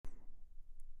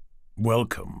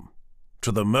Welcome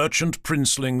to the Merchant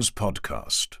Princelings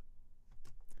podcast.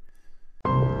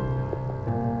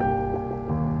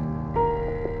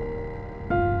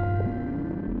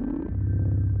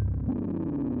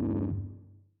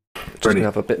 Just gonna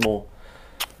have a bit more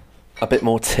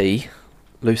tea,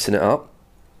 loosen it up.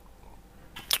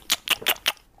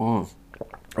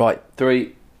 Right,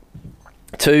 3,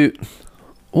 2,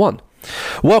 1.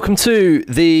 Welcome to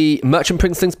the Merchant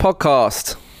Princelings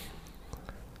podcast.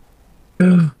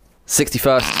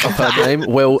 61st of her name.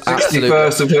 Will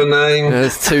 61st of her name.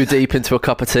 It's too deep into a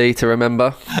cup of tea to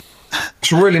remember.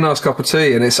 It's a really nice cup of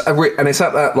tea, and it's at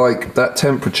that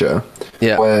temperature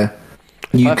where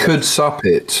you could sup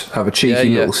it, have a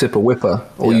cheeky little sip of whipper,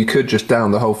 or you could just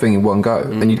down the whole thing in one go,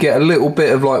 and you get a little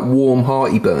bit of like warm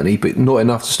hearty burny, but not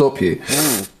enough to stop you.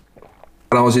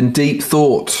 And I was in deep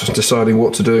thought, deciding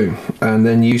what to do, and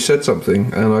then you said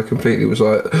something, and I completely was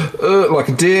like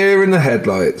a deer in the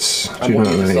headlights. And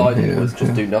what you decided was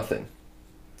just do nothing.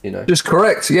 You know, just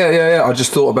correct. Yeah. I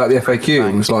just thought about the FAQ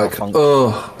and was like,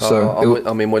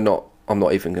 I'm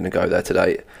not even going to go there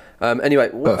today. Anyway,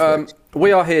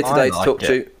 we are here today to talk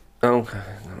to you. Oh,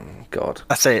 God.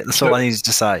 That's it. That's all I needed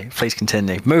to say. Please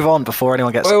continue. Move on before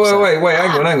anyone gets upset. Wait.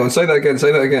 Hang on. Say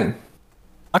that again.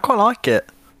 I quite like it.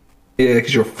 Yeah,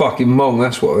 because you're a fucking mong,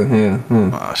 that's what. Yeah.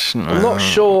 I'm not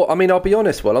sure. I mean, I'll be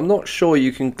honest, I'm not sure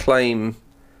you can claim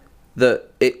that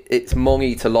it's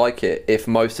mongy to like it if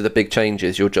most of the big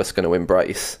changes you're just going to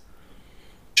embrace.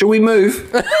 Shall we move?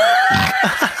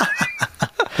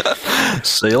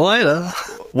 See you later.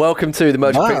 Welcome to the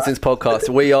Merchant Princelings podcast.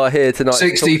 We are here tonight.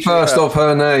 61st of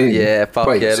her name. Yeah, fuck.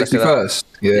 Wait, yeah. 61st.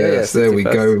 Yes, there 61st. We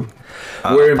go.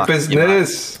 We're in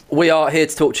business. We are here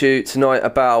to talk to you tonight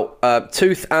about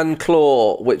Tooth and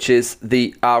Claw, which is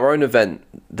our own event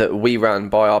that we ran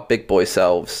by our big boy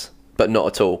selves, but not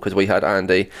at all, because we had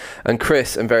Andy and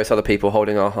Chris and various other people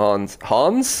holding our hands.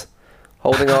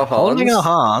 Holding our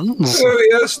hands. Oh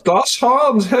yes, das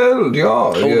Hans held, yeah.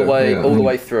 All the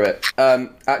way through it.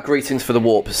 At Greetings for the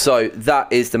Warp. So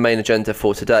that is the main agenda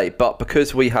for today. But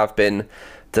because we have been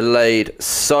delayed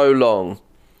so long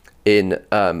in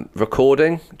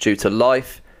recording due to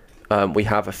life, we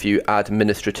have a few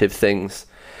administrative things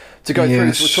to go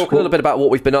through. So we'll talk a little bit about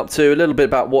what we've been up to, a little bit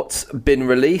about what's been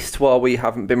released while we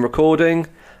haven't been recording,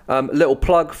 a little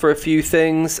plug for a few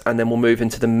things, and then we'll move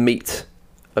into the meat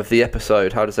of the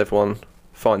episode. How does everyone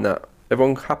find that?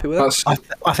 Everyone happy with that?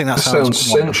 I think that sounds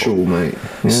sensual, mate.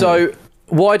 Yeah. So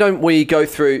why don't we go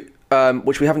through,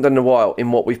 which we haven't done in a while,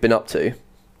 in what we've been up to.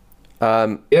 We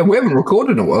haven't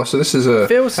recorded in a while, so this is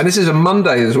this is a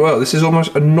Monday as well. This is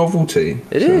almost a novelty.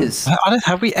 It is.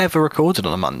 Have we ever recorded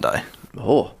on a Monday?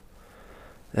 Oh,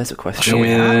 there's a question. I'm sure we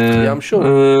have. Yeah, I'm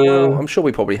sure. I'm sure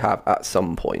we probably have at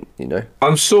some point. You know.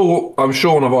 I'm sure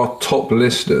one of our top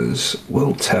listeners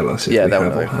will tell us if we have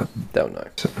or haven't. They'll know.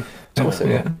 So,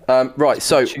 awesome. Right.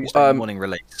 So Tuesday morning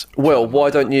release. Will, why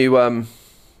don't you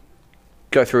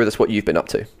go through with us what you've been up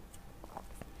to?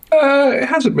 It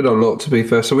hasn't been a lot, to be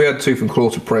fair. So we had Tooth and Claw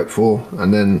to prep for,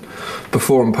 and then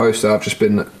before and post, I've just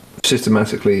been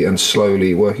systematically and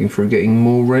slowly working through getting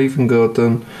more Raven Guard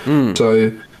done.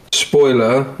 So,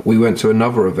 spoiler, we went to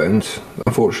another event.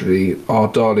 Unfortunately, our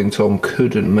darling Tom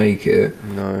couldn't make it.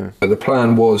 No. But the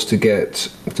plan was to get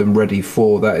them ready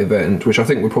for that event, which I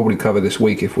think we'll probably cover this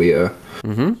week if we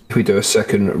do a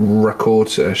second record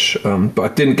sesh. But I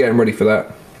didn't get them ready for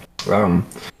that.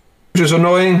 Which was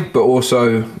annoying, but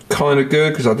also kind of good,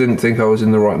 because I didn't think I was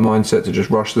in the right mindset to just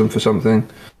rush them for something.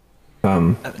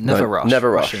 Never rush. Never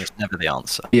rush. Rushing is never the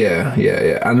answer. Yeah.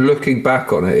 And looking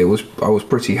back on it, I was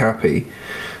pretty happy,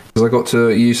 because I got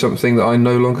to use something that I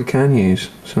no longer can use.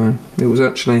 So it was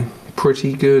actually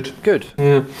pretty good. Good.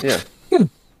 Yeah.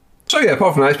 So yeah,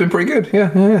 apart from that, it's been pretty good.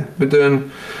 Yeah. Been doing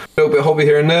a little bit of hobby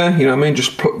here and there. You know what I mean?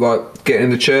 Just getting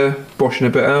in the chair, washing a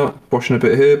bit out, washing a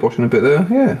bit here, washing a bit there.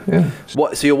 Yeah.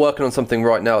 What? So you're working on something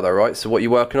right now, though, right? So what are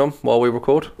you working on while we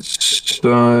record?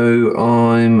 So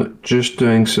I'm just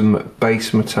doing some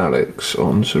base metallics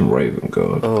on some Raven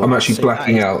Guard. I'm actually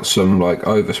blacking out some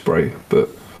overspray, but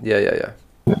Yeah.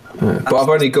 But I've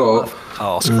only got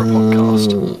Ask for a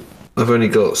podcast. I've only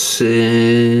got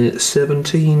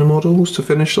 17 models to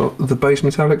finish the base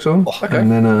metallics on. Okay. And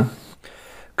then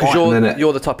because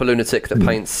you're the type of lunatic that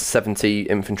paints 70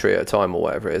 infantry at a time or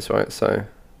whatever it is, right? So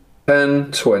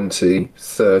 10, 20,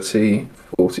 30,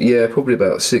 40, yeah, probably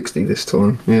about 60 this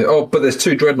time. Yeah. Oh, but there's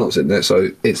 2 dreadnoughts in there, so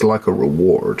it's like a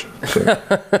reward. So.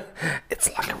 It's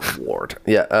like a reward.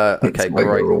 Yeah, okay, it's like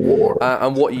great. A reward.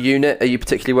 And what unit are you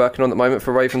particularly working on at the moment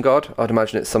for Raven Guard? I'd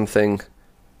imagine it's something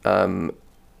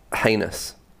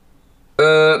heinous.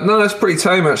 No, that's pretty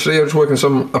tame actually. I was working on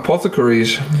some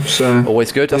apothecaries. So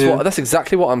always good. That's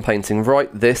exactly what I'm painting right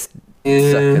this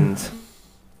second.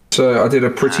 So I did a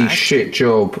pretty shit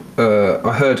job.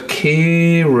 I heard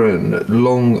Kieran,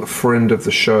 long friend of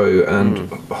the show and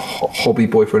hobby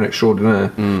boyfriend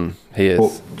extraordinaire, he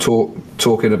is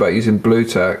talking about using blue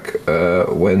tack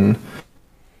when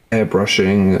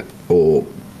airbrushing or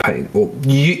paint or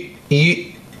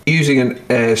using an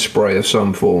air spray of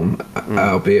some form,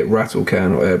 albeit rattle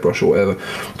can or airbrush or whatever,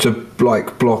 to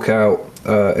like block out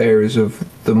areas of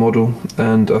the model.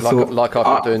 And I thought, like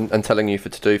I've been doing and telling you to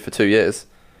do for 2 years.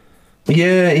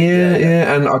 Yeah,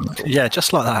 and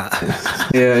just like that.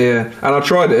 yeah, and I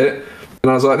tried it, and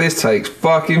I was like, this takes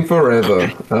fucking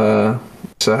forever.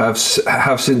 So have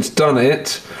since done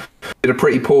it. Did a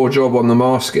pretty poor job on the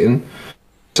masking,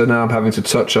 so now I'm having to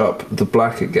touch up the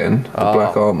black again, the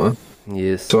black armor.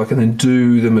 Yes. So I can then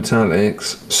do the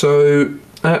metallics. So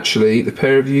actually, the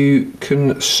pair of you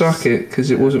can suck it because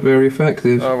it wasn't very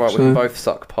effective. All right, we can both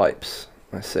suck pipes.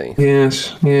 I see.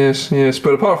 Yes.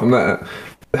 But apart from that,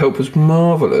 the help was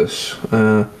marvellous.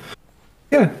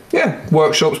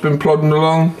 Workshop's been plodding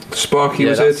along. Sparky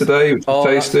was here today, which was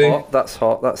tasty. That's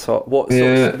hot. What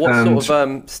sort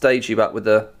of stage are you at with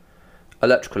the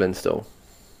electrical install?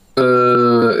 He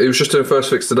was just doing first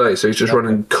fix today, so he's just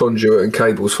running conduit and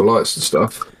cables for lights and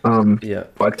stuff.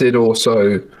 I did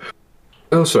also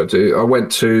do. I went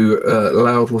to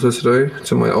Loudwater today,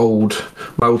 to my old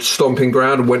stomping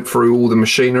ground, and went through all the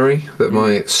machinery that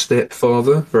my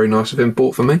stepfather, very nice of him,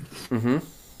 bought for me. Mm-hmm.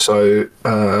 So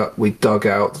we dug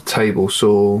out the table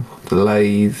saw, the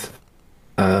lathe,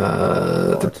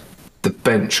 the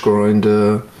bench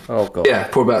grinder. Oh god! Yeah,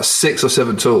 probably about 6 or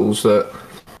 7 tools that.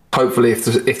 Hopefully, if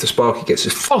the Sparky gets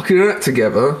his fucking act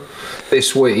together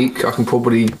this week, I can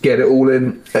probably get it all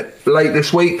in late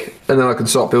this week, and then I can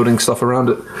start building stuff around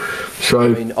it.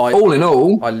 So, all in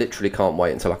all, I literally can't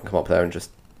wait until I can come up there and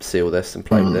just see all this and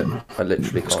play with it. I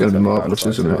literally can't. It's going to be marvellous,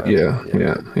 isn't it? Yeah.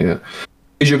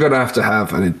 Because you're going to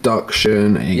have an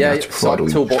induction, and you have to provide all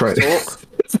your training.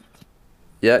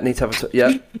 Need to have a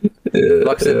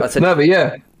Like I said,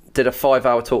 did a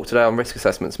 5-hour talk today on risk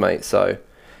assessments, mate. So.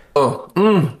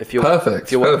 If you're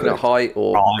working at height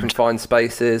or confined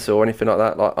spaces or anything like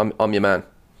that, like I'm your man.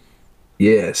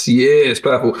 Yes,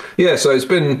 powerful. Yeah, so it's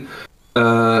been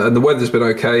and the weather's been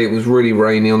okay. It was really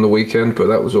rainy on the weekend, but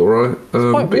that was all right.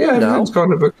 It's quite warm now. It's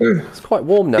kind of okay. It's quite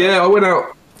warm now. Yeah, I went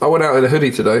out in a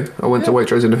hoodie today. I went to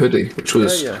Waitrose in a hoodie, which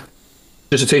was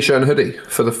just a t-shirt and a hoodie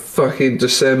for the fucking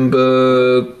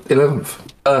December 11th.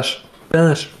 Bash.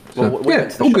 Well, we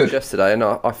went to the shops yesterday, and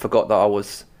I forgot that I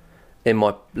was in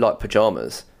my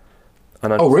pajamas,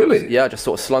 and really? I just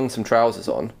sort of slung some trousers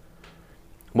on,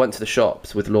 went to the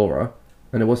shops with Laura,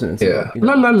 and it wasn't until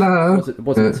it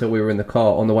wasn't until we were in the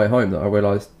car on the way home that I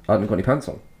realised I hadn't got any pants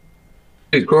on.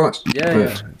 Jesus Christ! Yeah,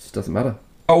 it just doesn't matter.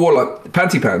 Oh, what, like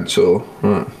panty pants or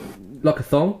like a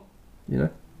thong,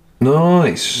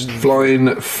 Nice,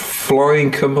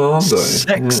 flying commando,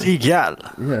 sexy gal.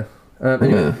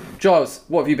 Anyway, Giles,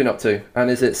 what have you been up to, and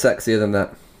is it sexier than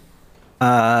that?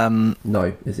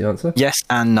 No is the answer. Yes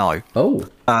and no. Oh.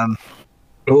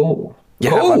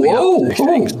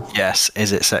 Yes.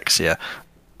 Is it sexier?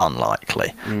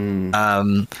 Unlikely.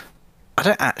 I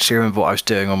don't actually remember what I was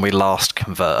doing when we last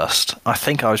conversed. I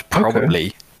think I was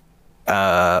probably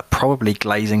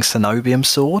glazing Cenobium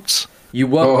swords. You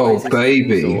were glazing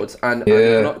baby. Swords, and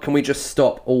can we just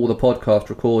stop all the podcast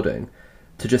recording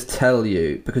to just tell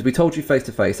you, because we told you face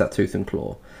to face at Tooth and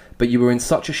Claw, but you were in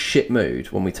such a shit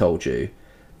mood when we told you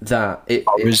that it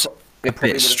was a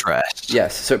bit stressed.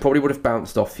 Yes, so it probably would have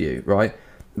bounced off you, right?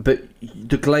 But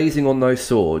the glazing on those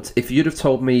swords, if you'd have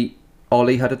told me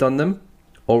Ollie had have done them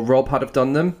or Rob had have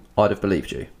done them, I'd have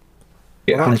believed you.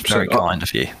 Yeah, that's very kind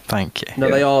of you. Thank you. No,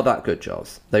 they are that good,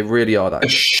 Giles. They really are that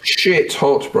good. Shit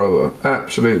hot, brother.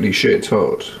 Absolutely shit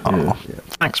hot.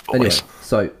 Thanks, boys. Anyway,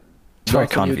 so very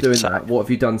kind of you to say. That, what have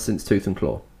you done since Tooth and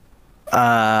Claw?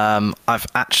 I've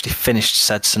actually finished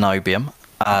said Cenobium.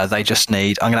 They just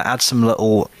need. I'm going to add some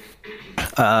little,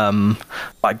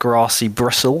 grassy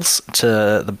bristles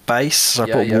to the base. So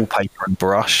I put wallpaper and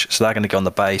brush. So they're going to go on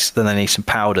the base. Then they need some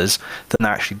powders. Then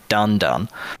they're actually done.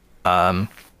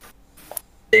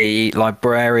 The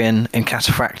librarian in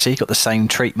Cataphracti got the same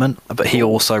treatment, but he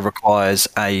also requires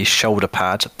a shoulder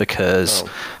pad because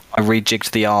I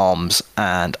rejigged the arms,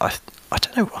 and I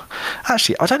don't know.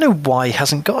 Actually, I don't know why he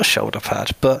hasn't got a shoulder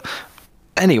pad, but.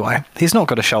 Anyway, he's not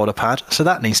got a shoulder pad, so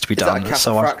that needs to be done. Is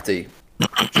that a Cataphracti?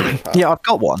 Yeah, I've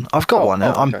got one.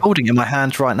 I'm holding it in my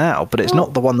hands right now, but it's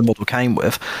not the one the model came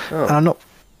with, and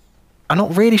I'm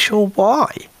not really sure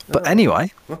why. But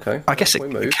anyway, okay. I guess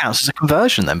it counts as a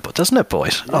conversion then, but doesn't it,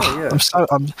 boys? Yeah. I'm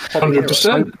 100%.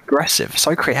 so aggressive,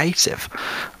 so creative.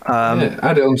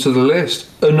 Add it onto the list.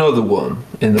 Another one,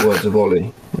 in the words of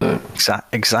Ollie. No.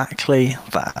 Exactly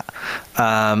that.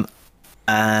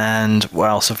 And what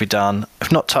else have we done?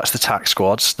 I've not touched the tax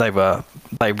squads. They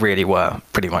really were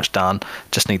pretty much done.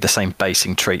 Just need the same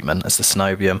basing treatment as the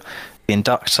Cenobium. The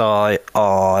Inducti,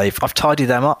 I've tidied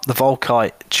them up. The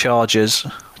Volkite charges,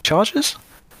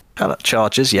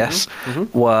 yes,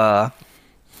 were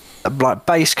like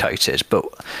base coated, but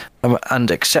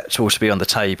and acceptable to be on the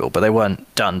table, but they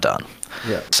weren't done.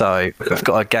 Yeah. So they've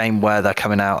got a game where they're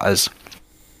coming out as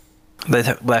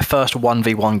their first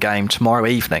 1v1 game tomorrow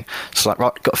evening. So like,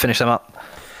 right, got to finish them up.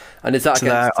 And is that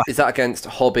against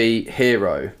Hobby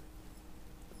Hero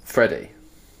Freddy?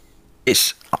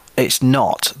 It's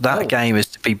not. That game is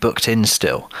to be booked in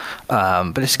still,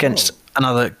 but it's against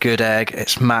another good egg.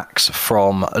 It's Max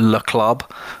from Le Club.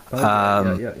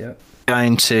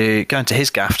 Going to his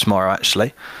gaff tomorrow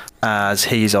actually, as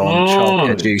he's on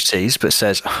childcare duties, but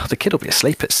says the kid will be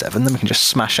asleep at 7, then we can just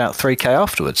smash out 3k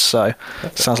afterwards. So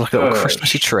sounds like a little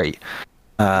Christmassy treat.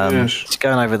 It's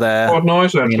going over there. Quite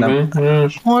nice actually.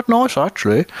 Quite nice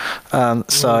actually.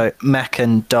 So Mech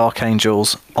and Dark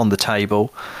Angels on the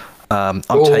table.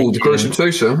 The gruesome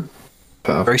twosome.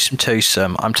 Gruesome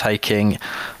twosome. I'm taking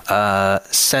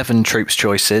 7 troops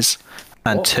choices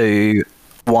and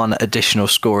 1 additional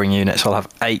scoring unit. So I'll have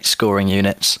 8 scoring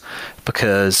units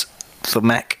because the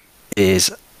mech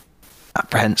is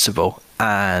apprehensible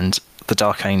and the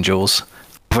Dark Angels,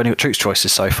 I've only got troops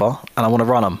choices so far and I want to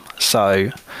run them.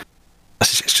 So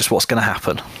it's just what's going to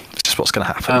happen. It's just what's going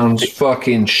to happen. Sounds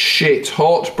fucking shit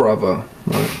hot, brother.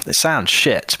 Right. It sounds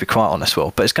shit, to be quite honest,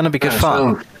 Will, but it's going to be good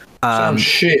fun. Sounds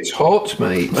shit hot,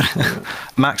 mate.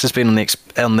 Max has been on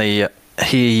the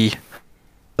he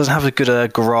doesn't have a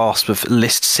good grasp of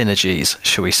list synergies,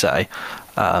 shall we say,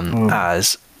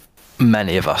 as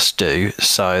many of us do.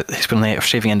 So he's been on the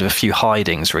receiving end of a few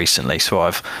hidings recently. So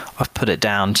I've put it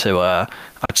down to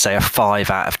I'd say a 5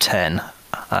 out of 10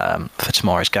 for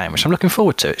tomorrow's game, which I'm looking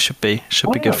forward to. It should be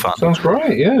good fun. Sounds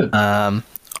great, yeah.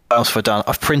 What else have I done?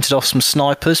 I've printed off some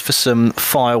snipers for some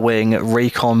Firewing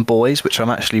Recon boys, which I'm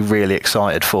actually really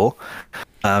excited for.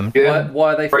 Why are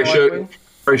they Firewing?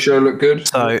 Ratio look good.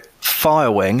 So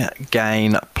Firewing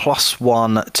gain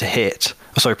 +1 to hit,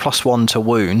 +1 to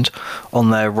wound on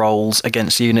their rolls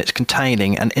against units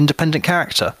containing an independent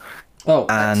character. Oh,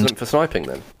 and excellent for sniping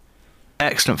then.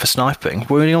 Excellent for sniping.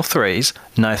 Wounding on 3s?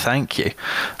 No, thank you.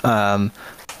 Wound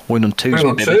on 2s. Wound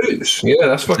on 2s? Yeah,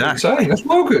 that's fucking insane. That's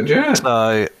well good, yeah.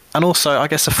 So, and also, I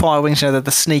guess the Firewings, they're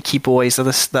the sneaky boys. They're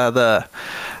the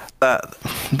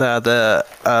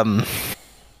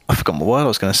I forgot what word I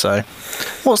was going to say.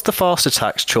 What's the fast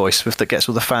attacks choice that gets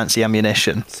all the fancy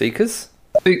ammunition? Seekers?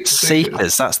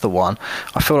 Seekers, that's the one.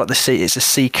 I feel like it's the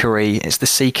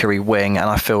Seekery wing, and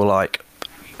I feel like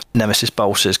Nemesis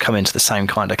bolters come into the same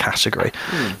kind of category.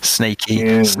 Sneaky,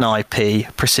 snipey,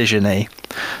 precision-y.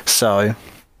 So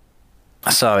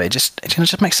it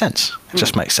just makes sense. It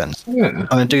just makes sense. Yeah. I'm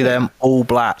going to do them all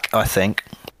black, I think.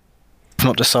 I've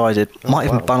not decided. Might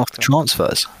even ban off the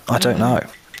transfers. I don't know.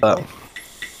 But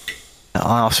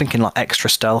I was thinking like extra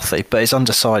stealthy, but it's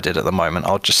undecided at the moment.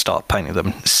 I'll just start painting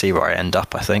them, see where I end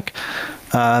up, I think.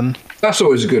 That's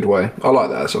always a good way. I like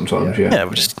that sometimes, yeah. Yeah,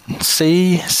 we'll just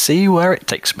see where it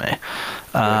takes me.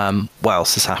 What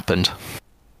else has happened?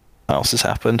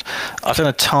 I've done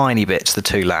a tiny bit to the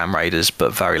 2 Lamb Raiders,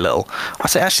 but very little. I'd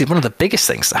say actually one of the biggest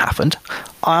things that happened.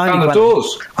 I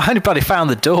only bloody found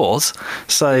the doors.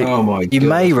 So you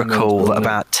may recall that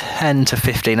about 10 to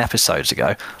 15 episodes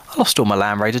ago, I lost all my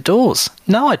Lamb Raider doors.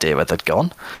 No idea where they'd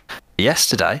gone.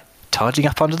 Yesterday, tidying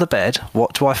up under the bed,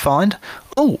 what do I find?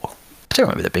 Oh, I don't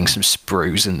remember there being some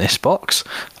sprues in this box.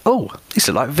 Oh, these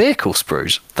are like vehicle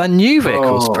sprues. They're new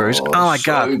vehicle sprues. Oh my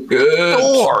god. Good.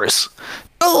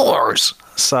 Doors.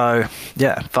 So,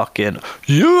 yeah, fucking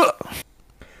yeah.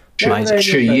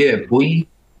 Yeah, boy.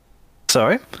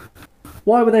 Sorry?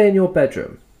 Why were they in your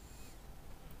bedroom?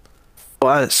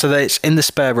 Well, so it's in the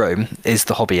spare room is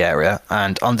the hobby area,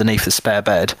 and underneath the spare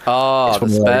bed. Oh, the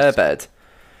spare bed.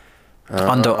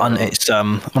 It's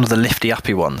one of the lifty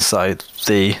uppy ones. So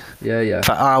in fact,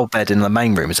 our bed in the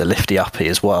main room is a lifty uppy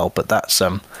as well, but that's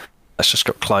just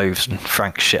got clothes and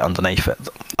Frank's shit underneath it.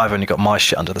 I've only got my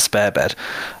shit under the spare bed,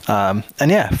 and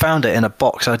found it in a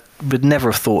box I would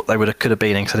never have thought they could have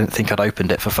been in, because I didn't think I'd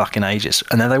opened it for fucking ages,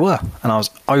 and there they were, and I was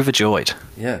overjoyed.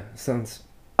 Yeah, sounds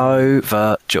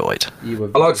overjoyed.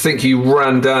 I like to think you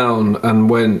ran down and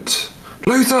went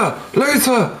Luther,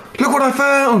 look what I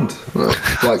found!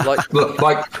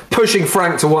 Like pushing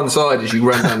Frank to one side as you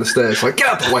ran down the stairs. Like, get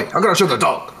out the way! I'm gonna shoot the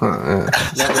dog.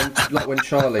 Like when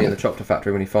Charlie in the Chocolate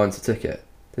Factory when he finds the ticket.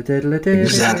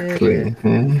 Exactly.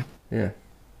 Yeah.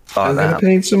 I'm gonna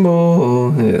paint some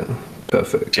more. Yeah,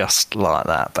 perfect. Just like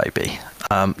that, baby.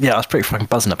 Yeah, I was pretty fucking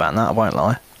buzzing about that. I won't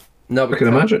lie. No, I can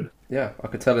imagine. Yeah, I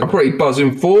could tell. I'm pretty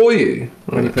buzzing for you.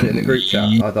 When you put it in the group chat,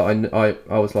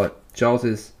 I was like, Giles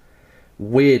is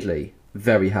weirdly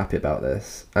very happy about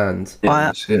this, and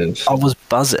I was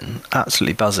buzzing,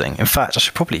 absolutely buzzing. In fact, I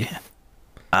should probably.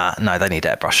 No, they need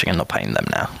airbrushing and not painting them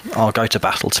now. I'll go to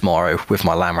battle tomorrow with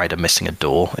my Land Raider missing a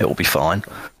door. It will be fine.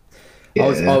 Yeah,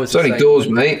 it's only doors,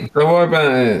 mate. Don't worry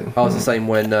about it. I was the same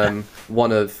when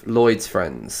one of Lloyd's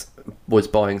friends was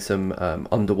buying some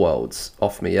Underworlds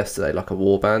off me yesterday, like a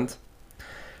warband,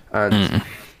 and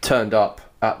turned up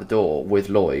at the door with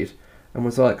Lloyd and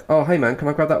was like, "Oh, hey man, can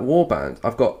I grab that warband?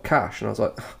 I've got cash." And I was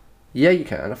like, "Yeah, you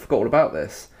can. I forgot all about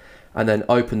this." And then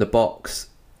opened the box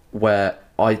where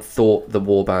I thought the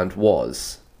warband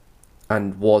was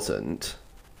and wasn't.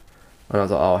 And I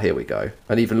was like, "Oh, here we go."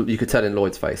 And even you could tell in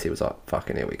Lloyd's face, he was like,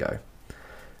 "Fucking here we go."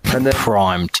 And then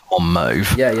prime Tom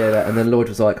move. Yeah. And then Lloyd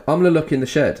was like, "I'm gonna look in the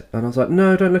shed," and I was like,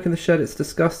 "No, don't look in the shed. It's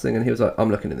disgusting." And he was like, "I'm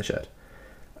looking in the shed,"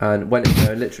 and went in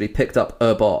there and literally picked up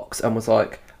a box and was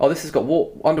like, "Oh, this has got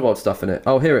Underworld stuff in it.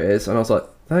 Oh, here it is." And I was like,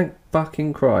 "Thank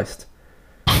fucking Christ!"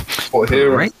 What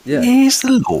hero? He's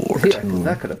the Lord. Yeah,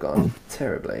 that could have gone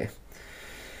terribly.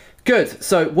 Good.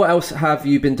 So, what else have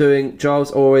you been doing, Giles?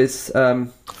 Always.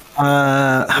 Have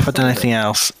I done anything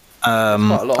else? Quite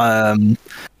a lot.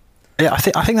 Yeah, I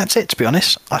think that's it. To be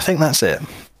honest, I think that's it.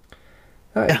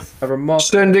 That is a remarkable.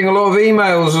 Sending a lot of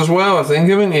emails as well, I think,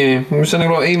 haven't you? We're sending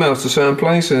a lot of emails to certain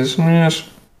places. Yes.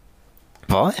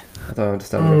 Why? I don't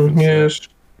understand the reference.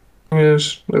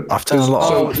 Yes. I've done a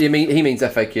lot. Oh, you mean he means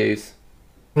FAQs?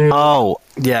 Yeah. Oh,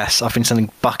 yes. I've been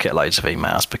sending bucket loads of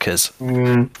emails because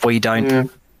we don't. Yeah.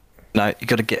 No, you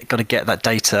got to get that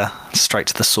data straight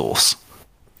to the source.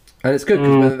 And it's good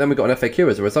because then we got an FAQ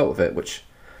as a result of it, which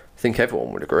I think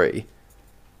everyone would agree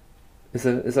is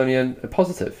only a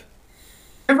positive.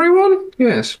 Everyone?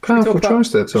 Yes. Powerful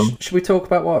choice there, Tom. Should we talk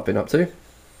about what I've been up to?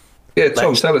 Yeah,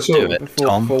 Tom, tell us all.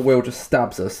 Before Will just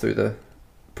stabs us through the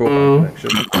broadband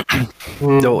connection.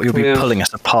 You'll be pulling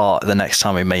us apart the next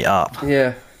time we meet up.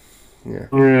 Yeah.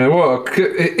 Well,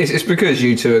 it's because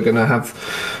you two are going to have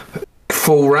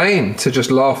full reign to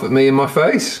just laugh at me in my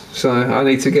face. So I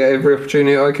need to get every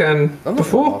opportunity I can. I'm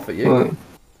not going to laugh at you.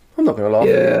 I'm not going to laugh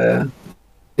at you.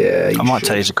 Yeah, I might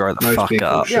tell you to grow the fuck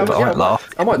up, but I won't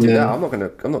laugh. I might do that. I'm not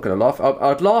gonna laugh.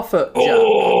 I'd laugh at Jack.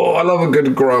 Oh, I love a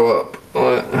good grow up.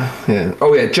 Yeah.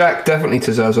 Oh yeah, Jack definitely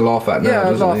deserves a laugh at now. Yeah,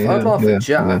 I'd laugh at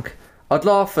Jack. Yeah. I'd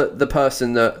laugh at the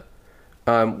person that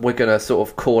we're gonna sort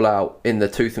of call out in the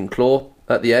tooth and claw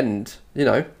at the end. You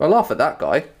know, I laugh at that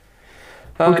guy.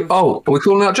 Are we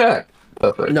calling out Jack?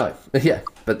 Perfect. No. Yeah,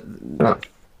 but. No.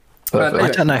 I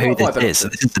don't know who this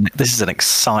is. This is an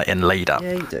exciting lead up.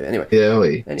 Yeah, you do. Anyway.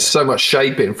 Yeah, so much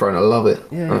shape in front. I love it.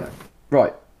 Yeah.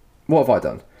 Right. What have I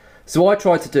done? So I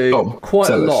tried to do quite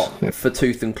a lot for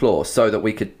Tooth and Claw so that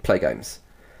we could play games.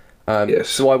 Yes.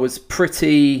 So I was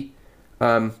pretty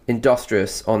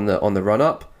industrious on the run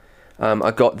up.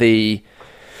 I got the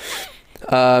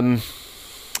Lamb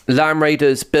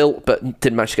Raiders built, but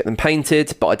didn't manage to get them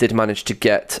painted. But I did manage to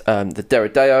get the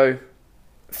Derideo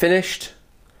finished.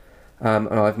 And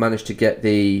I've managed to get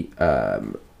the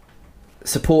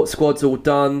support squads all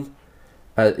done,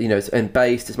 and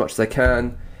based as much as I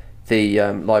can. The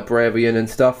librarian and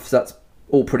stuff, so that's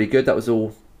all pretty good. That was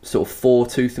all sort of for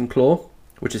Tooth and Claw,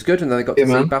 which is good. And then I got to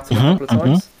see battle a couple of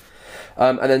times.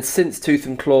 And then since Tooth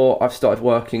and Claw, I've started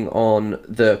working on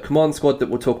the command squad that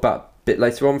we'll talk about a bit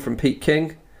later on from Pete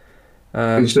King.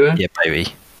 Yeah,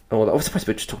 baby. Oh, I was supposed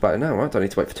to just talk about it now, right? Don't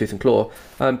need to wait for Tooth and Claw.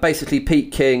 Basically,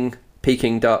 Pete King,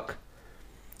 Peking Duck,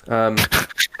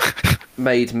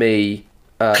 made me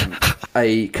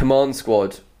a command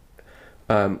squad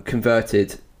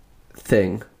converted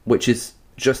thing, which is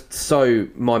just so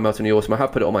mind-meltingly awesome. I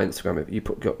have put it on my Instagram. You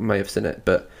may have seen it,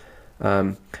 but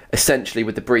essentially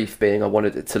with the brief being I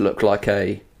wanted it to look like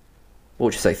what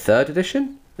would you say, 3rd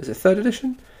edition? Is it 3rd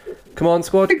edition? Command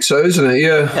squad? I think so, isn't it?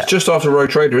 Yeah. Just after Rogue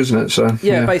Trader, isn't it? So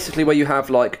yeah, basically where you have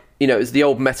it's the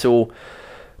old metal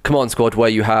command squad where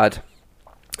you had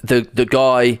the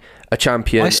guy, a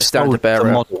champion, a standard bearer.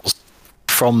 The models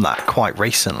from that quite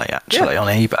recently, actually, on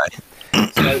eBay.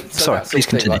 So Sorry, please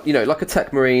continue. Like a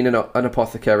tech marine and an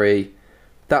apothecary,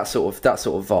 that sort of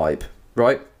vibe,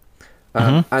 right?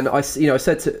 And I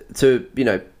said to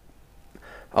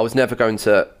I was never going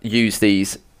to use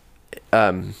these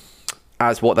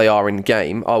as what they are in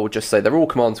game, I would just say they're all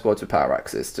command squads with power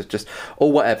axes,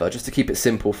 or whatever, just to keep it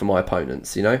simple for my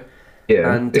opponents, you know.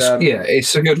 Yeah, and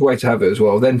it's a good way to have it as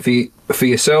well. Then for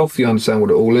yourself, you understand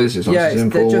what it all is. It's nice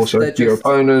and simple. So for your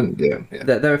opponent,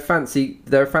 they're a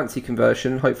fancy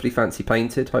conversion. Hopefully, fancy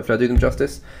painted. Hopefully, I do them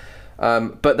justice.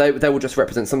 But they will just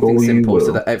represent something simple,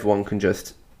 so that everyone can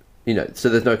just, you know, so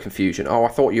there's no confusion. Oh, I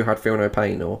thought you had Feel No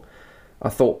Pain, or I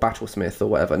thought Battlesmith, or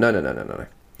whatever. No.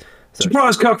 So,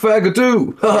 surprise cock for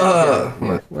Agadoo!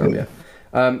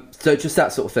 So just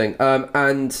that sort of thing.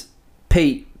 And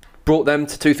Pete brought them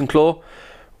to Tooth and Claw,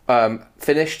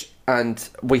 finished, and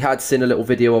we had seen a little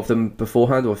video of them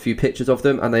beforehand, or a few pictures of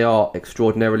them, and they are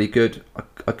extraordinarily good.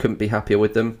 I couldn't be happier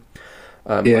with them.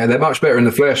 They're much better in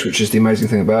the flesh, which is the amazing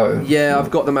thing about it. Yeah,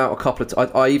 I've got them out a couple of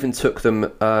times. I even took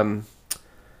them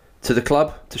to the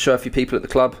club to show a few people at the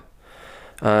club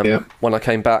when I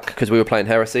came back, because we were playing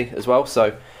Heresy as well.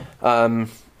 So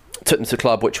took them to the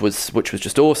club, which was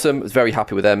just awesome. I was very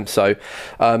happy with them. So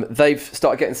they've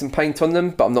started getting some paint on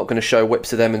them, but I'm not going to show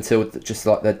whips of them until just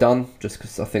like they're done, just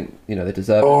because I think, you know, they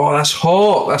deserve it. Oh, that's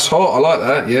hot. I like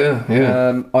that.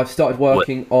 Yeah. I've started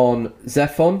working on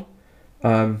Zephon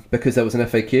because there was an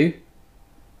FAQ.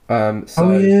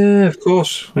 Of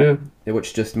course. Yeah.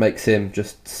 Which just makes him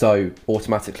just so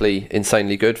automatically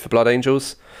insanely good for Blood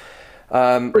Angels.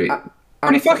 Pretty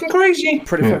fucking crazy.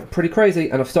 Pretty crazy.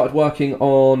 And I've started working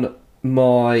on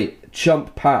my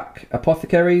jump pack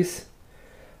apothecaries.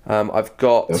 I've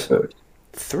got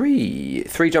three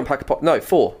jump pack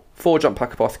four jump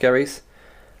pack apothecaries.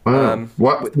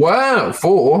 Wow,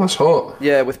 4, that's hot.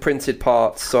 Yeah, with printed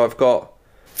parts. So I've got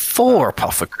 4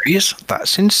 apothecaries.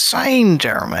 That's insane,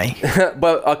 Jeremy.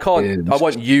 Well, I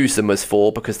won't use them as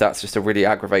 4 because that's just a really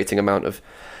aggravating amount of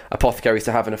apothecaries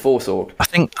to have in a force org. I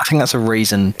think that's a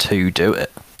reason to do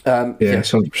it.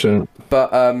 100%.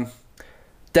 But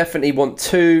definitely want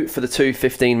 2 for the 2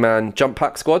 15-man jump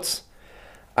pack squads,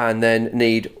 and then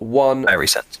need 1 very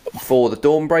sensible for the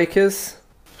Dawnbreakers.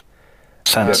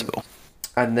 Sensible.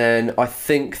 And then I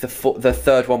think the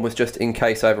third one was just in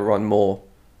case I overrun more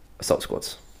assault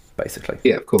squads, basically.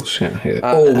 Yeah, of course. Yeah.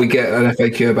 Or we get an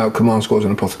FAQ about command squads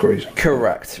and apothecaries.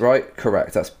 Correct.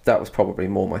 That was probably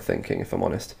more my thinking, if I'm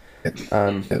honest.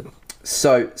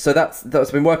 So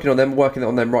that's been working on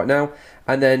them right now.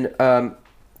 And then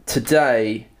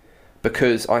today,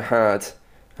 because I had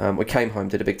we came home,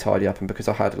 did a big tidy up, and because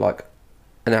I had like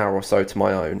an hour or so to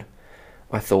my own,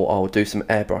 I thought I'll do some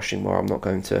airbrushing where I'm not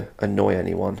going to annoy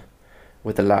anyone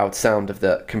with the loud sound of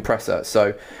the compressor.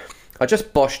 So I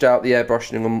just boshed out the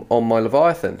airbrushing on my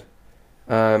Leviathan.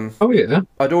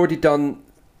 I'd already done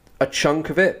a chunk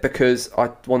of it because I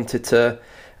wanted to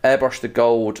airbrush the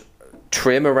gold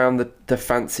trim around the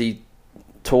fancy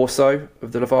torso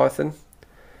of the Leviathan,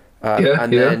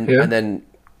 and then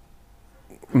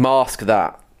mask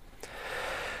that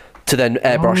to then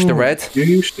airbrush the red.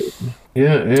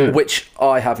 Which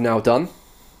I have now done,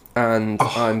 and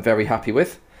I'm very happy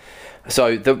with.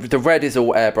 So the red is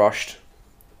all airbrushed,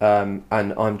 and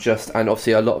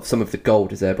obviously some of the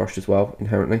gold is airbrushed as well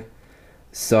inherently.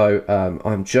 So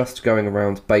I'm just going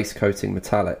around base coating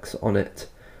metallics on it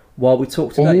while we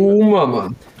talk today.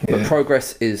 But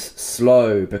progress is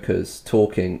slow because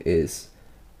talking is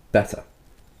better.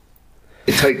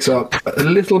 It takes up a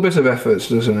little bit of effort,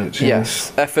 doesn't it?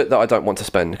 Yes, effort that I don't want to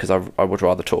spend because I would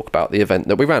rather talk about the event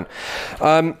that we ran.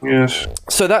 Yes.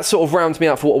 So that sort of rounds me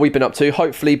out for what we've been up to.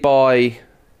 Hopefully by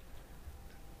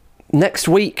next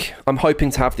week, I'm hoping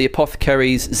to have the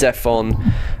Apothecaries,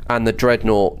 Zephon, and the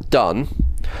Dreadnought done.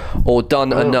 Or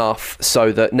done enough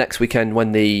so that next weekend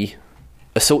when the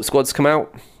Assault Squads come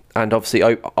out, and obviously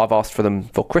I've asked for them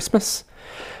for Christmas,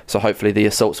 so hopefully the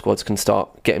Assault Squads can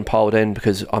start getting piled in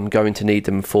because I'm going to need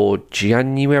them for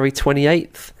January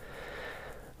 28th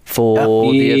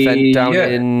for the event down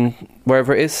in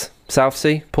wherever it is,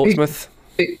 Southsea, Portsmouth.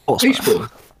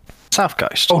 South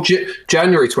Coast. Oh,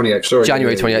 January 28th, sorry.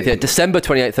 January 28th, yeah. December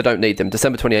 28th, I don't need them.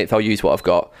 December 28th, I'll use what I've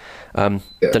got. The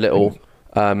little,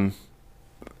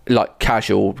 like,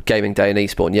 casual gaming day in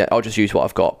Eastbourne. Yeah, I'll just use what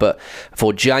I've got. But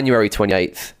for January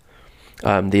 28th,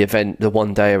 the event, the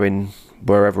one day are in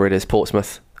wherever it is,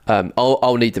 Portsmouth,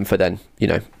 I'll need them for then,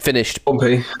 finished,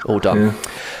 all done.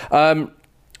 Yeah.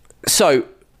 So,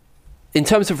 in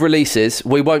terms of releases,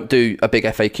 we won't do a big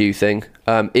FAQ thing.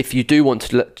 If you do want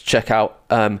to check out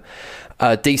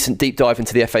a decent deep dive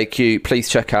into the FAQ, please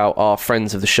check out our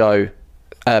friends of the show,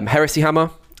 Heresy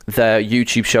Hammer, their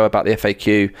YouTube show about the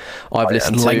FAQ. I've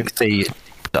listened to lengthy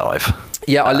dive.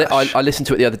 Yeah, I listened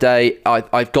to it the other day.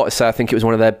 I've got to say, I think it was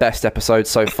one of their best episodes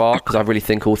so far, because I really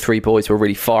think all three boys were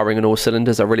really firing on all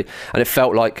cylinders. And it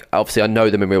felt like, obviously I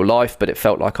know them in real life, but it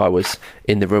felt like I was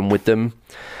in the room with them,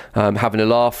 having a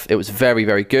laugh. It was very,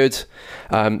 very good.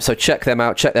 So check them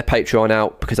out, check their Patreon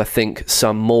out, because I think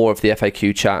some more of the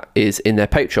FAQ chat is in their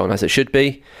Patreon, as it should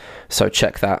be. So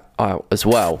check that out as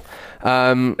well.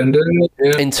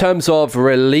 In terms of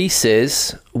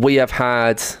releases, we have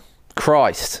had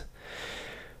Christ.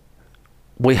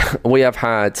 We have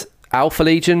had Alpha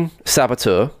Legion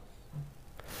Saboteur.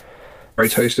 Very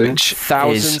tasty.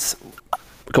 Thousands.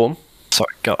 Go on.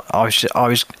 Sorry, go.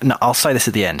 No, I'll say this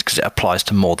at the end because it applies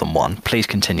to more than one. Please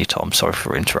continue, Tom. Sorry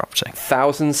for interrupting.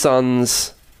 Thousand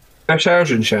Suns. A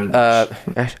Thousand Suns. The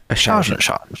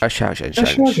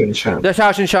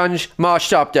Thousand Suns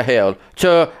marched up the hill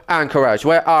to Anchorage,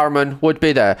 where Armin would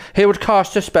be there. He would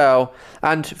cast a spell,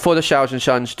 and for the Thousand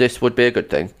Suns, this would be a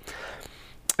good thing.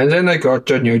 And then they got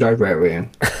the new librarian.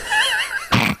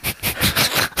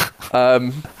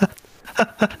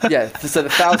 Yeah, so the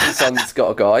Thousand Suns got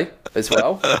a guy as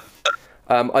well.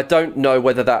 I don't know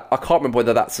whether I can't remember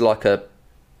whether that's like a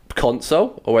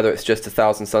console or whether it's just a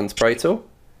Thousand Suns Praetor.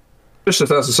 Just a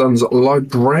Thousand Suns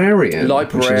librarian.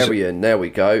 Librarian, there we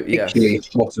go. Yeah.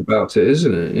 Hot about it,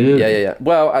 isn't it? Yeah.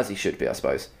 Well, as he should be, I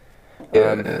suppose.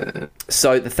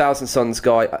 So the Thousand Suns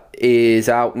guy is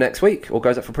out next week, or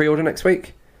goes up for pre-order next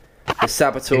week. The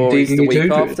Saboteur is the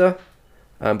week after,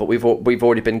 but we've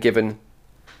already been given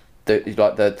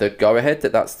the go ahead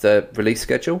that's the release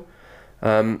schedule.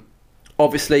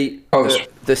 Obviously,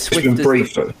 the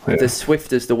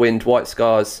swift as the wind, White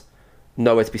Scars,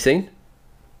 nowhere to be seen.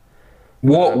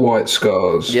 What White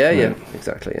Scars? Yeah,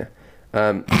 exactly.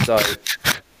 Yeah. So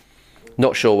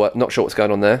not sure what's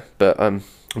going on there, but I'm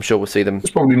sure we'll see them at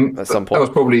some point. That was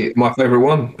probably my favourite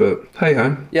one, but hey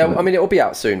ho. Yeah, I mean, it'll be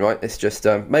out soon, right? It's just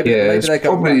maybe they're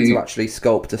going back to actually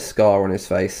sculpt a scar on his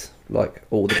face, like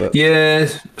all the books. Yeah,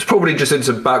 it's probably just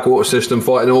into backwater system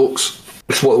fighting orcs.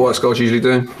 It's what the White Scars usually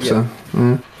do. Yeah.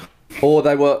 So, Or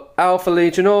they were Alpha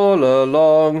Legion all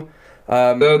along.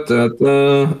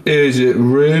 Is it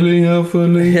really Alpha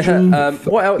Legion? Yeah.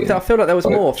 What else? I feel like there was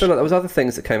more. I feel like there was other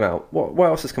things that came out. What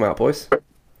else has come out, boys?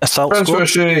 Assault Transfer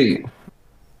Squad. sheet.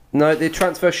 No, the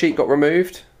transfer sheet got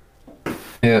removed.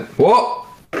 Yeah. What?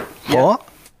 What?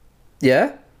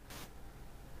 Yeah.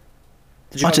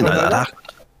 I didn't know that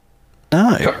happened.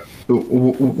 No.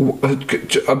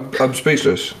 I'm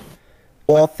speechless.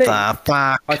 What the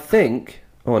fuck? I think.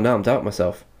 Oh, now I'm doubting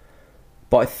myself.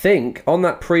 But I think on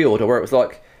that pre-order where it was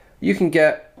like, you can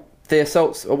get the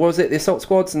assaults, or what was it, the assault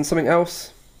squads and something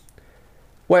else?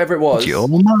 Whatever it was.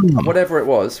 Whatever it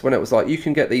was, when it was like, you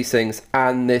can get these things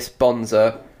and this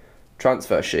Bonza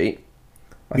transfer sheet.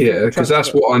 Yeah, because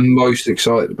that's what I'm most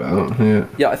excited about.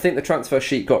 Yeah. I think the transfer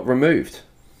sheet got removed.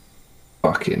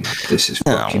 This is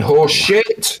fucking horse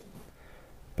shit.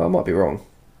 But I might be wrong.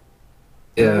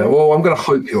 Yeah, well, I'm going to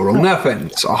hope you're wrong. No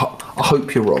offence. I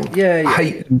hope you're wrong. Yeah. I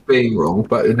hate being wrong,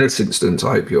 but in this instance,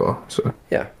 I hope you are. So.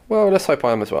 Yeah, well, let's hope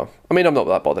I am as well. I mean, I'm not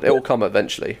that bothered. It will come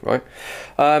eventually, right?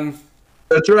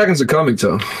 The dragons are coming,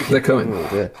 Tom. They're coming. Oh,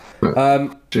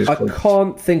 dear. I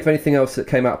can't think of anything else that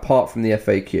came out apart from the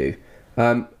FAQ.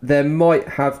 There might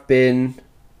have been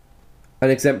an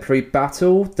exemplary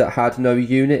battle that had no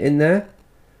unit in there.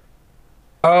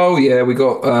 Oh yeah, we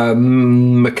got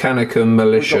Mechanicum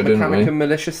Militia, didn't we? Mechanicum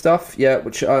Militia stuff, yeah.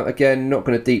 Which again, not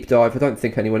going to deep dive. I don't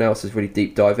think anyone else has really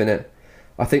deep dive in it.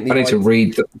 I think I need to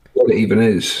read what it even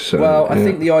is. So, well, I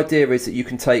think the idea is that you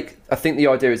can take. I think the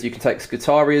idea is you can take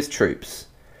Skitarii as troops,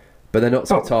 but they're not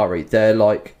Skitarii. They're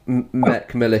like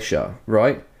mech militia,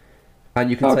 right? And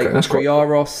you can take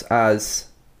Triaros as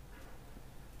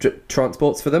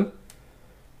transports for them.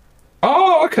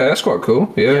 Oh, okay, that's quite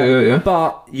cool. Yeah.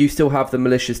 But you still have the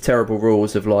militia's terrible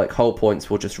rules of like hull points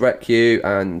will just wreck you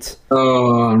and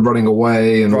running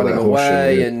away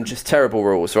and just terrible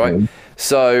rules, right? Mm.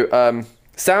 So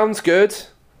sounds good,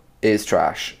 is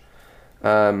trash,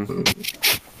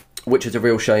 which is a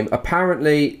real shame.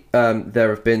 Apparently, there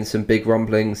have been some big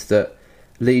rumblings that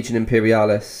Legion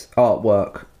Imperialis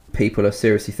artwork people are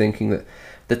seriously thinking that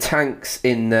the tanks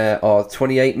in there are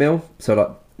 28mm, so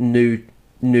like new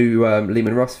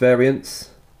Lehman Russ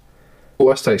variants. Oh,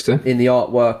 that's tasty. In the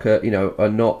artwork, are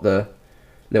not the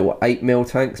little 8mm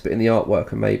tanks, but in the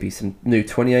artwork are maybe some new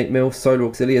 28mm Solar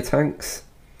Auxilia tanks.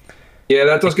 Yeah,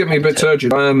 that does get me a bit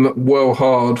turgid. I am well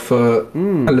hard for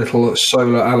a little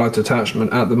solar allied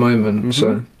detachment at the moment. Mm-hmm.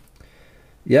 So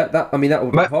yeah, that would be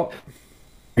hot.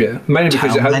 Yeah, mainly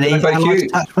because it has an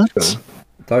FAQ. So.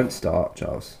 Don't start,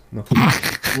 Giles.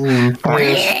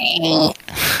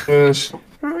 Yes.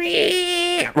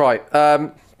 Right.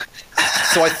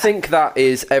 So I think that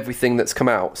is everything that's come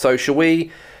out. So shall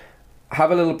we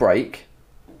have a little break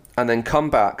and then come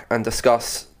back and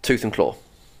discuss Tooth and Claw?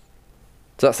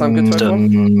 Does that sound good to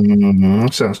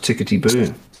everyone? Sounds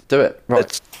tickety-boo. Do it.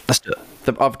 Right. Let's do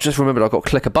it. I've just remembered I've got to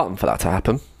click a button for that to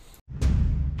happen.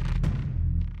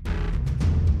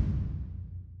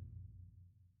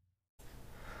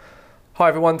 Hi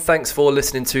everyone, thanks for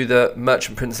listening to the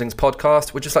Merchant Princelings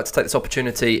podcast. We'd just like to take this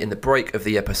opportunity in the break of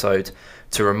the episode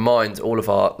to remind all of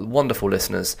our wonderful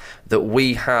listeners that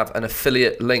we have an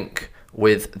affiliate link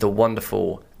with the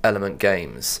wonderful Element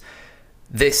Games.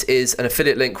 This is an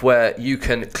affiliate link where you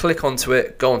can click onto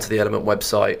it, go onto the Element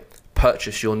website,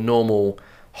 purchase your normal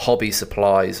hobby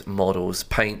supplies, models,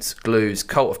 paints, glues,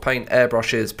 coat of paint,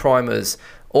 airbrushes, primers,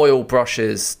 oil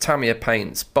brushes, Tamiya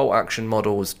paints, bolt action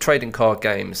models, trading card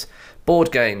games,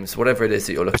 board games, whatever it is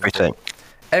that you're looking for.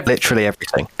 Literally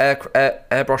everything.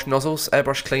 Airbrush nozzles,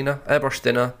 airbrush cleaner, airbrush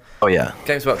thinner. Oh yeah.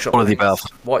 Games Workshop. All of the above.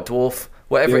 White Dwarf,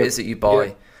 whatever it is that you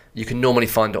buy, you can normally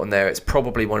find it on there. It's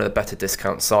probably one of the better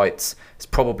discount sites. It's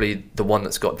probably the one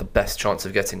that's got the best chance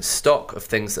of getting stock of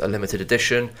things that are limited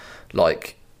edition,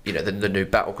 like the new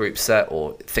Battle Group set,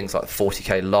 or things like the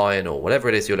 40k Lion, or whatever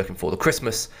it is you're looking for. The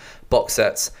Christmas box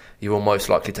sets, you're most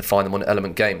likely to find them on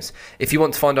Element Games. If you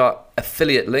want to find our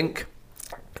affiliate link,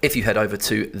 if you head over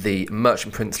to the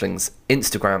Merchant Princelings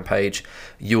Instagram page,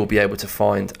 you will be able to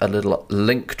find a little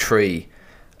link tree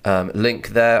link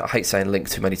there. I hate saying link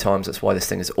too many times. That's why this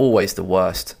thing is always the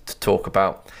worst to talk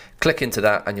about. Click into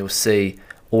that and you'll see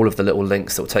all of the little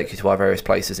links that will take you to our various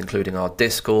places, including our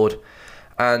Discord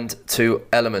and to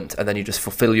Element, and then you just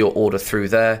fulfill your order through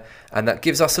there, and that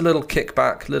gives us a little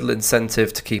kickback, little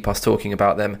incentive to keep us talking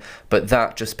about them, but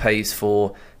that just pays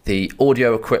for the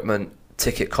audio equipment,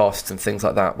 ticket costs and things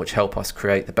like that, which help us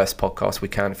create the best podcast we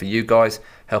can for you guys,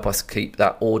 help us keep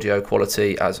that audio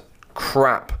quality as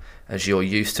crap as you're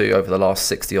used to over the last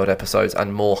 60 odd episodes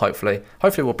and more. Hopefully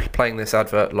we'll be playing this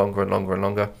advert longer and longer and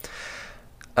longer.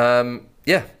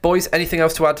 Yeah, boys, anything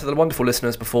else to add to the wonderful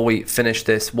listeners before we finish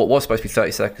this, what was supposed to be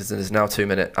 30 seconds and is now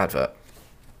 2-minute advert?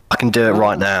 I can do it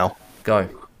right now. Go.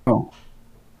 Oh,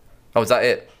 is that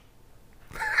it?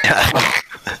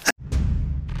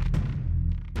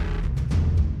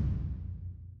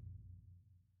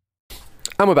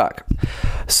 And we're back.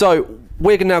 So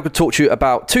we're now going to talk to you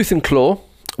about Tooth and Claw,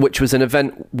 which was an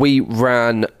event we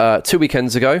ran 2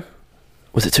 weekends ago.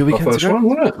 Was it 2 weekends ago? One,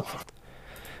 wasn't it?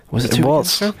 Was it 2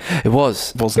 weekends ago? It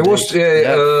was. It was, it was.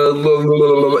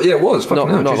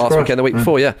 Not last weekend, the week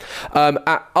before, yeah.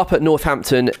 Up at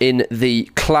Northampton in the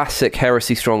classic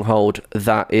Heresy stronghold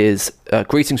that is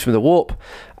Greetings from the Warp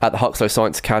at the Huxlow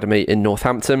Science Academy in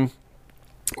Northampton.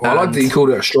 Well, I like that you called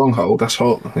it a stronghold. That's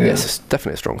hot. Yeah. Yes, it's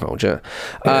definitely a stronghold, yeah.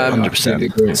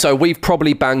 100%. So we've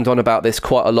probably banged on about this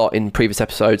quite a lot in previous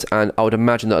episodes, and I would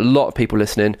imagine that a lot of people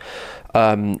listening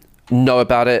know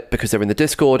about it because they're in the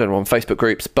Discord and on Facebook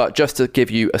groups. But just to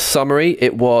give you a summary,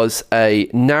 it was a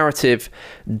narrative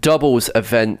doubles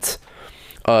event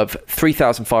of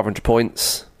 3,500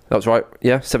 points. That was right,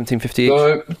 yeah? 1,750 each?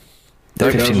 No.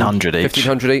 1,500 each.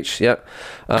 1,500 each, yeah.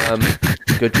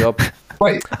 Good job.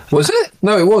 Wait, was it?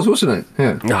 No, it was, wasn't it?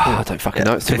 Yeah. No, I don't fucking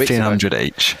know. It's 1,500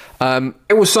 each.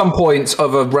 It was some points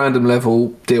of a random level.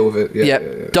 Deal with it. Yeah.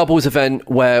 Doubles event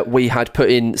where we had put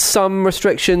in some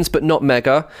restrictions, but not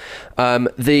mega.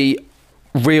 The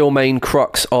real main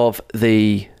crux of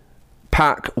the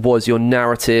pack was your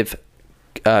narrative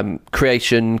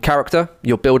creation character,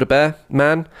 your Build-A-Bear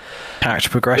man. Character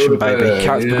progression, baby.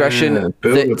 Character progression.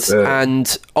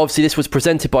 And obviously this was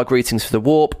presented by Greetings for the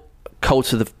Warp.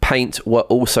 Cult of the Paint were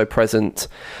also present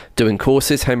doing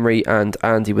courses. Henry and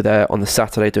Andy were there on the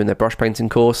Saturday doing their brush painting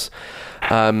course.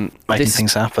 Making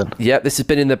things happen. Yeah, this has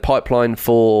been in the pipeline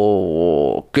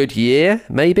for a good year,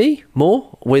 maybe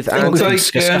more, with Andy. We've been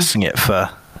discussing it for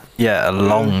a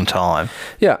long time.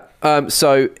 Yeah,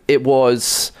 so it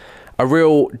was a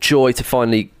real joy to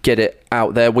finally get it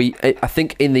out there. I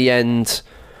think in the end,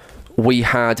 we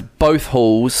had both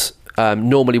halls.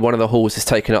 Normally one of the halls is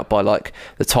taken up by like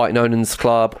the Titan Onans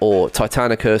Club or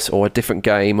Titanicus or a different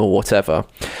game or whatever,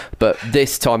 but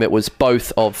this time it was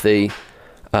both of the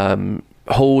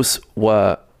halls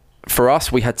were for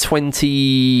us. We had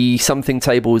 20 something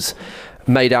tables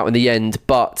made out in the end,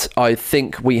 but I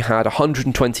think we had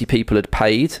 120 people had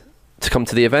paid to come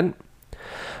to the event.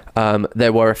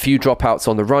 There were a few dropouts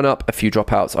on the run-up, a few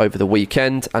dropouts over the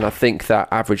weekend, and I think that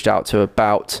averaged out to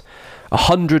about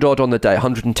 100 odd on the day,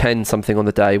 110 something on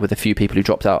the day, with a few people who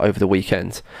dropped out over the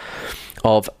weekend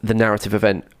of the narrative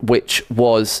event, which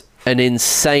was an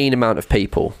insane amount of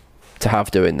people to have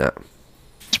doing that.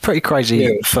 It's pretty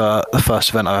crazy for the first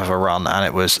event I've ever run, and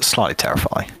it was slightly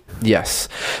terrifying. Yes.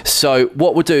 So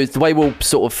what we'll do is, the way we'll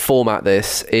sort of format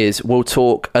this is we'll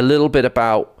talk a little bit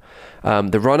about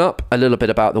the run-up, a little bit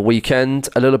about the weekend,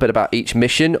 a little bit about each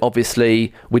mission.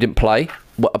 Obviously, we didn't play.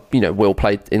 Will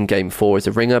play in Game 4 as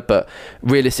a ringer, but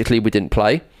realistically, we didn't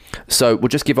play. So we'll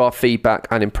just give our feedback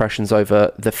and impressions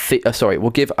over the...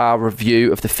 we'll give our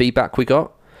review of the feedback we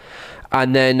got.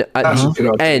 And then at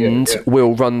the end,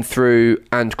 we'll run through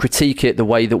and critique it the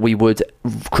way that we would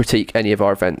critique any of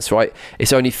our events, right?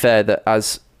 It's only fair that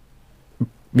as,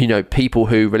 people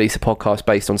who release a podcast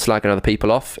based on slagging other people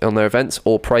off on their events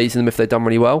or praising them if they've done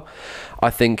really well, I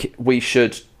think we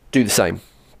should do the same.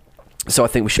 So I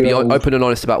think we should be open and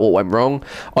honest about what went wrong,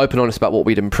 open and honest about what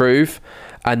we'd improve,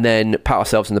 and then pat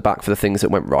ourselves in the back for the things that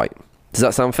went right. Does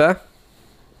that sound fair?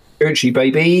 Gucci,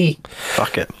 baby.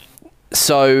 Fuck it.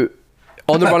 So...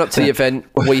 on the run-up to the event,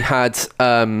 we had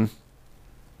a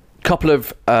couple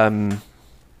of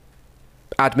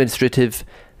administrative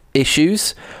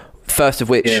issues, first of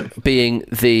which being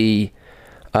the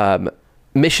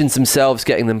missions themselves,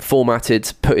 getting them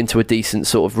formatted, put into a decent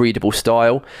sort of readable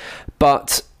style.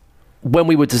 But when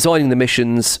we were designing the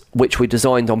missions, which we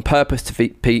designed on purpose to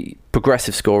be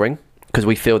progressive scoring, because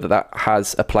we feel that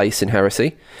has a place in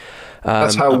Heresy.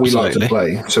 That's how we like to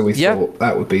play, so we thought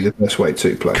that would be the best way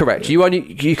to play. Correct.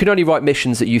 You can only write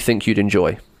missions that you think you'd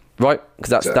enjoy, right? Because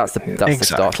that's the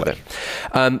start of it.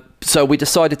 So we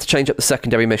decided to change up the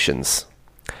secondary missions.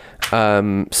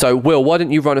 So Will, why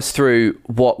don't you run us through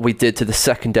what we did to the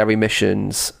secondary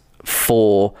missions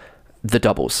for the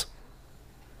doubles?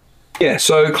 Yeah,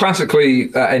 so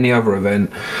classically at any other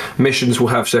event, missions will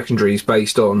have secondaries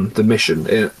based on the mission,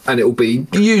 and it will be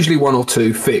usually one or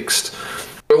two fixed.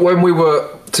 But when we were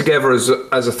together as a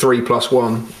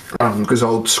 3+1, because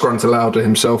old Scrunter Lauder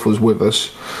himself was with us,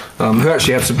 who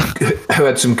actually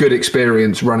had some good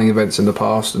experience running events in the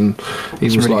past, and he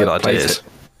was really like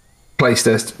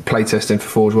playtesting for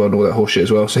Forge World and all that horseshit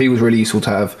as well. So he was really useful to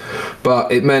have.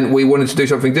 But it meant we wanted to do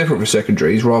something different for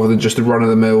secondaries rather than just a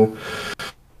run-of-the-mill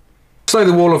slay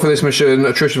the Warlord for this mission,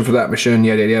 attrition for that mission,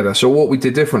 yada yada yada. So what we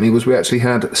did differently was we actually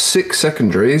had 6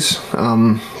 secondaries,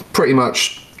 pretty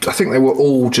much. I think they were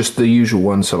all just the usual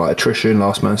ones, so like attrition,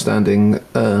 last man standing,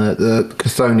 the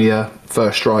Cathonia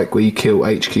first strike where you kill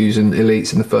HQs and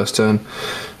elites in the first turn,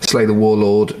 slay the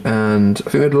Warlord, and I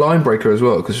think we had Linebreaker as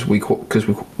well because we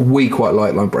quite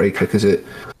like Linebreaker because it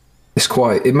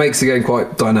makes the game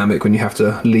quite dynamic when you have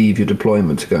to leave your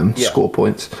deployment to go and score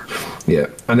points. Yeah,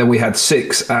 and then we had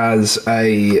 6 as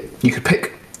you could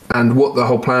pick. And what the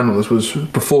whole plan was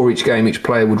before each game, each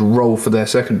player would roll for their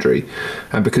secondary.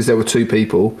 And because there were 2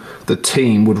 people, the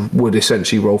team would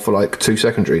essentially roll for like 2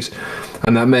 secondaries.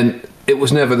 And that meant it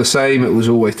was never the same. It was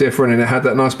always different. And it had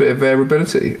that nice bit of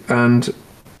variability. And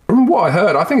from what I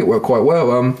heard, I think it worked quite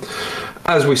well.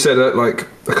 As we said like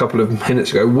a couple of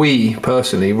minutes ago, we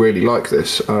personally really like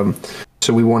this.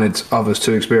 So we wanted others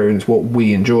to experience what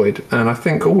we enjoyed, and I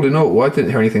think all in all, I didn't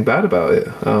hear anything bad about it.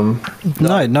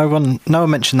 No one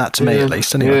mentioned that to me at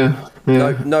least. Anyway,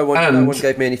 no one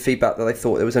gave me any feedback that they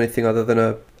thought there was anything other than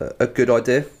a good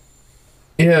idea.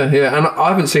 Yeah, and I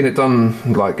haven't seen it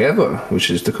done like ever,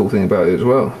 which is the cool thing about it as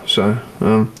well. So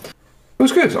it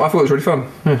was good. I thought it was really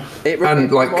fun. Yeah. It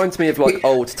reminds me of like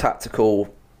old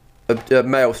tactical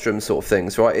Maelstrom sort of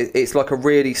things, right? It's like a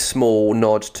really small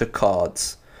nod to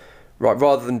cards. Right,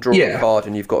 rather than draw a card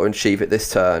and you've got to achieve it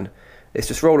this turn, it's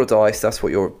just roll a dice. That's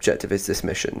what your objective is this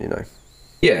mission,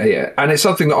 Yeah, and it's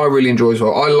something that I really enjoy as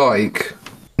well. I like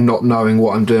not knowing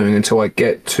what I'm doing until I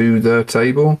get to the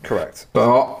table. Correct.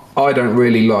 But I don't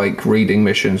really like reading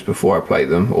missions before I play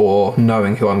them or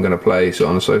knowing who I'm going to play, so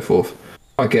on and so forth.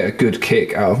 I get a good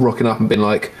kick out of rocking up and being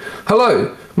like,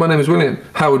 "Hello, my name is William.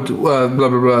 Howard, blah blah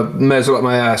blah, mares up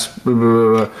my ass. Blah, blah,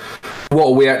 blah, blah. What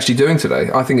are we actually doing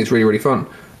today?" I think it's really, really fun.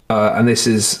 And this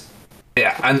is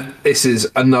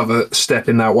another step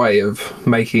in that way of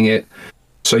making it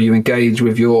so you engage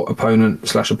with your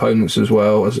opponents as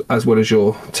well as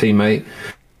your teammate,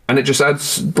 and it just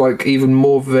adds like even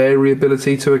more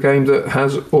variability to a game that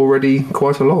has already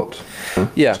quite a lot.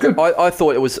 Yeah, I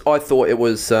thought it was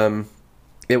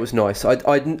nice.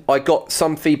 I got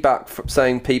some feedback from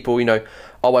saying people,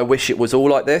 I wish it was all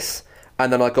like this,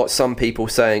 and then I got some people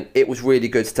saying it was really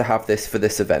good to have this for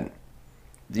this event.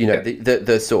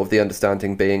 The sort of the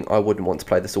understanding being I wouldn't want to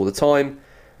play this all the time,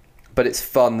 but it's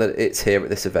fun that it's here at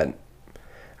this event.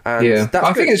 And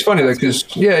I think it's funny though because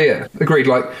agreed.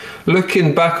 Like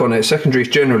looking back on it, secondaries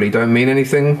generally don't mean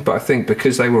anything, but I think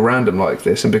because they were random like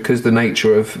this and because the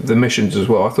nature of the missions as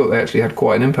well, I thought they actually had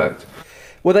quite an impact.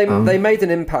 Well, they made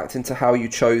an impact into how you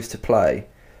chose to play,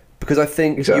 Because I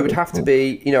think you would have to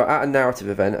be, at a narrative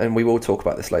event, and we will talk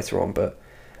about this later on, but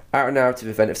at a narrative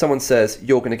event, if someone says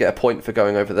you're going to get a point for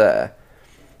going over there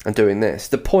and doing this,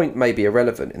 the point may be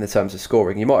irrelevant in the terms of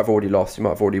scoring. You might have already lost, you might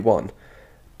have already won.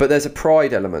 But there's a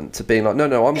pride element to being like, no,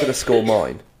 I'm going to score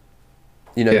mine.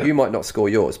 You might not score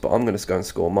yours, but I'm going to go and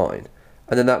score mine.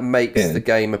 And then that makes the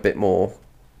game a bit more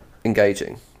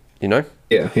engaging,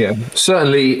 Yeah.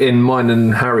 Certainly in mine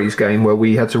and Harry's game, where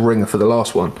we had to ringer for the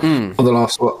last one, on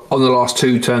the last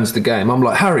 2 turns of the game, I'm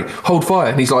like, Harry, hold fire,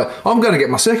 and he's like, I'm going to get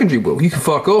my secondary will. You can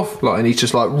fuck off, and he's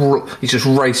just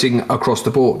racing across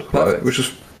the board, which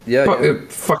is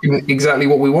fucking exactly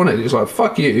what we wanted. It's like,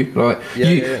 fuck you,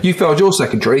 you failed your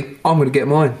secondary, I'm going to get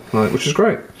mine, which is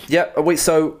great. Yeah.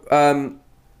 So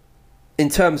in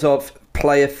terms of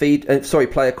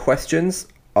player questions,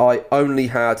 I only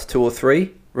had 2 or 3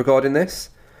 regarding this.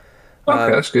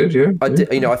 Okay, that's good. Yeah,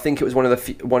 I think it was one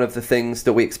of the things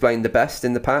that we explained the best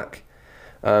in the pack.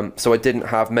 So I didn't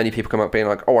have many people come up being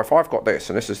like, "Oh, if I've got this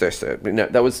and this is this," no,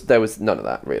 there was none of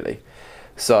that really.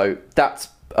 So that's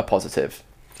a positive.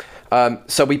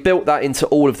 So we built that into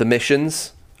all of the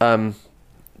missions.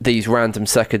 These random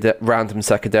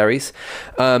secondaries.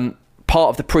 Part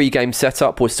of the pre-game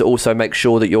setup was to also make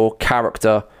sure that your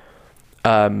character.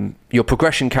 Your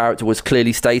progression character was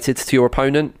clearly stated to your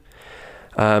opponent.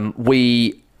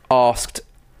 We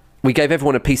gave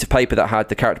everyone a piece of paper that had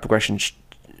the character progression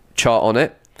chart on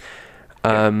it.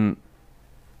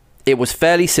 It was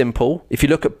fairly simple. If you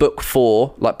look at book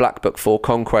 4, like Black Book 4,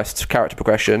 Conquest character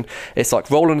progression, it's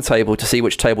like roll on a table to see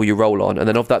which table you roll on, and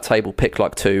then of that table pick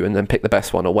like 2 and then pick the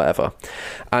best one or whatever.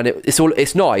 And it's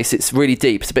nice, it's really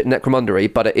deep, it's a bit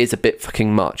necromundery, but it is a bit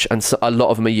fucking much, and so, a lot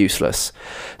of them are useless.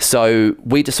 So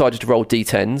we decided to roll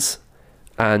d10s,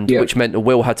 which meant that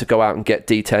Will had to go out and get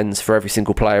d10s for every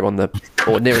single player or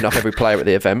near enough every player at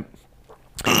the event.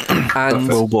 And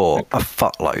Will bought a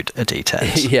fuckload of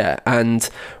d10s. Yeah, and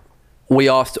we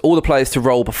asked all the players to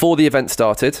roll before the event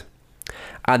started,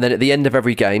 and then at the end of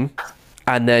every game,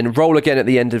 and then roll again at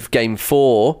the end of game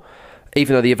 4,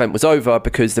 even though the event was over,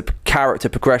 because the character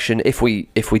progression, if we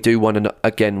do one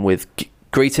again with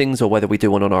greetings, or whether we do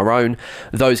one on our own,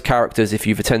 those characters, if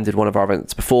you've attended one of our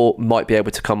events before, might be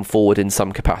able to come forward in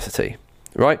some capacity,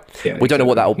 right? Yeah, we don't know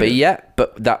what that will be yet,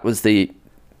 but that was the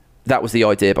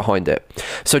idea behind it.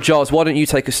 So Giles, why don't you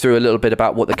take us through a little bit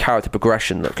about what the character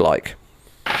progression looked like?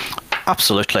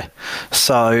 Absolutely.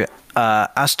 So,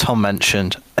 as Tom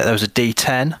mentioned, there was a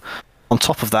D10. On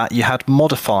top of that, you had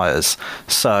modifiers.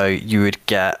 So you would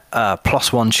get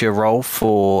 +1 to your roll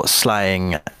for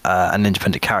slaying an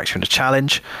independent character in a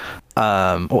challenge.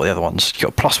 What were the other ones? You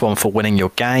got +1 for winning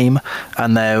your game.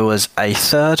 And there was a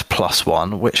third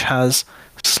 +1, which has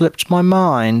slipped my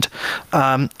mind.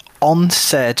 On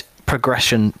said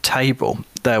progression table,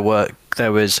 there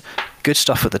was good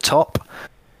stuff at the top.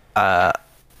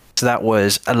 So that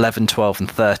was 11, 12,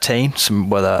 and 13. Some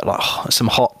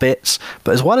hot bits.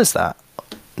 But as well as that,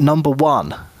 number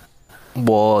 1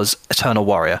 was Eternal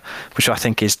Warrior, which I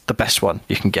think is the best one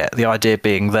you can get. The idea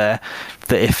being there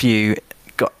that if you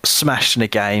got smashed in a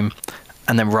game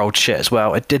and then rolled shit as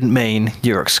well, it didn't mean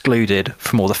you were excluded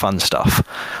from all the fun stuff.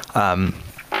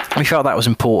 We felt that was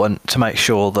important to make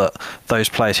sure that those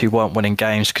players who weren't winning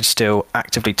games could still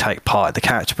actively take part in the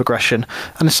character progression,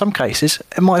 and in some cases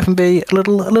it might even be a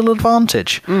little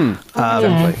advantage. There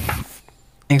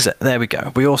we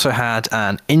go. We also had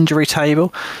an injury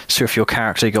table, so if your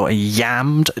character got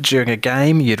yammed during a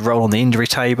game, you'd roll on the injury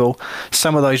table.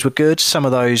 Some of those were good, some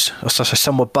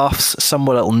were buffs, some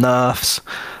were little nerfs.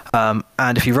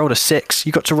 And if you rolled a 6,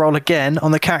 you got to roll again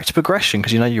on the character progression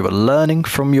because you were learning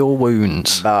from your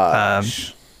wounds.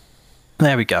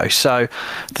 There we go. So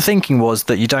the thinking was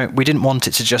that we didn't want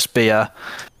it to just be a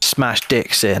smash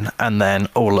dicks in and then,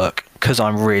 oh look, because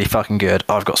I'm really fucking good,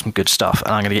 I've got some good stuff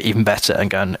and I'm going to get even better and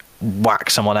go and whack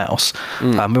someone else.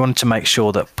 We wanted to make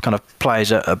sure that kind of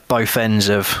players at both ends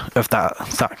of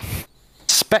that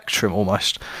spectrum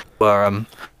almost were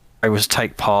able to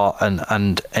take part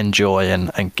and enjoy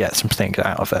and get some things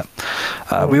out of it.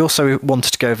 We also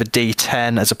wanted to go over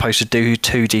D10 as opposed to do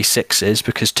 2D6s,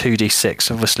 because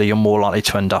 2D6 obviously you're more likely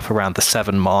to end up around the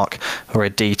 7 mark, or a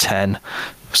D10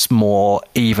 more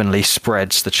evenly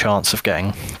spreads the chance of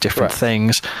getting different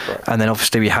things. And then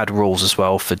obviously we had rules as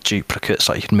well for duplicates,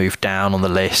 like you could move down on the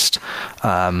list.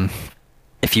 And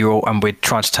we're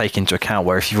trying to take into account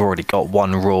where if you've already got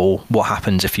one rule, what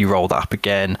happens if you roll that up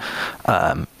again?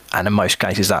 and in most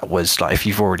cases that was like if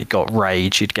you've already got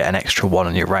rage, you'd get an extra 1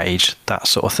 on your rage, that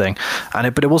sort of thing.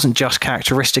 But it wasn't just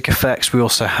characteristic effects, we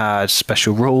also had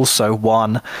special rules. So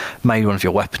one made one of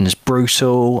your weapons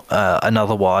brutal,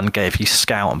 another one gave you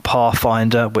scout and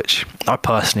pathfinder, which I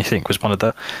personally think was one of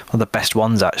the best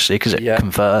ones actually, because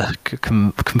it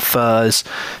confers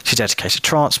to dedicated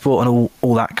transport and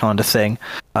all that kind of thing.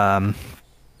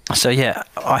 So yeah,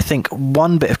 I think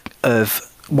one bit of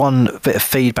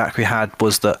feedback we had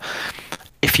was that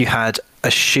if you had a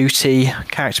shooty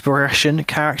character progression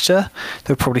character,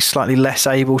 they were probably slightly less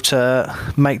able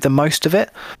to make the most of it,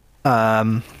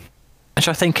 which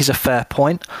I think is a fair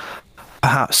point.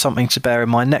 Perhaps something to bear in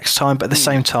mind next time, but at the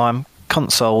same time,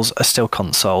 consoles are still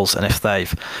consoles, and if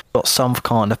they've got some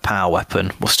kind of power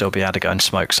weapon, we'll still be able to go and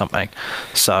smoke something.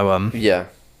 So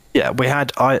yeah, we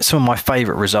had some of my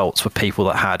favourite results were people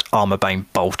that had armor bane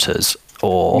bolters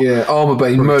or armor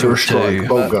bane murder strike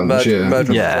bolt guns.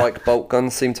 Murder strike bolt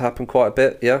guns seem to happen quite a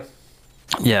bit.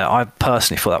 Yeah, I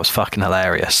personally thought that was fucking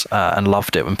hilarious and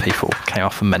loved it when people came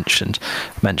off and mentioned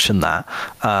that.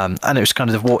 And it was kind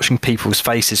of watching people's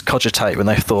faces cogitate when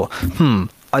they thought,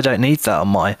 I don't need that on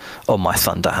my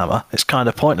Thunderhammer. It's kind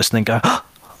of pointless, and then go,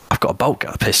 I've got a bolt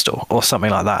gun pistol or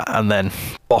something like that, and then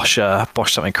bosh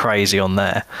something crazy on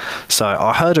there. So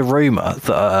I heard a rumour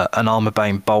that an armor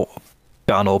bane bolt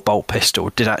gun or bolt pistol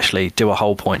did actually do a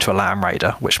whole point to a Land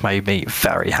Raider, which made me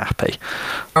very happy.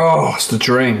 Oh, it's the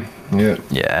dream.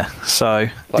 Yeah. So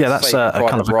that's a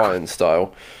kind of Ryan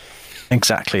style.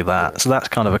 Exactly that. So that's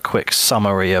kind of a quick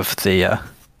summary of the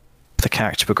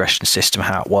character progression system,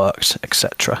 how it works,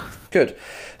 etc. Good.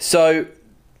 So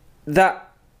that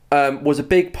was a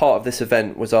big part of this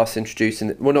event, was us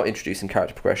not introducing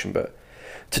character progression, but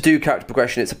to do character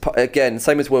progression. It's again,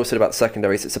 same as Will said about the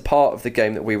secondaries, it's a part of the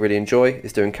game that we really enjoy,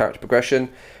 is doing character progression.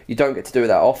 You don't get to do it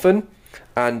that often,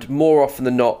 and more often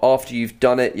than not, after you've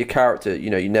done it, your character,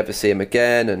 you never see him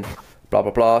again, and blah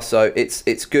blah blah. So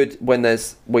it's good when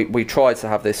we try to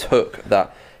have this hook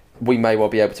that we may well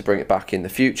be able to bring it back in the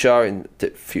future, in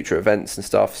future events and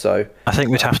stuff. So I think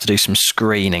we'd have to do some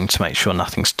screening to make sure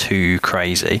nothing's too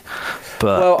crazy.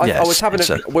 But I was having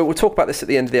we'll talk about this at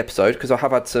the end of the episode, because I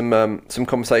have had some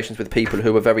conversations with people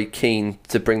who are very keen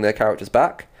to bring their characters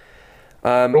back.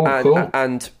 Cool.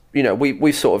 And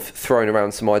we've sort of thrown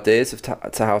around some ideas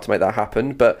to how to make that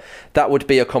happen, but that would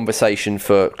be a conversation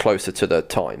for closer to the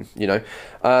time.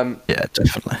 Yeah,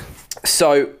 definitely.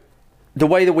 So the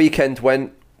way the weekend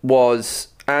went was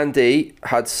Andy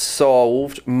had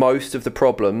solved most of the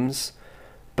problems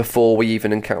before we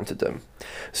even encountered them.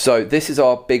 So this is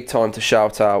our big time to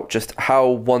shout out just how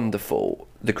wonderful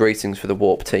the Greetings for the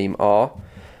Warp team are.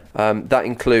 That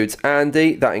includes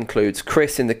Andy, that includes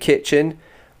Chris in the kitchen,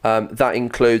 that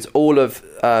includes all of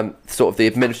sort of the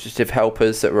administrative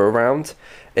helpers that were around.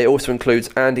 It also includes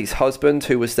Andy's husband,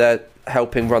 who was there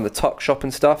helping run the tuck shop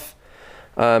and stuff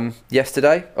on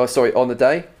the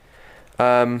day.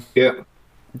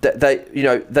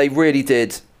 They really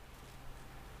did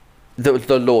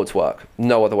the Lord's work.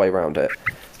 No other way around it.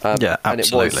 Absolutely. And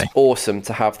it was awesome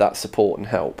to have that support and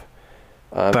help.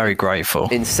 Very grateful.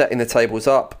 In setting the tables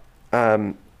up.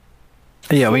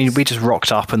 We just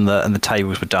rocked up and the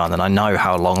tables were done, and I know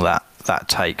how long that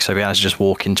takes. So we had to just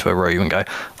walk into a room and go,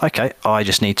 okay, I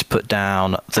just need to put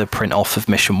down the print off of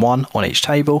mission 1 on each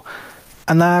table,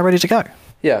 and they're ready to go.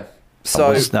 Yeah.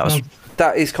 So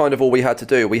that is kind of all we had to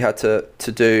do. We had to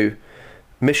do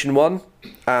mission 1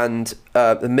 and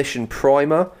the mission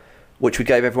primer, which we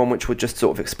gave everyone, which would just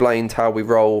sort of explained how we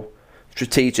roll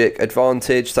strategic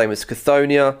advantage, same as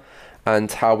Cathonia,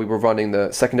 and how we were running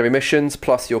the secondary missions,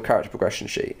 plus your character progression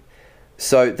sheet.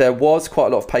 So there was quite a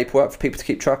lot of paperwork for people to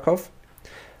keep track of.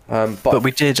 But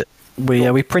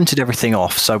we printed everything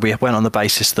off, so we went on the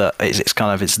basis that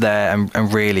it's there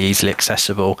and really easily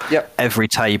accessible. Yep. Every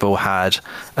table had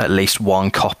at least one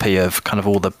copy of kind of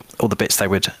all the bits they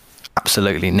would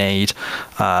absolutely need,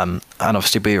 and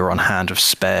obviously we were on hand with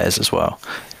spares as well,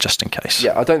 just in case.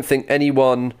 Yeah, I don't think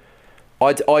anyone,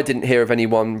 I didn't hear of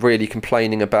anyone really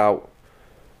complaining about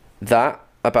that,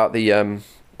 about the amount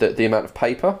of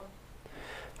paper.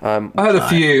 I had a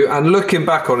few, and looking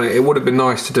back on it, it would have been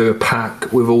nice to do a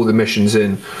pack with all the missions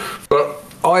in. But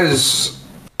I was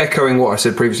echoing what I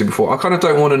said previously before. I kind of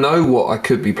don't want to know what I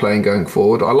could be playing going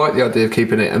forward. I like the idea of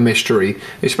keeping it a mystery,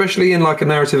 especially in like a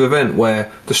narrative event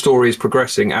where the story is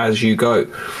progressing as you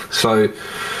go. So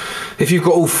if you've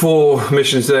got all 4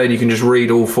 missions there and you can just read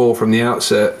all 4 from the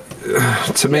outset,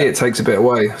 to me it takes a bit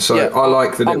away. So I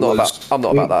like that I'm not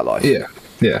about that life. Yeah.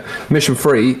 Mission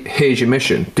 3, here's your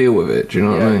mission. Deal with it. Do you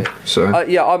know what I mean? So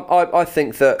I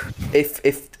think that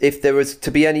if there was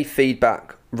to be any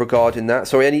feedback regarding that?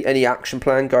 So any action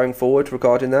plan going forward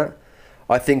regarding that?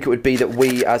 I think it would be that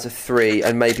we as a 3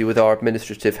 and maybe with our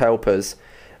administrative helpers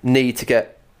needed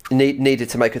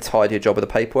to make a tidier job of the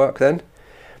paperwork then.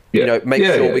 Make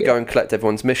sure we go and collect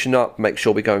everyone's mission up, make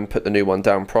sure we go and put the new one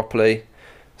down properly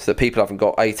so that people haven't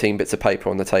got 18 bits of paper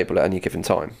on the table at any given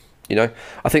time.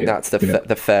 I think that's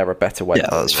the fairer, better way. Yeah,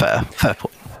 that's fair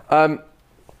point.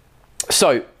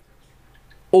 So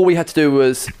all we had to do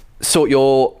was sort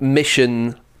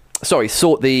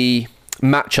the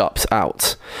matchups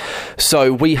out.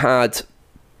 So we had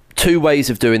 2 ways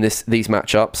of doing these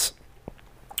matchups,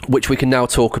 which we can now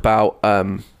talk about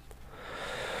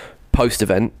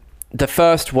post-event. The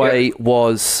first way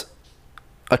was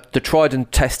the tried and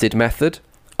tested method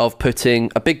of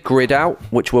putting a big grid out,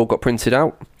 which we all got printed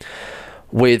out,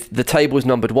 with the tables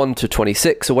numbered 1 to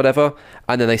 26 or whatever,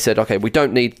 and then they said, okay, we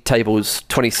don't need tables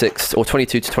 26 or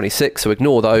 22 to 26, so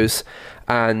ignore those,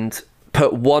 and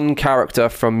put one character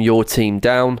from your team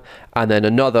down, and then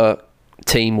another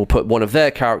team will put one of their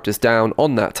characters down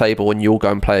on that table, and you'll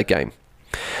go and play a game.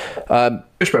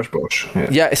 Bish, bash, bosh.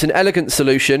 Yeah, it's an elegant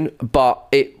solution, but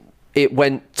it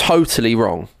went totally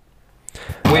wrong.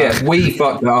 We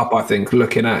fucked it up, I think,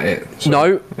 looking at it.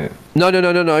 So,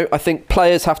 No. I think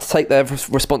players have to take their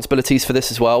responsibilities for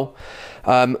this as well.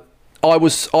 I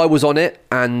was on it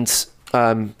and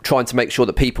trying to make sure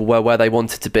that people were where they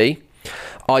wanted to be.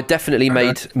 I definitely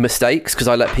made mistakes because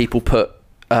I let people put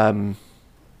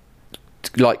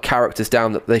characters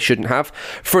down that they shouldn't have.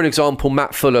 For an example,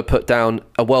 Matt Fuller put down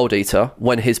a World Eater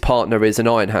when his partner is an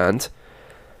Iron Hand.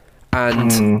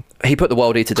 And he put the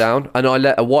World Eater down, and I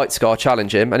let a White Scar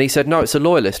challenge him, and he said, no, it's a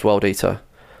Loyalist World Eater.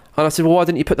 And I said, well, why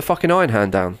didn't you put the fucking Iron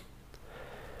Hand down?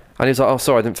 And he was like, oh,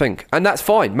 sorry, I didn't think. And that's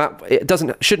fine. Matt,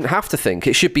 shouldn't have to think.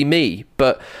 It should be me,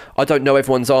 but I don't know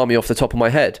everyone's army off the top of my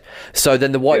head. So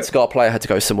then the White Scar player had to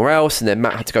go somewhere else, and then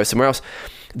Matt had to go somewhere else.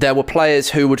 There were players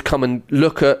who would come and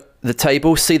look at the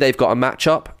table, see they've got a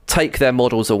matchup, take their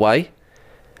models away,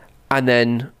 and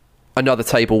then another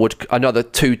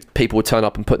 2 people would turn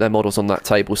up and put their models on that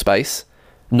table space,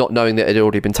 not knowing that it had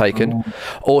already been taken.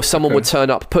 Or someone would turn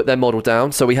up, put their model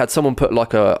down. So we had someone put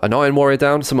like an Iron Warrior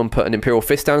down, someone put an Imperial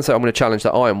Fist down, so I'm going to challenge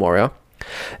that Iron Warrior.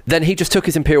 Then he just took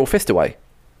his Imperial Fist away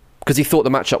because he thought the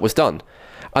matchup was done.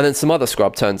 And then some other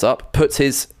scrub turns up, puts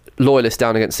his Loyalist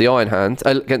down against the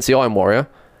against the Iron Warrior,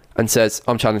 and says,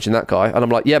 I'm challenging that guy. And I'm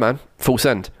like, yeah, man, full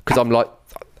send. Because I'm like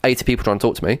 80 people trying to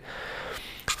talk to me.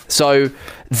 So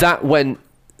that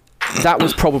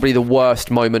was probably the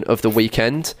worst moment of the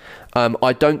weekend.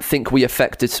 I don't think we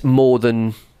affected more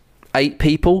than 8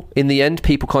 people in the end.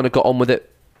 People kind of got on with it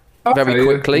very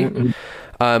quickly.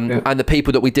 And the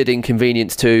people that we did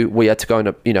inconvenience to, we had to go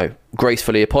and,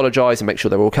 gracefully apologise and make sure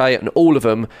they were okay. And all of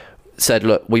them said,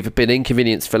 look, we've been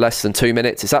inconvenienced for less than 2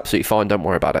 minutes. It's absolutely fine. Don't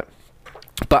worry about it.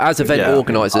 But as event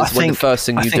organisers, when the first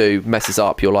thing you do messes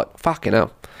up, you're like, fucking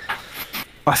hell.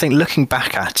 I think looking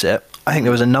back at it, I think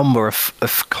there was a number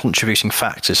of contributing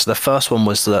factors. So the first one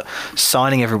was that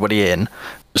signing everybody in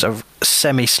was a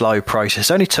semi-slow process.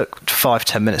 It only took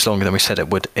 5-10 minutes longer than we said it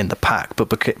would in the pack, but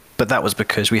that was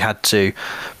because we had to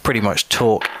pretty much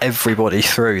talk everybody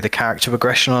through the character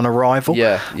progression on arrival.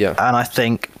 Yeah. And I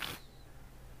think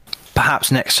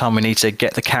perhaps next time we need to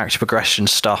get the character progression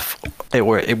stuff, it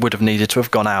would have needed to have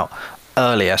gone out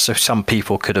earlier so some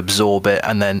people could absorb it,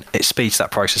 and then it speeds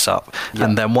that process up.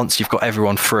 And then once you've got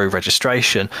everyone through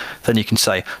registration, then you can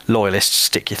say, Loyalists,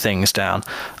 stick your things down,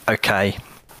 okay,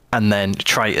 and then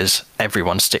traitors,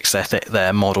 everyone sticks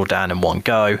their model down in one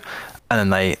go,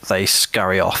 and then they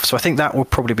scurry off. So I think that would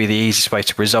probably be the easiest way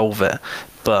to resolve it,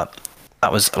 but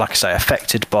that was, like I say,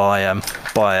 affected by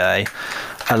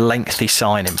a lengthy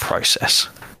sign-in process.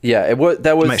 There was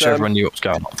to make sure everyone knew what was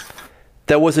going on.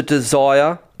 There was a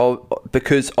desire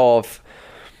because of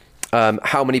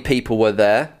how many people were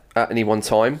there at any one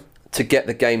time to get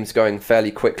the games going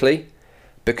fairly quickly,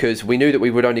 because we knew that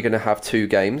we were only going to have 2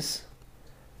 games.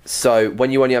 So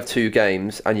when you only have 2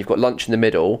 games and you've got lunch in the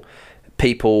middle,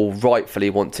 people rightfully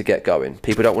want to get going.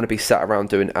 People don't want to be sat around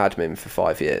doing admin for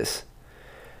 5 years.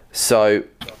 So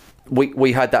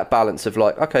we had that balance of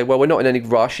like, okay, well, we're not in any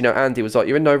rush. Andy was like,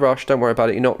 you're in no rush, don't worry about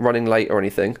it, you're not running late or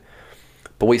anything.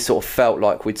 But we sort of felt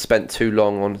like we'd spent too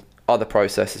long on other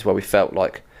processes where we felt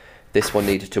like this one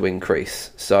needed to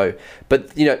increase. So,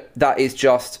 but that is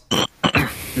just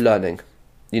learning.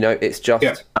 It's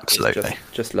just absolutely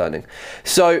it's just learning.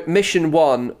 So mission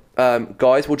 1,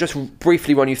 guys, we'll just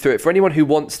briefly run you through it for anyone who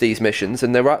wants these missions,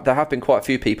 and there have been quite a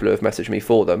few people who have messaged me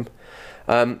for them.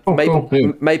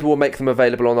 Maybe we'll make them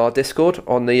available on our Discord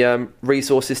on the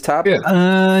resources tab. Yeah,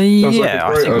 I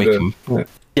think we can.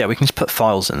 Yeah, we can just put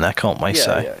files in there, can't we?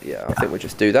 Yeah. I think we'll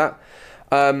just do that.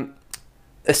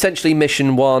 Essentially,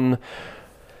 mission 1,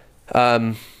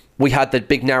 we had the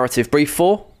big narrative brief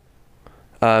for,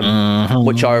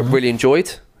 which I really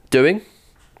enjoyed doing.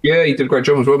 Yeah, you did a great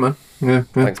job as well, man. Yeah.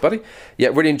 Thanks, buddy. Yeah,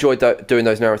 really enjoyed doing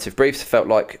those narrative briefs. Felt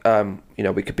like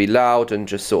we could be loud and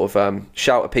just sort of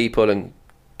shout at people and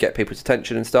get people's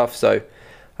attention and stuff. So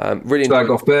really slag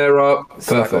off, bear up,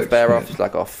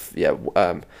 slag off. Yeah,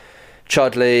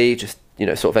 Chudley, just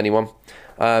sort of anyone.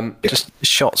 Just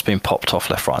shots being popped off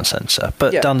left, right, and centre,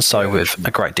 but done so with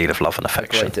a great deal of love and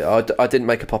affection. I didn't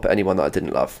make a pop at anyone that I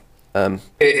didn't love.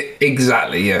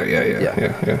 Exactly.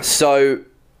 Yeah. So,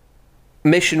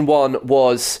 mission 1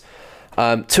 was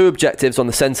 2 objectives on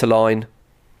the centre line.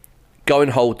 Go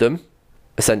and hold them,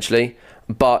 essentially.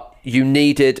 But you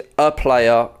needed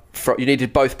you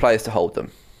needed both players to hold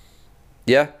them.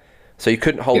 Yeah. So you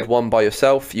couldn't hold one by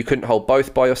yourself. You couldn't hold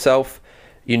both by yourself.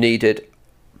 You needed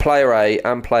player A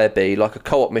and player B, like a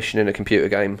co-op mission in a computer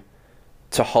game,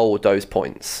 to hold those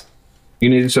points. You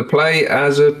needed to play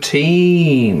as a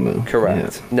team.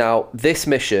 Correct. Yeah. Now, this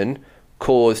mission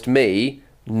caused me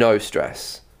no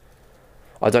stress.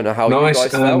 I don't know how you guys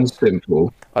felt. Nice and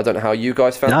simple. I don't know how you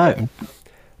guys felt. No.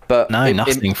 But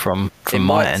nothing from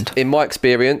my end. In my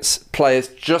experience, players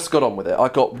just got on with it. I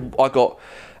got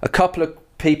a couple of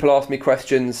people asked me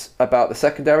questions about the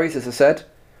secondaries, as I said.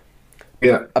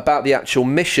 Yeah. About the actual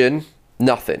mission,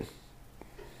 nothing.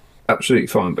 Absolutely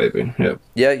fine, baby. Yeah.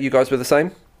 Yeah, you guys were the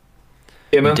same?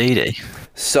 Yeah, man. Indeedy.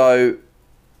 So,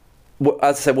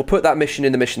 as I said, we'll put that mission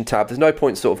in the mission tab. There's no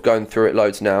point sort of going through it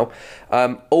loads now.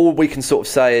 All we can sort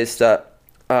of say is that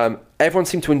everyone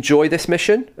seemed to enjoy this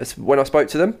mission when I spoke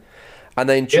to them, and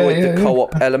they enjoyed the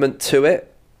co-op element to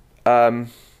it.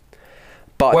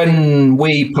 But when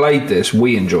we played this,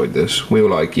 we enjoyed this. We were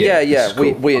like,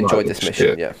 we enjoyed this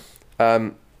mission. Yeah.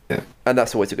 And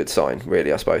that's always a good sign,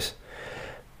 really, I suppose.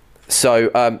 So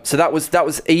that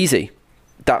was easy.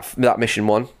 That mission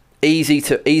 1, easy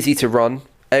to run.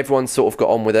 Everyone sort of got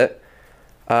on with it,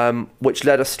 which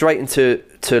led us straight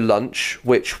into lunch,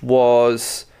 which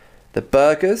was the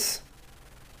burgers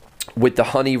with the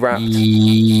honey wrapped,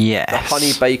 the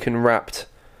honey bacon wrapped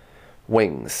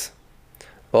wings.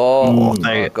 Oh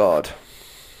my god,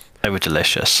 they were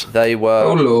delicious. They were.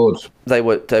 Oh lord, they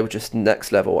were just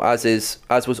next level. As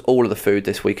was all of the food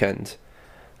this weekend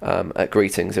at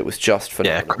Greetings. It was just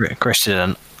phenomenal. Yeah, Chris did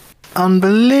an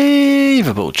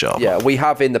unbelievable job. Yeah, we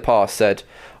have in the past said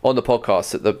on the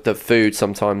podcast that the food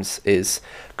sometimes is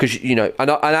because and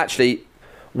actually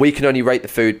we can only rate the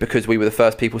food because we were the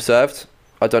first people served.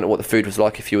 I don't know what the food was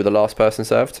like if you were the last person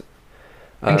served.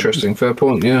 Interesting, fair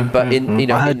point. Yeah, but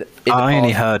I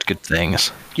only heard good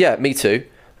things. Yeah, me too.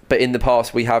 But in the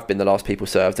past, we have been the last people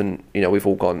served, and we've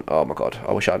all gone, oh my god,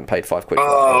 I wish I hadn't paid £5 for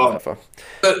whatever.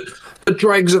 The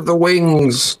dregs of the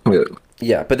wings.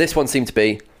 Yeah, but this one seemed to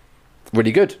be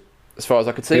really good, as far as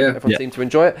I could see. Everyone seemed to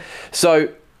enjoy it. So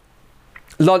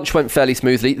lunch went fairly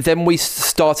smoothly. Then we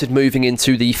started moving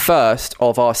into the first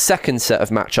of our second set of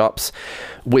matchups,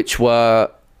 which were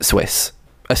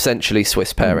essentially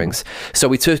Swiss pairings. So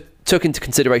we took into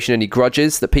consideration any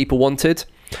grudges that people wanted.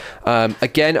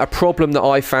 Again, a problem that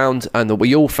I found and that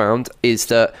we all found is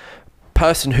that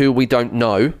person who we don't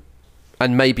know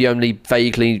and maybe only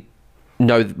vaguely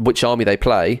know which army they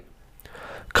play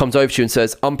comes over to you and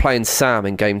says, I'm playing Sam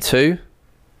in game 2,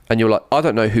 and you're like, I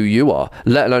don't know who you are,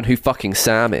 let alone who fucking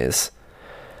Sam is.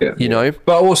 But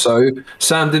also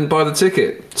Sam didn't buy the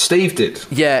ticket, Steve did.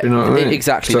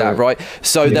 Exactly that, right?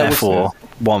 So therefore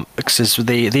because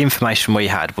the information we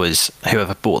had was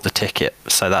whoever bought the ticket,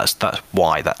 so that's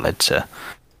why that led to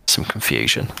some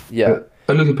confusion.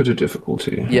 A little bit of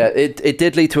difficulty. It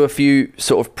did lead to a few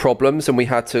sort of problems, and we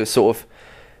had to sort of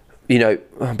be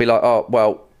like, oh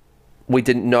well, we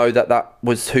didn't know that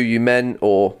was who you meant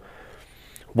or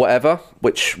whatever,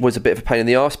 which was a bit of a pain in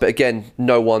the arse. But again,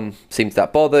 no one seemed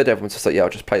that bothered. Everyone's just like, I'll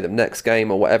just play them next game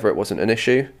or whatever. It wasn't an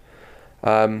issue.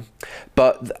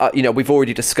 But we've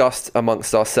already discussed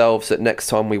amongst ourselves that next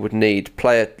time we would need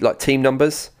player like team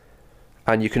numbers,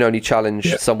 and you can only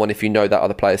challenge someone if you know that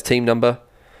other player's team number.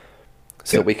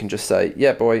 So that we can just say,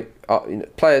 yeah, boy,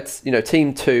 players,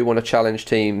 team 2 want to challenge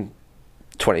team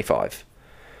 25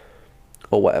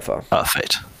 or whatever.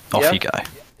 Perfect. Off you go.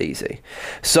 Easy.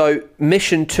 So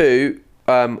mission 2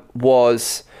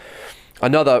 was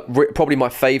another probably my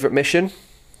favourite mission.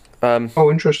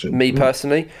 Interesting. Me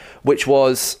personally, which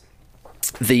was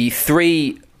the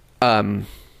 3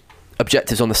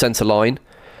 objectives on the centre line,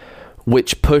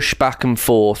 which push back and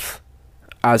forth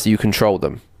as you control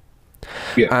them.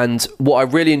 Yeah. And what I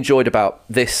really enjoyed about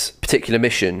this particular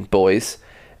mission, boys,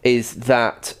 is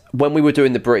that when we were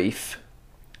doing the brief,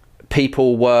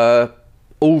 people were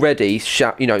already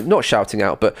not shouting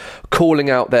out, but calling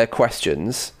out their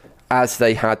questions as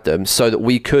they had them, so that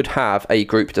we could have a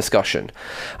group discussion.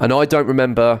 And I don't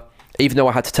remember, even though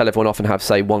I had to tell everyone off and have,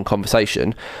 say, one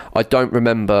conversation, I don't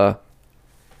remember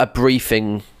a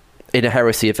briefing in a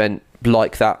heresy event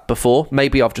like that before.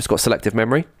 Maybe I've just got selective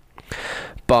memory,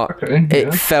 but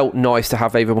it felt nice to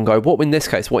have everyone go, what in this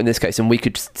case, and we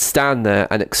could stand there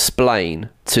and explain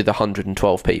to the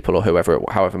 112 people or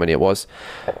however many it was,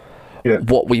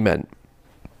 what we meant.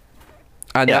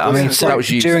 And that was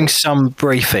during some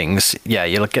briefings,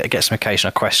 you'll get some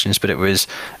occasional questions, but it was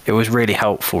really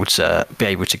helpful to be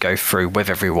able to go through with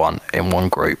everyone in one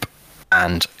group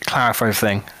and clarify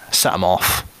everything, set them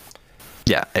off.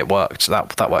 Yeah, it worked.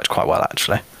 That worked quite well,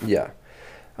 actually. Yeah.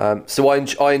 So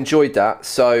I enjoyed that.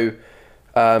 So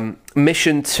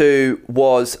mission 2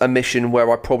 was a mission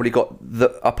where I probably got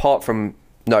the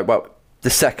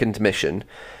second mission,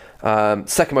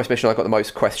 second most mission I got the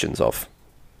most questions of.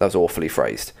 That was awfully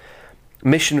phrased.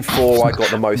 Mission 4, I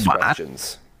got the most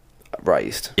questions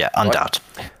raised. Yeah,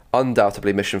 undoubtedly. Right?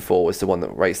 Undoubtedly, Mission 4 was the one that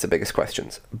raised the biggest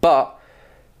questions. But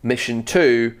Mission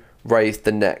 2 raised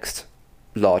the next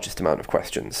largest amount of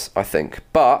questions, I think.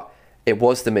 But it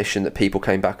was the mission that people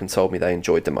came back and told me they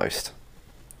enjoyed the most.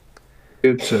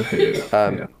 Good to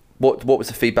hear. What was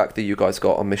the feedback that you guys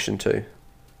got on Mission 2?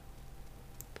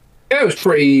 Yeah, it was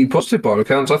pretty positive by all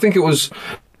accounts. I think it was...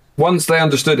 Once they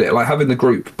understood it, like having the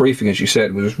group briefing, as you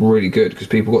said, was really good because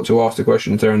people got to ask the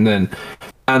questions there and then.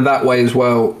 And that way as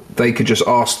well, they could just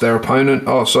ask their opponent,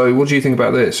 oh, so what do you think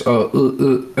about this?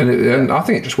 And I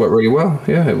think it just worked really well.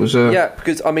 Yeah, it was...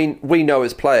 because, I mean, we know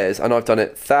as players, and I've done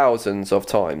it thousands of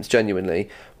times, genuinely,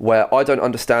 where I don't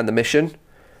understand the mission,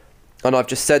 and I've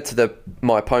just said to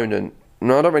my opponent,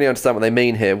 no, I don't really understand what they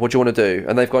mean here. What do you want to do?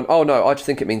 And they've gone, oh, no, I just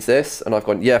think it means this. And I've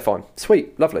gone, yeah, fine.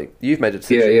 Sweet, lovely. You've made a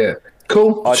decision. Yeah.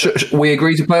 Cool. We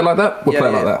agree to play it like that? We'll play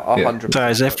it like that. 100%. So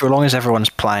as long as everyone's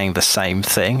playing the same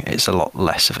thing, it's a lot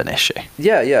less of an issue.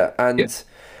 Yeah. And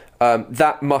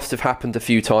that must have happened a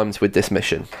few times with this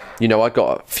mission. I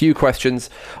got a few questions.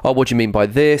 Oh, what do you mean by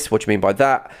this? What do you mean by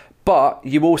that? But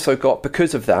you also got,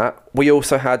 because of that, we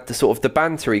also had the sort of the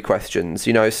bantery questions,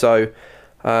 so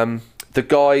the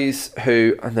guys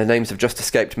who, and their names have just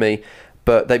escaped me,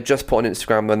 but they've just put on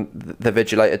Instagram when the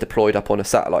Vigilator deployed up on a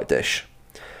satellite dish.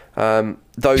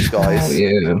 Those guys,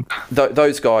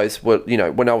 those guys were,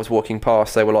 when I was walking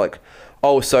past, they were like,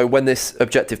 oh, so when this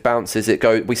objective bounces,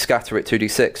 we scatter it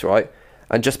 2d6, right?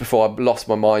 And just before I lost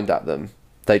my mind at them,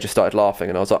 they just started laughing,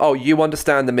 and I was like, oh, you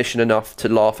understand the mission enough to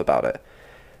laugh about it,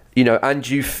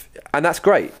 and that's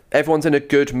great. Everyone's in a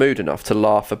good mood enough to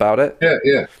laugh about it.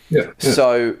 Yeah.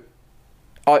 So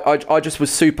I just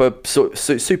was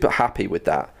super happy with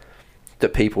that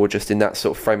people were just in that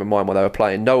sort of frame of mind while they were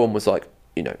playing. No one was like,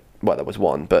 well, there was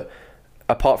one, but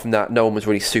apart from that, no one was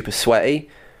really super sweaty,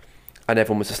 and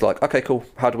everyone was just like, okay, cool.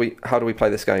 How do we play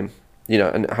this game?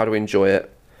 And how do we enjoy it?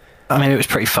 I mean, it was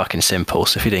pretty fucking simple.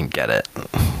 So if you didn't get it,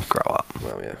 grow up.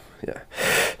 Well, yeah.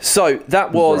 So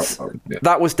that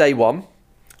was day one.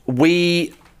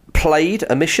 We played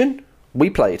a mission. We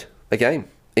played a game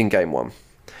in game one.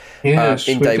 Yes,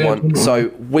 in day one. So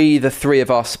the three of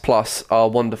us plus our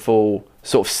wonderful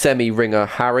sort of semi-ringer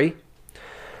Harry.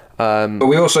 But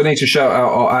we also need to shout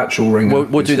out our actual ringer.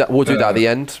 We'll do that. We'll do that at the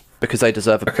end because they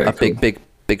deserve a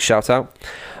big shout out.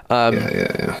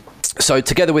 Yeah. So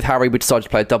together with Harry, we decided to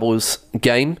play a doubles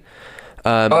game.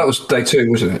 That was day 2,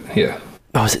 wasn't it? Yeah.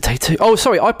 Oh, was it day 2? Oh,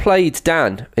 sorry. I played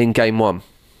Dan in game 1.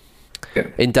 Yeah.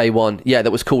 In day 1. Yeah, that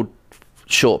was called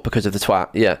short because of the twat.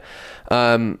 Yeah.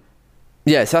 So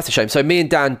that's a shame. So me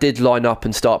and Dan did line up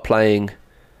and start playing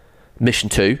mission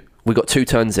 2. We got 2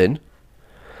 turns in.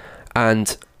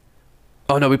 And...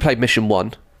 oh, no, we played mission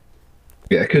 1.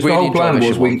 Yeah, because the whole plan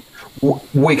was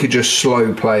we could just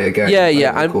slow play a game.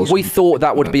 Yeah, and we thought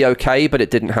that would be okay, but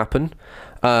it didn't happen,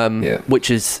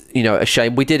 which is, a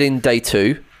shame. We did in day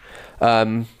 2,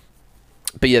 but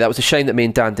yeah, that was a shame that me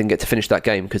and Dan didn't get to finish that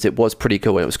game because it was pretty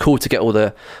cool. And it was cool to get all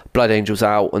the Blood Angels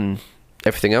out and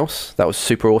everything else. That was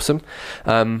super awesome.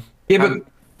 But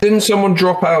didn't someone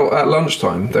drop out at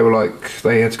lunchtime? They were like,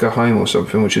 they had to go home or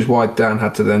something, which is why Dan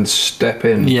had to then step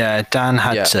in. Yeah, Dan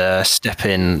had to step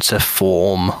in to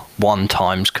form one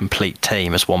times complete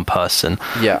team as one person.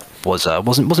 Yeah.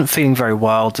 Wasn't feeling very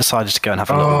well, decided to go and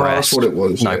have a little rest. That's what it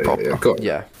was. No problem.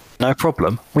 Yeah. No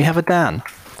problem. We have a Dan.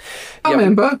 I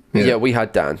remember. Yeah, we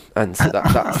had Dan. And so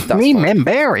that's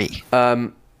Remember.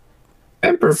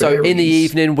 So in the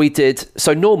evening we did...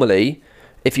 so normally...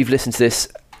 if you've listened to this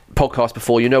podcast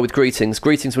before, you know with Greetings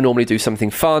will normally do something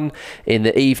fun in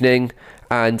the evening.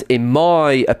 And in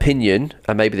my opinion,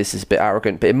 and maybe this is a bit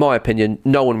arrogant, but in my opinion,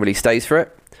 no one really stays for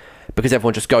it because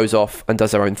everyone just goes off and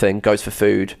does their own thing, goes for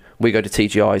food. We go to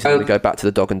TGI's and we go back to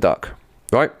the Dog and Duck,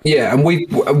 right? Yeah, and we've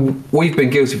been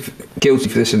guilty for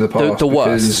this in the past.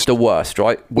 The worst,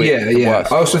 right?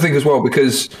 Worst. I also think as well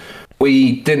because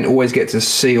we didn't always get to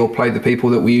see or play the people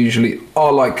that we usually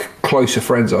are like closer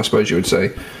friends, I suppose you would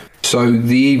say. So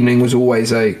the evening was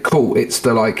always it's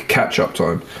the like catch up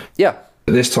time. Yeah.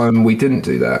 But this time we didn't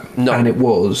do that. No. And it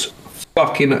was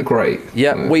fucking great.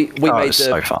 Yeah, we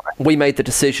made the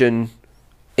decision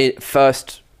in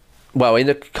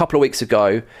a couple of weeks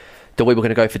ago that we were going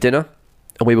to go for dinner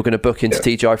and we were going to book into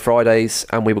TGI Fridays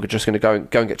and we were just going to go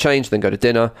and get changed, then go to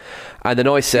dinner. And then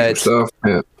I said,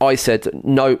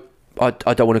 no, I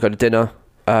don't want to go to dinner.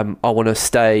 I want to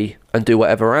stay and do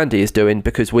whatever Andy is doing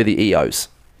because we're the EOs.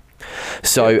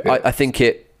 So I think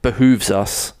it behooves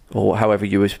us, or however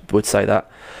you would say that,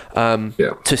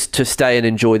 to stay and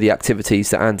enjoy the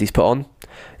activities that Andy's put on.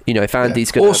 You know, if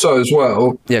Andy's going to... Also as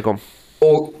well... Yeah, go on.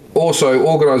 Also,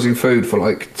 organising food for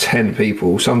like 10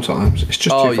 people, sometimes, it's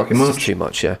just too fucking much. It's too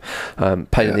much, yeah.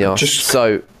 Pain in the arse.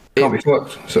 So... Can't be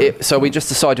fucked. So we just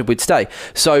decided we'd stay.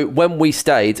 So when we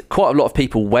stayed, quite a lot of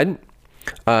people went.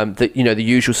 The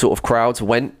usual sort of crowds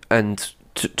went and...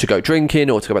 To go drinking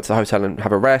or to go back to the hotel and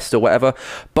have a rest or whatever.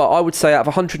 But I would say out of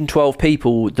 112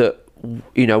 people that,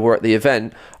 were at the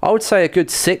event, I would say a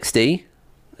good 60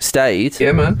 stayed.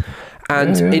 Yeah, man.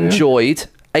 And enjoyed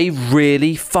a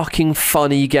really fucking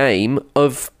funny game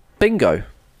of bingo.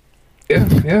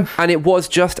 Yeah. And it was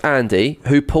just Andy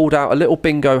who pulled out a little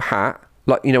bingo hat,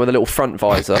 like, with a little front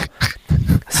visor,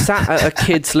 sat at a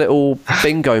kid's little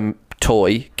bingo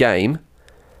toy game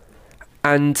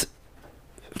and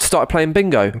started playing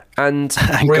bingo and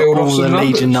got all the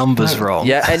Legion numbers wrong.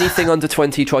 Yeah, anything under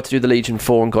 20 tried to do the Legion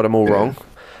 4 and got them all wrong.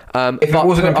 If it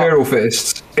wasn't Imperial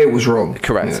Fist, it was wrong.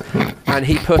 Correct. Yeah. And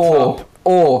he put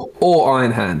or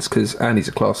Iron Hands, because Andy's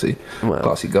a classy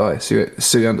guy, so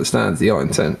he understands the Iron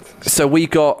 10th. So we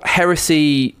got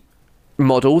Heresy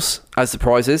models as the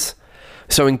prizes.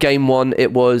 So in game 1,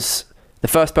 it was the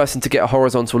first person to get a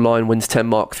horizontal line wins 10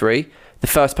 Mark III. The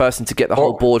first person to get the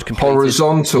whole board completed...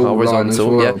 Horizontal line as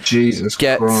well. Yeah, Jesus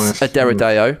gets Christ. a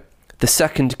Deredeo. The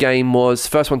second game was...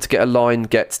 First one to get a line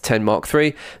gets 10 Mark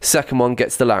III. Second one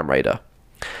gets the Lamb Raider.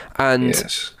 And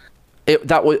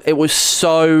it was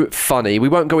so funny. We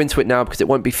won't go into it now because it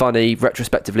won't be funny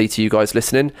retrospectively to you guys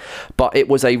listening. But it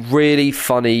was a really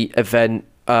funny event.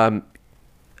 I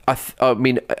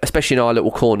mean, especially in our little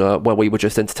corner where we were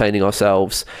just entertaining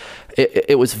ourselves.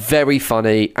 It was very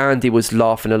funny. Andy was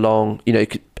laughing along.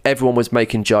 Everyone was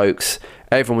making jokes.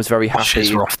 Everyone was very happy.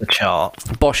 Bosches were off the chart.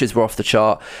 Bosches were off the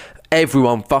chart.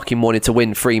 Everyone fucking wanted to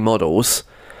win free models.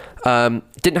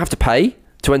 Didn't have to pay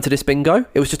to enter this bingo.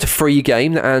 It was just a free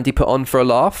game that Andy put on for a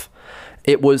laugh.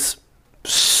 It was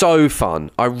so fun.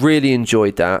 I really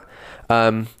enjoyed that.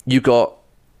 You got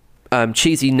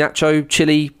cheesy nacho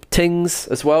chili tings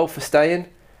as well for staying.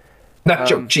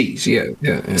 Nacho cheese, yeah.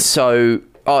 So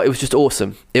it was just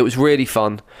awesome. It was really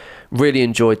fun. Really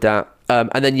enjoyed that.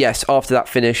 And then after that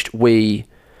finished, we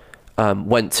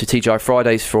went to TGI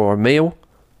Fridays for a meal,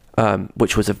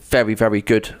 which was a very, very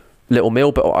good little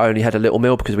meal. But I only had a little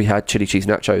meal because we had chili cheese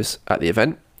nachos at the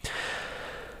event.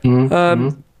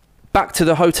 Back to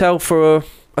the hotel for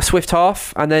a swift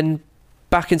half, and then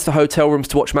back into the hotel rooms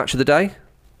to watch Match of the Day.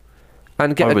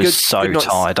 And get I was so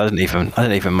tired. I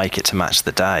didn't even make it to Match of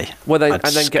the Day. Well, then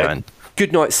get a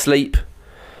good night's sleep,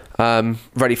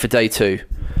 ready for day 2.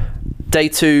 Day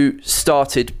 2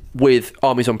 started with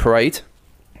Armies on Parade,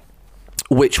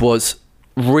 which was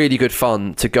really good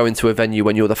fun to go into a venue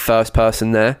when you're the first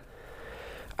person there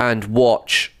and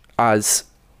watch as,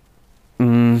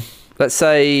 let's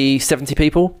say, 70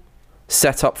 people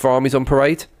set up for Armies on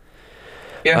Parade.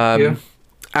 Yeah.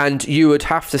 And you would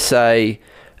have to say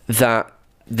that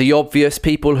the obvious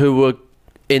people who were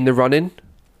in the running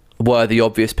were the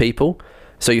obvious people.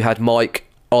 So you had Mike,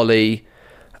 Ollie,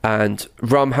 and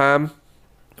Rumham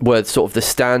were sort of the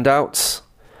standouts.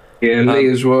 Yeah, Lee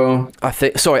as well.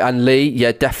 And Lee.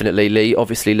 Yeah, definitely Lee.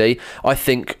 Obviously Lee. I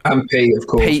think. And Pete, of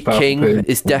course. Pete King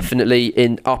is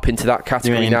definitely up into that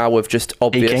category now of just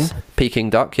obvious. Peking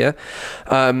Duck. Yeah.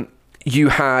 You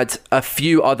had a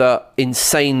few other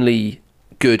insanely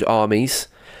good armies.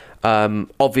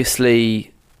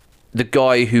 Obviously, the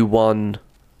guy who won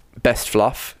Best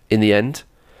Fluff in the end,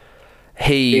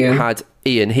 he had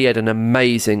an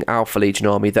amazing Alpha Legion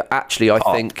army that actually I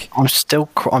think I'm still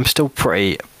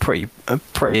pretty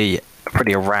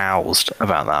pretty aroused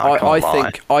about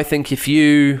that. I think if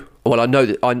you, well, I know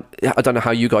that I don't know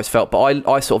how you guys felt, but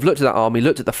I sort of looked at that army,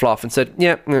 looked at the fluff, and said,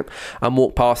 yeah, and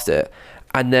walked past it.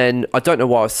 And then I don't know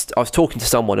why I was talking to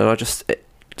someone, and I just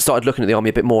started looking at the army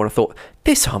a bit more, and I thought,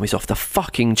 this army's off the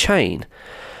fucking chain,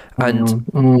 and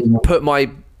put my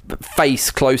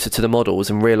face closer to the models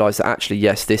and realised that actually,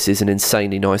 yes, this is an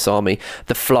insanely nice army.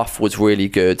 The fluff was really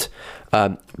good,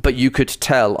 but you could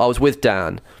tell. I was with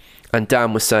Dan, and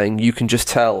Dan was saying you can just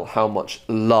tell how much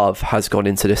love has gone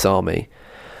into this army.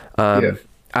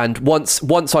 And once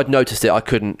I'd noticed it, I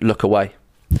couldn't look away.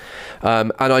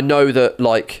 And I know that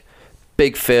like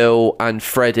Big Phil and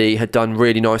Freddie had done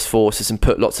really nice forces and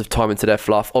put lots of time into their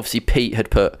fluff. Obviously, Pete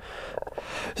had put,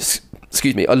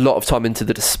 a lot of time into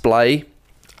the display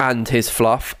and his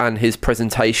fluff and his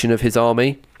presentation of his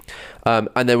army.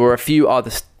 And there were a few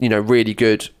other, really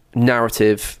good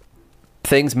narrative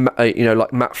things.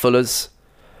 Like Matt Fuller's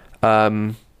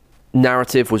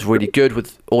narrative was really good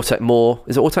with Autek Moore.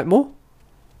 Is it Autek Moore?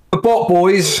 The Bot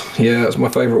Boys. Yeah, that's my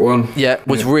favourite one. Yeah,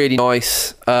 was really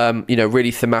nice.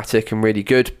 Really thematic and really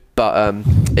good. But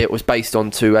it was based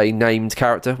onto a named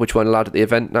character, which weren't allowed at the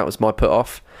event. That was my put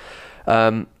off.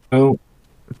 But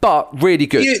really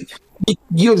good.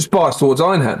 You're just biased towards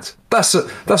Ironhand. That's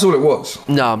all it was.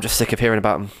 No, I'm just sick of hearing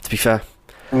about them, to be fair.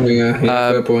 Yeah,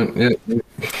 fair point. Yeah.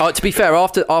 To be fair,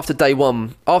 after day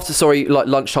one,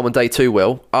 lunchtime on day two,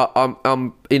 Will,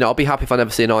 I'll be happy if I never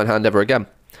see an Iron Hand ever again.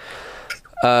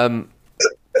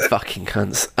 Fucking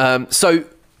cunts. So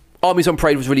Armies on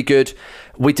Parade was really good.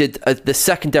 We did the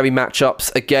secondary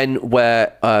matchups again,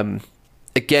 where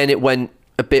again it went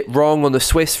a bit wrong on the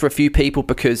Swiss for a few people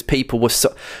because people were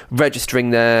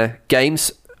registering their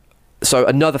games. So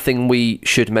another thing we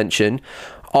should mention,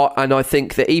 and I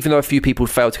think that even though a few people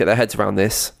failed to get their heads around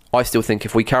this, I still think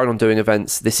if we carry on doing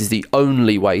events, this is the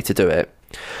only way to do it,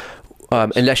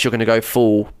 unless you're going to go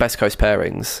full Best Coast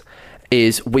pairings,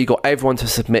 is we got everyone to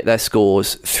submit their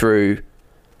scores through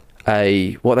what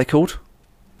are they called?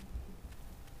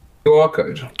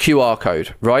 QR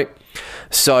code, right?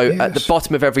 So yes. At the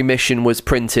bottom of every mission was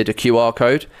printed a QR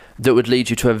code that would lead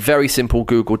you to a very simple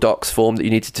Google Docs form that you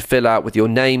needed to fill out with your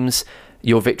names,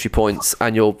 your victory points,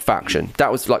 and your faction.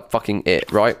 That was like fucking it,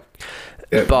 right?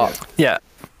 Yeah.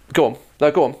 Go on.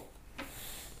 No, go on.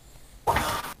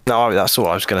 No, that's all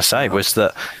I was going to say, was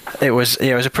that it was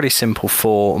a pretty simple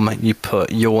form. You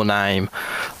put your name,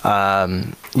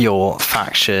 your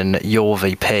faction, your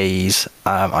VPs.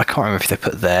 I can't remember if they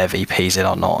put their VPs in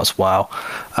or not as well.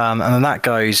 And then that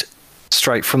goes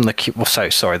straight from the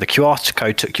QR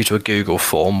code took you to a Google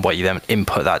form where you then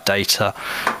input that data.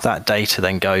 That data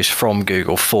then goes from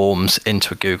Google Forms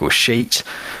into a Google Sheet.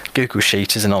 Google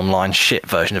Sheet is an online shit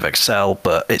version of Excel,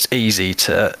 but it's easy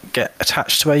to get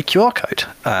attached to a QR code.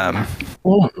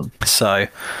 So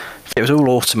it was all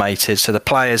automated. So the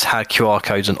players had QR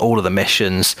codes on all of the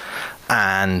missions,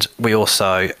 and we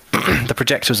also the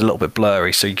projector was a little bit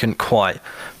blurry, so you couldn't quite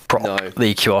prop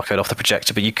the QR code off the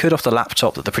projector, but you could off the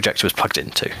laptop that the projector was plugged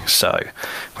into. So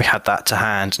we had that to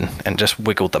hand and just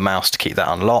wiggled the mouse to keep that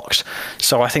unlocked.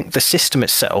 So I think the system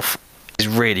itself is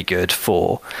really good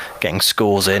for getting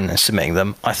scores in and submitting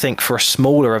them. I think for a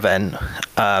smaller event,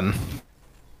 what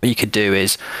you could do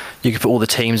is you could put all the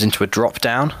teams into a drop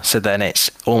down, so then it's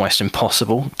almost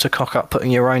impossible to cock up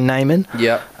putting your own name in.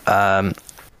 Yeah.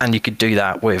 And you could do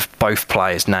that with both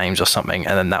players' names or something,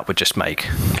 and then that would just make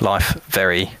life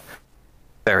very,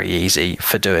 very easy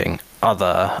for doing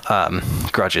other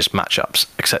grudges, matchups,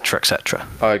 etc., etc.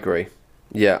 I agree.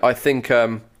 Yeah, I think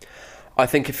a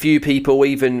few people,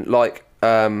 even like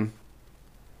some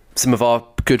of our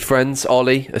good friends,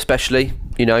 Ollie especially,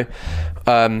 were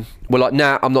like,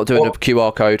 nah, I'm not doing a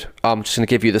QR code. I'm just going to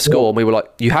give you the score. And we were like,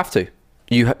 you have to.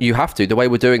 You have to. The way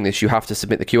we're doing this, you have to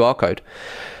submit the QR code.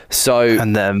 So,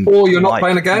 and then or you're not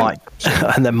playing a game.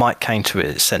 And then Mike came to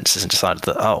his senses and decided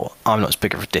that, I'm not as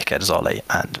big of a dickhead as Ollie,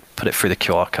 and put it through the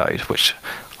QR code, which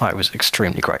I was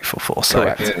extremely grateful for. So,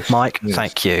 correct. Mike,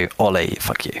 thank you. Ollie,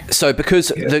 fuck you. So because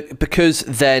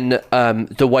then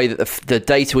the way that the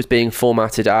data was being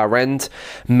formatted at our end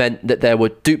meant that there were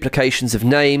duplications of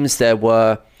names. There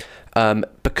were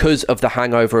because of the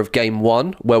hangover of game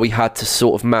one, where we had to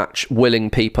sort of match willing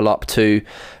people up to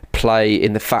play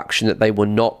in the faction that they were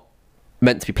not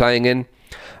meant to be playing in.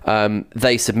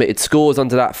 They submitted scores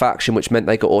under that faction, which meant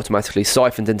they got automatically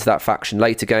siphoned into that faction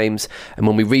later games. And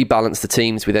when we rebalanced the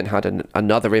teams, we then had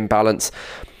another imbalance.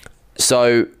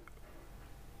 So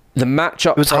the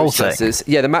matchup processes,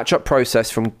 the matchup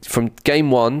process from game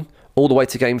one all the way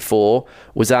to game four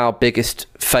was our biggest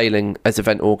failing as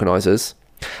event organisers.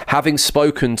 Having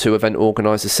spoken to event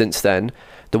organisers since then,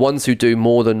 The ones who do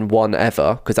more than one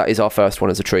ever, because that is our first one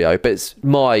as a trio, but it's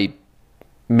my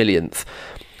millionth.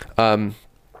 They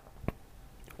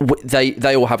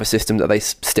all have a system that they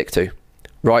stick to,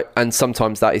 right? And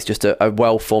sometimes that is just a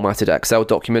well-formatted Excel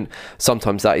document.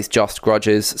 Sometimes that is just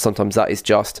grudges. Sometimes that is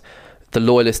just the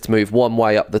loyalists move one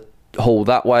way up the hall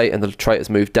that way, and the traitors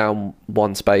move down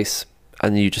one space,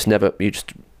 and you just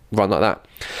run like that.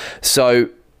 So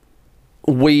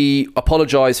we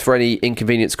apologise for any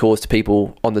inconvenience caused to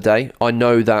people on the day. I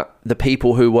know that the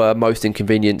people who were most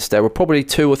inconvenienced, there were probably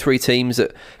 2 or 3 teams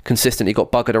that consistently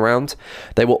got buggered around.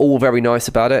 They were all very nice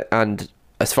about it, and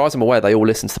as far as I'm aware, they all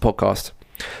listened to the podcast.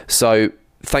 So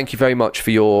thank you very much for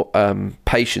your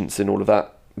patience in all of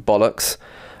that bollocks.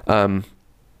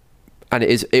 And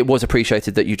it was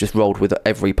appreciated that you just rolled with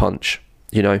every punch,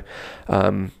 you know.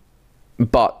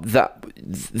 But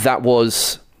that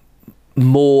was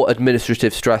more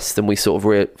administrative stress than we sort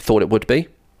of thought it would be.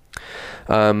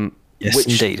 Yes,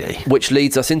 indeed. Which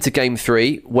leads us into Game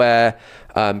 3, where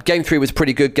Game 3 was a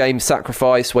pretty good game,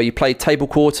 Sacrifice, where you played table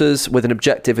quarters with an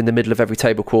objective in the middle of every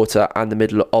table quarter and the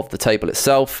middle of the table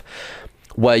itself,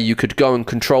 where you could go and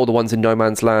control the ones in no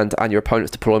man's land and your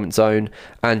opponent's deployment zone,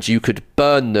 and you could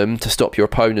burn them to stop your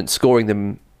opponent scoring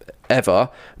them ever,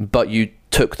 but you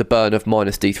took the burn of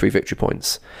minus D3 victory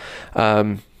points,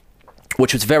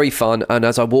 which was very fun. And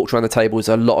as I walked around the tables,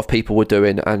 a lot of people were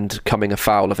doing and coming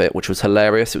afoul of it, which was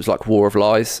hilarious. It was like War of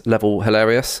Lies level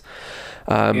hilarious.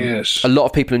 Yes. A lot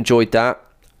of people enjoyed that.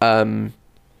 A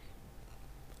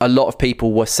lot of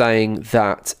people were saying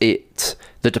that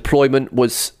the deployment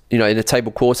was, you know, in a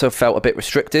table quarter felt a bit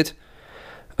restricted,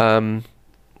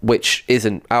 which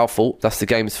isn't our fault. That's the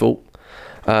game's fault.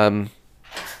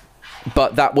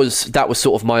 But that was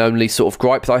sort of my only sort of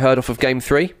gripe that I heard off of Game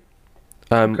 3.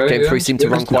 Game 3 seemed to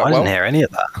run quite well. I didn't hear any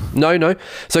of that. No.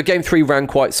 So Game 3 ran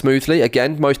quite smoothly.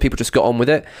 Again, most people just got on with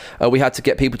it. We had to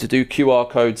get people to do QR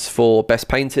codes for Best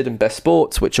Painted and Best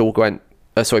Sports, which all went...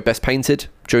 Best Painted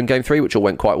during Game 3, which all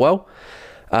went quite well.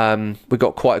 We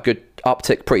got quite a good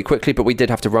uptick pretty quickly, but we did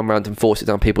have to run around and force it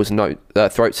down people's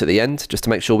throats at the end, just to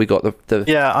make sure we got the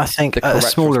Yeah, I think at a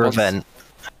smaller event,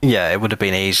 it would have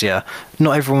been easier.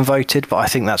 Not everyone voted, but I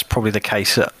think that's probably the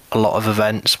case at a lot of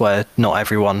events where not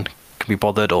everyone can be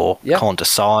bothered or can't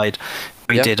decide.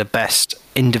 We did a best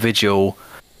individual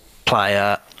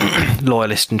player,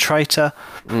 loyalist and traitor.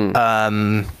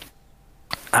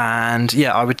 And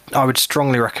I would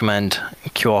strongly recommend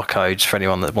QR codes for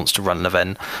anyone that wants to run an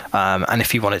event. And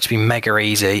if you want it to be mega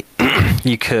easy,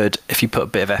 you could, if you put a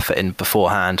bit of effort in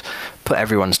beforehand, put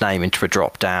everyone's name into a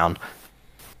drop down,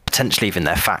 potentially even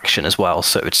their faction as well.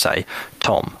 So it would say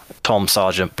Tom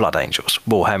Sargent, Blood Angels,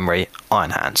 Will Henry, Iron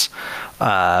Hands.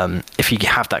 If you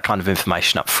have that kind of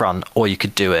information up front, or you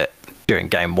could do it during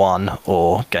Game 1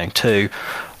 or Game 2,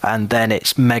 and then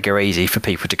it's mega easy for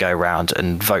people to go around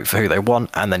and vote for who they want,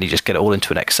 and then you just get it all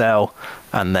into an Excel,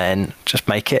 and then just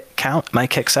make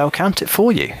Excel count it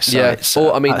for you. So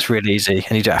that's really easy,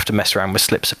 and you don't have to mess around with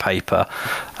slips of paper.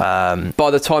 By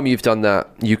the time you've done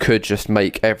that, you could just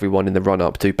make everyone in the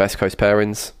run-up do best coast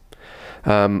pairings.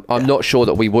 I'm not sure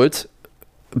that we would,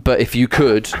 but if you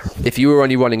were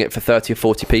only running it for 30 or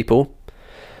 40 people,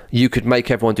 you could make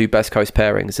everyone do best coast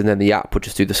pairings, and then the app would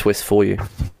just do the Swiss for you.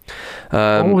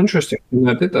 Interesting.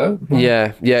 I did that.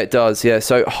 Yeah, it does. Yeah,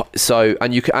 so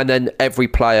and then every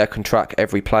player can track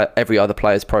every other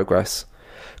player's progress,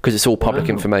 because it's all public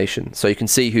information, so you can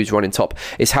see who's running top.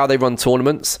 It's how they run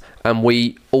tournaments, and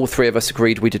all 3 of us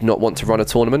agreed we did not want to run a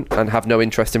tournament and have no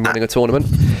interest in running a tournament.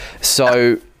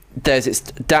 So there's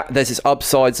its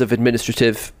upsides of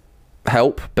administrative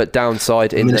help, but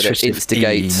downside in that it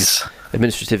instigates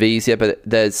administrative ease. Yeah, but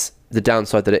there's the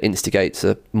downside that it instigates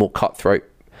a more cutthroat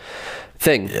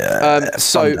thing.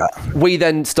 So we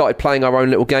then started playing our own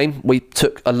little game. We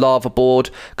took a lava board.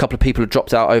 A couple of people had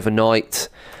dropped out overnight.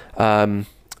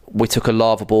 We took a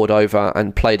lava board over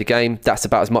and played a game. That's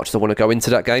about as much as I want to go into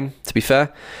that game, to be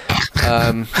fair.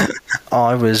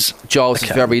 Giles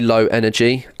was very low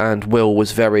energy, and Will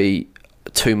was very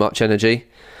too much energy.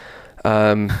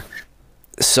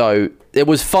 So it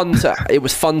was fun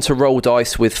to roll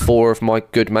dice with 3 of my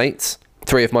good mates,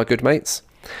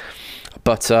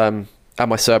 but and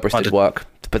my Cerberus did work,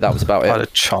 but that was about it. I had a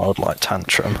childlike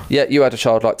tantrum. Yeah, you had a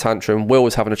childlike tantrum. Will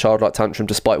was having a childlike tantrum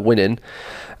despite winning,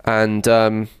 and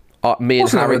me and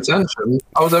Harry.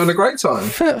 I was having a great time.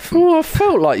 I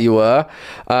felt like you were.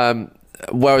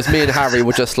 Whereas me and Harry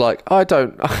were just like,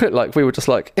 we were just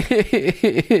like,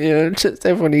 just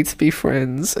everyone needs to be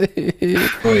friends.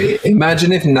 Wait,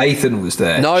 imagine if Nathan was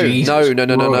there. No.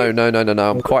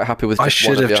 I'm quite happy with. I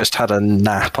should have just had a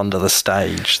nap under the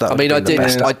stage.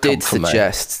 I did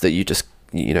suggest that you just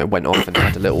went off and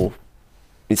had a little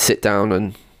sit down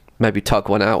and maybe tug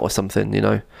one out or something,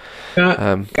 Go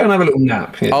and have a little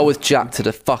nap. Yeah. I was jacked to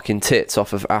the fucking tits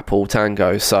off of Apple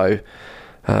Tango, so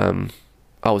I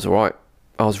was all right.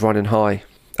 I was running high,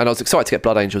 and I was excited to get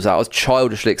Blood Angels out. I was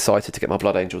childishly excited to get my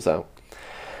Blood Angels out.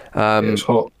 It was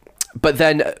hot. But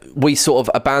then we sort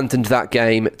of abandoned that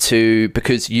game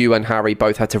because you and Harry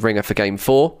both had to ringer for game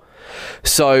 4.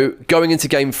 So going into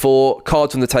game 4,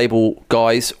 cards on the table,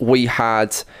 guys, we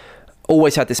had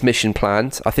always had this mission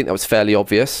planned. I think that was fairly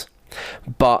obvious.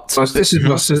 But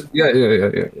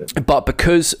But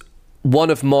because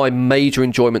one of my major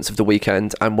enjoyments of the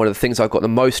weekend, and one of the things I got the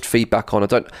most feedback on,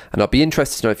 and I'd be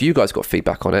interested to know if you guys got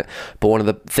feedback on it, but one of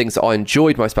the things that I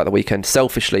enjoyed most about the weekend,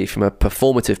 selfishly from a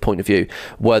performative point of view,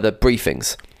 were the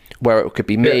briefings, where it could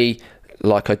be me,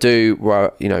 like I do,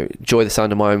 where I, enjoy the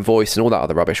sound of my own voice and all that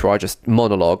other rubbish, where I just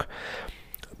monologue,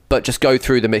 but just go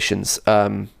through the missions.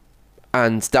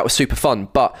 And that was super fun.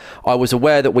 But I was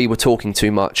aware that we were talking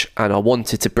too much, and I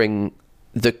wanted to bring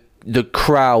the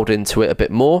crowd into it a bit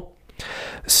more.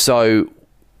 So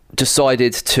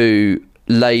decided to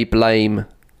lay blame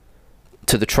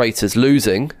to the traitors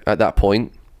losing at that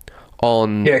point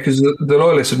on... Yeah, because the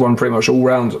Loyalists had won pretty much all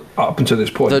rounds up until this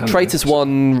point. The traitors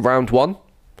won round 1.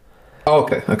 Oh,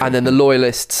 okay. And then the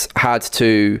Loyalists had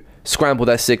to scramble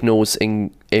their signals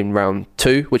in round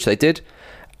 2, which they did.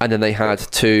 And then they had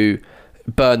to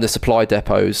burn the supply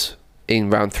depots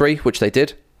in round 3, which they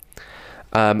did.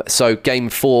 So game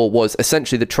 4 was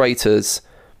essentially the traitors...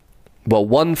 Well,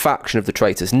 one faction of the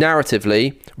traitors,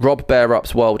 narratively, Rob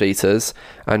Bearup's World Eaters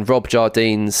and Rob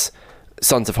Jardine's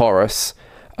Sons of Horus,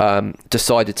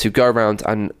 decided to go around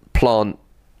and plant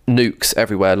nukes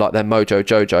everywhere, like their Mojo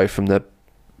Jojo from the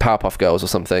Powerpuff Girls or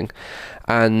something.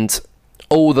 And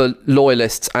all the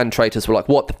Loyalists and traitors were like,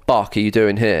 what the fuck are you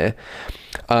doing here?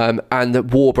 And the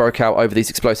war broke out over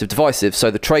these explosive devices. So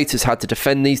the traitors had to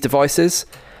defend these devices,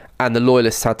 and the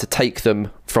Loyalists had to take them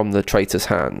from the traitors'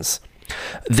 hands.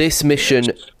 This mission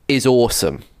is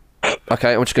awesome.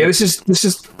 Okay, I'm just gonna...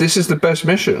 this is the best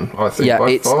mission, I think. Yeah,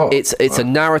 by far. it's a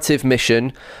narrative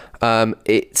mission.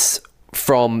 It's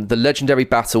from the legendary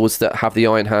battles that have the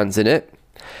Iron Hands in it.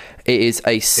 It is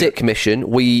a sick mission.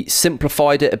 We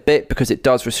simplified it a bit because it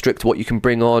does restrict what you can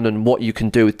bring on and what you can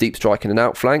do with deep strike and an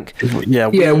outflank.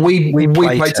 We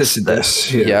play tested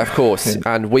this. Yeah, of course. Yeah.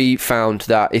 And we found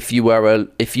that if you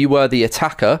were the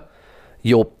attacker,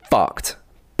 you're fucked.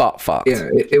 Butt fucked. Yeah,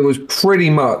 it was pretty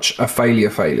much a failure.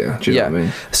 Do you know what I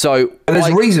mean? So, and there's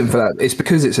a reason for that. It's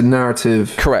because it's a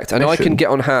narrative. Correct. And mission.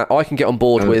 I can get on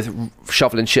board with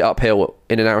shoveling shit uphill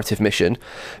in a narrative mission,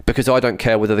 because I don't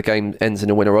care whether the game ends in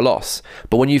a win or a loss.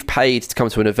 But when you've paid to come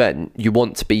to an event, you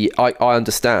want to be... I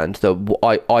understand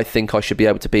that I think I should be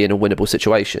able to be in a winnable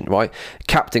situation, right?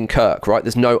 Captain Kirk, right?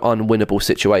 There's no unwinnable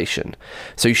situation.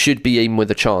 So you should be in with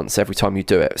a chance every time you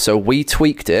do it. So we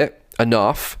tweaked it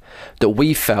enough that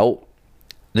we felt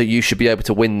that you should be able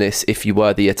to win this if you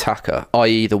were the attacker,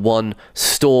 i.e. the one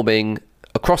storming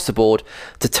across the board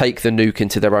to take the nuke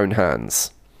into their own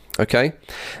hands. Okay?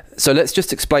 So let's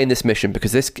just explain this mission,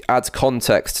 because this adds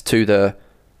context to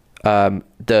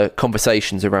the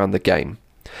conversations around the game.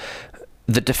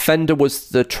 The defender was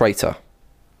the traitor.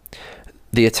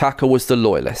 The attacker was the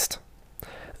loyalist.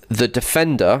 The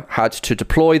defender had to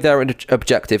deploy their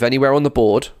objective anywhere on the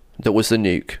board that was the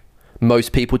nuke.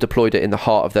 Most people deployed it in the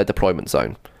heart of their deployment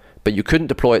zone, but you couldn't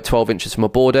deploy it 12 inches from a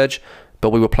board edge. But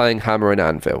we were playing hammer and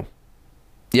anvil.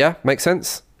 Yeah, makes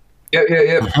sense? Yeah.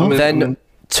 Then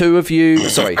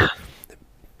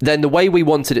then the way we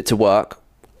wanted it to work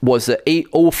was that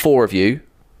all 4 of you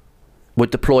would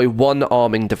deploy one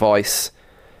arming device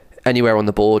anywhere on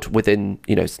the board within,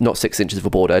 not 6 inches of a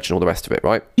board edge and all the rest of it,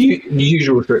 right?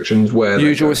 Usual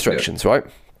restrictions right?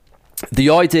 The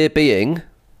idea being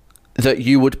that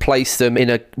you would place them in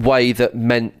a way that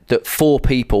meant that 4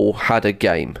 people had a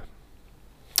game.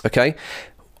 Okay?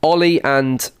 Ollie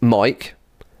and Mike,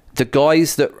 the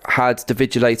guys that had the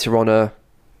Vigilator on a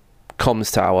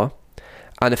comms tower,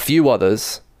 and a few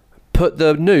others, put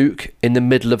the nuke in the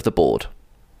middle of the board.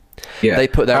 Yeah, they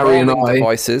put their arming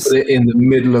devices put it in the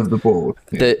middle of the board.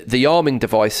 Yeah. The arming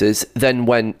devices then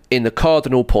went in the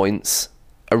cardinal points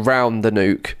around the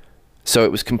nuke, so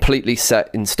it was completely set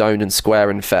in stone and square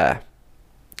and fair.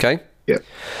 Okay? Yeah.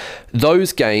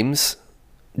 Those games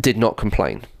did not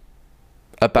complain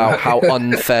about how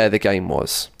unfair the game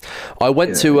was. I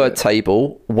went to a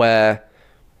table where,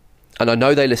 and I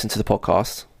know they listened to the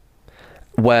podcast,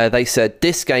 where they said,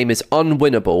 this game is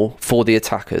unwinnable for the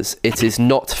attackers. It is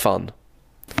not fun.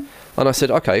 And I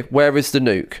said, okay, where is the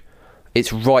nuke?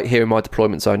 It's right here in my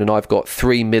deployment zone, and I've got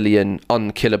 3 million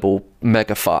unkillable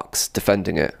mega fucks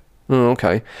defending it. Oh,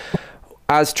 okay.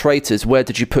 As traitors, where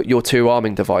did you put your 2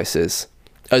 arming devices?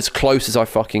 As close as I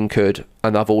fucking could,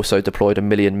 and I've also deployed 1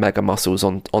 million mega muscles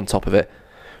on top of it.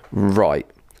 Right.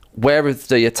 Where have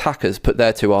the attackers put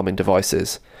their 2 arming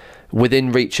devices?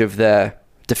 Within reach of their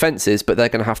defences, but they're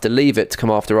going to have to leave it to come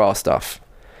after our stuff.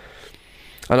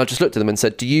 And I just looked at them and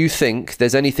said, do you think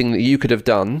there's anything that you could have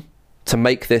done to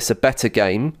make this a better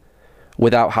game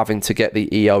without having to get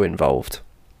the EO involved?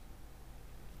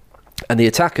 And the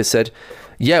attackers said,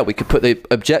 yeah, we could put the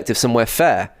objective somewhere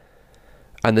fair.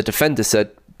 And the defender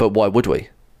said, but why would we?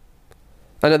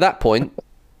 And at that point,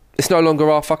 it's no longer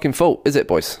our fucking fault, is it,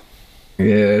 boys? Yeah,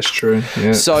 it's true.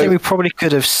 Yeah. So I think we probably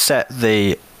could have set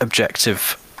the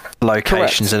objective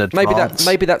locations correct. in advance.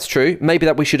 Maybe that's true. Maybe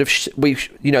that we should have.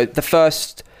 The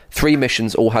first 3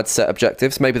 missions all had set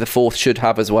objectives. Maybe the 4th should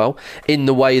have as well. In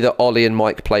the way that Ollie and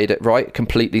Mike played it, right,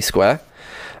 completely square.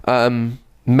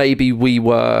 Maybe we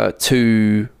were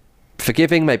too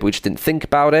forgiving. Maybe we just didn't think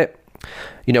about it.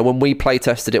 When we play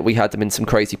tested it, we had them in some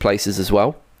crazy places as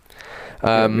well.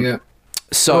 Yeah.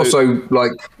 So also,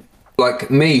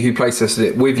 like me, who play tested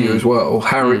it with you as well.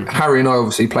 Harry and I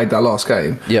obviously played that last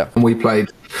game. Yeah. And we played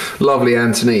lovely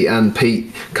Anthony and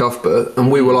Pete Cuthbert,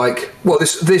 and we were like, well,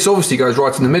 this obviously goes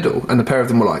right in the middle, and the pair of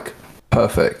them were like,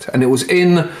 perfect. And it was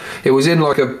in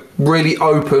like a really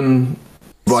open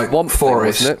swamp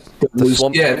forest. Thing,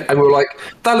 wasn't it? And we were like,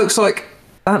 that looks like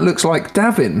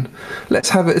Davin. Let's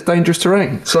have it as dangerous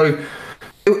terrain. So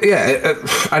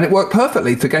and it worked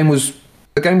perfectly. The game was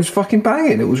fucking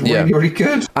banging. It was really, really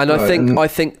good. And I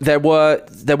think there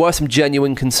were some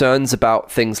genuine concerns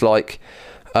about things like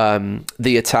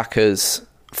the attackers'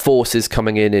 forces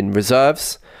coming in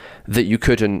reserves that you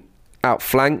couldn't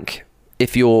outflank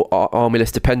if your army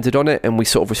list depended on it, and we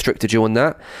sort of restricted you on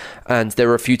that. And there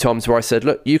were a few times where I said,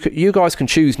 look, you guys can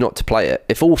choose not to play it.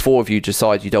 If all 4 of you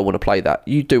decide you don't want to play that,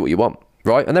 you do what you want,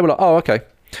 right? And they were like, oh, okay.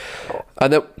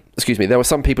 And there were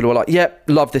some people who were like, yeah,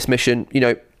 love this mission,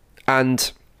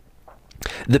 and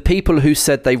the people who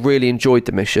said they really enjoyed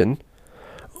the mission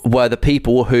were the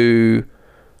people who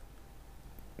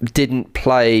didn't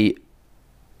play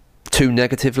too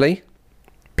negatively,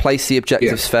 place the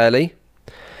objectives fairly,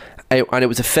 and it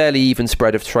was a fairly even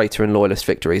spread of traitor and loyalist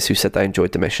victories who said they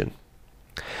enjoyed the mission.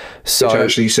 So which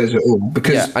actually says it all,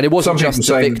 because and it wasn't just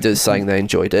the victors saying they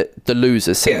enjoyed it; the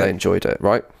losers said they enjoyed it,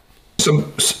 right?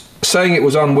 Saying it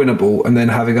was unwinnable and then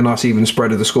having a nice even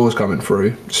spread of the scores coming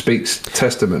through speaks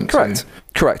testament.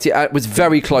 Correct. Yeah, it was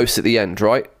very close at the end,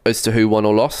 right, as to who won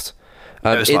or lost.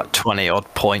 There was like 20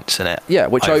 odd points in it. Yeah,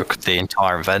 which over the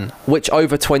entire event. Which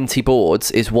over 20 boards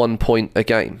is 1 point a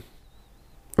game,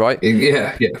 right?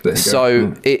 Yeah.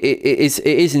 So it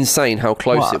is insane how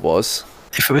close it was.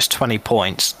 If it was 20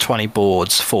 points, 20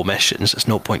 boards, 4 missions, it's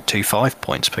 0.25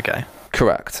 points per game.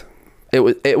 Correct.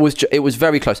 It was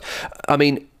very close. I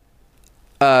mean,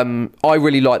 I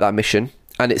really like that mission,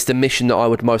 and it's the mission that I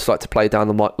would most like to play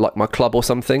down my club or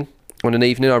something on an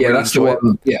evening. I really enjoy it.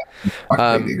 Yeah, I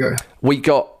completely agree. We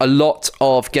got a lot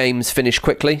of games finished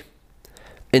quickly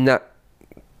in that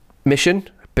mission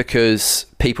because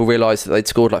people realised that they'd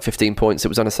scored like 15 points, it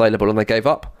was unassailable, and they gave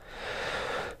up.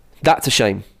 That's a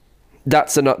shame.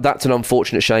 That's an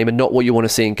unfortunate shame, and not what you want to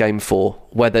see in Game 4,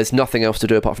 where there's nothing else to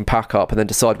do apart from pack up and then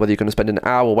decide whether you're going to spend an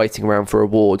hour waiting around for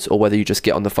awards or whether you just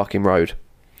get on the fucking road.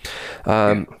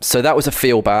 So that was a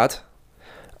feel bad,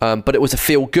 but it was a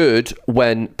feel good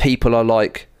when people are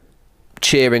like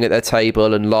cheering at their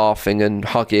table and laughing and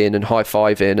hugging and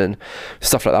high-fiving and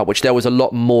stuff like that, which there was a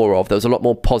lot more of. There was a lot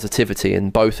more positivity in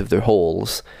both of the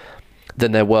halls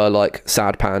than there were like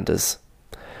sad pandas.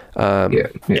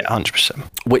 100%.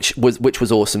 Which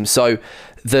was awesome. So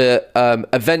the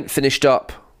event finished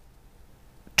up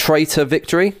traitor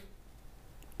victory.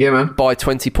 Yeah, man. By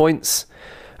 20 points.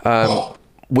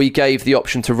 We gave the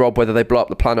option to Rob whether they blow up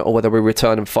the planet or whether we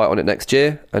return and fight on it next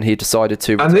year, and he decided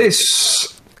to. And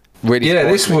this really,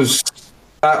 this was.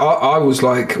 I was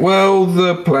like, well,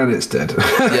 the planet's dead.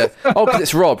 Yeah. Oh, because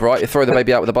it's Rob, right? You throw the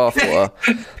baby out with the bathwater.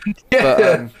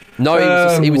 But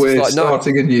no, he was just like, no.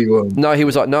 Starting a new one. No, he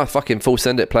was like, no, fucking full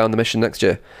send it, play on the mission next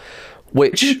year.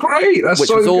 Which is great. That's which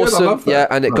so was good. awesome. I love that. Yeah,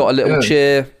 and it got a little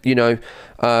cheer, you know.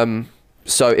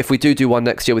 So if we do one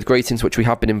next year with greetings, which we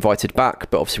have been invited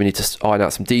back, but obviously we need to iron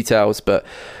out some details. But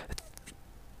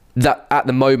that at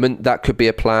the moment, that could be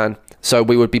a plan. So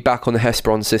we would be back on the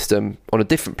Hesperon system, on a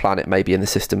different planet maybe in the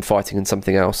system, fighting in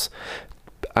something else.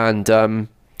 And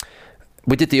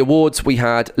we did the awards. We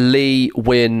had Lee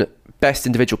win Best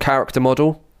Individual Character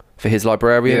Model for his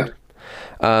Librarian.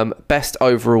 Best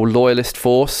Overall Loyalist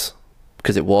Force,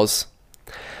 because it was.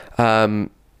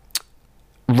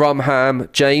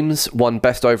 Rumham James won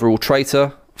Best Overall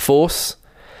Traitor Force.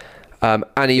 And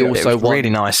he also won. Really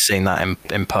nice seeing that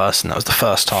in person. That was the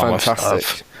first time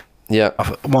Fantastic.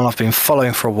 I've been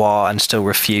following for a while and still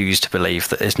refuse to believe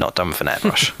that it's not done with an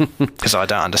airbrush because I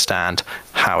don't understand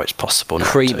how it's possible.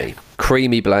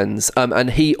 Creamy blends.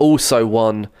 And he also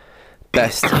won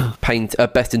best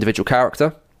best individual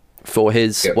character for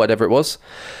his whatever it was.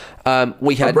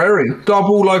 We had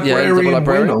double librarian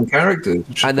win on characters,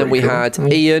 and then we had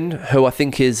Ian, who I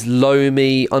think is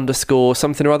Lomi _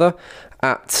 something or other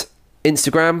at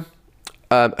Instagram,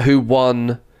 who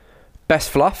won Best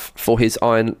Fluff for his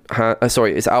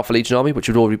his Alpha Legion army, which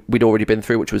we'd already been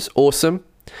through, which was awesome.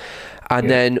 And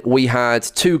then we had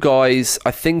two guys,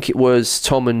 I think it was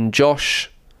Tom and Josh,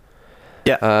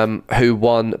 who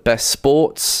won Best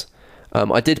Sports.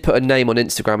 I did put a name on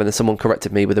Instagram, and then someone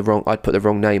corrected me with I'd put the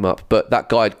wrong name up, but that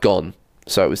guy had gone,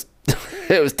 so it was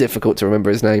it was difficult to remember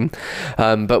his name.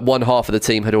 But one half of the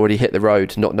team had already hit the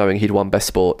road, not knowing he'd won Best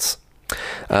Sports.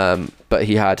 But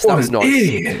he had. That was nice.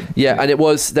 Idiot. Yeah, and it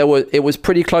was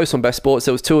pretty close on Best Sports.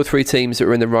 There was 2 or 3 teams that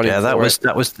were in the running. Yeah, that was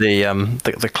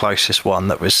the closest one.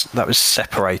 That was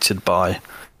separated by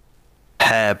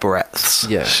hair breadths.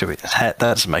 Yeah, that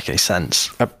doesn't make any sense.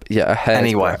 A hair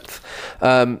breadth.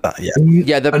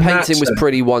 The painting was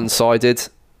pretty one-sided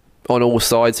on all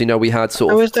sides. You know, we had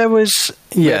sort of we had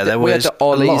the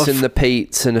Ollies and the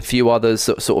Petes and a few others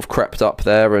that sort of crept up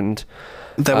there, and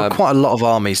there were quite a lot of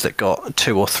armies that got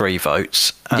 2 or 3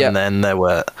 votes, and then there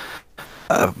were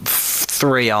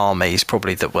 3 armies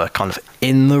probably that were kind of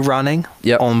in the running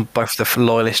on both the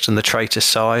loyalist and the traitor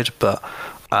side, but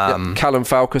Callum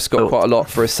Falcus got quite a lot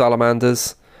for his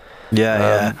Salamanders.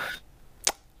 Really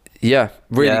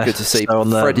good to see. So on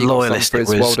the Freddie loyalist got some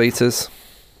for his World Eaters.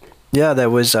 Yeah, there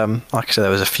was like I said,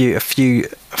 there was a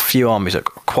few armies that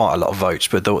got quite a lot of votes,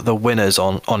 but the winners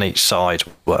on each side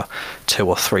were 2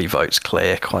 or 3 votes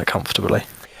clear quite comfortably.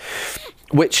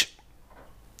 Which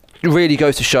really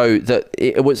goes to show that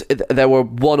there were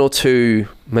 1 or 2,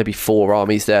 maybe 4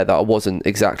 armies there that I wasn't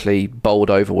exactly bowled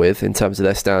over with in terms of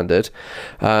their standard.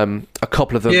 A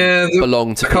couple of them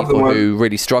belong to people who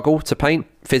really struggle to paint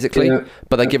physically,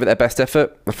 but they give it their best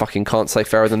effort. I fucking can't say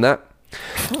fairer than that.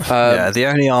 The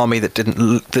only army that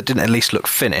didn't at least look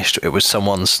finished, it was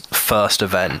someone's first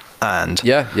event, and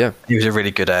he was a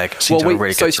really good egg.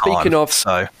 Speaking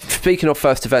of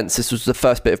first events, this was the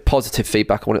first bit of positive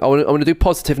feedback. I want to do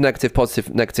positive,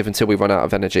 negative until we run out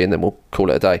of energy, and then we'll call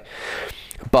it a day.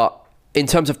 But in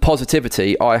terms of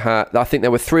positivity, I think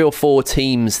there were 3 or 4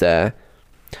 teams there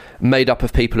made up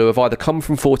of people who have either come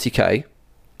from 40k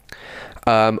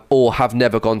or have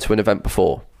never gone to an event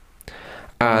before.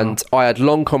 And I had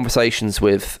long conversations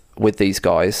with these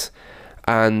guys,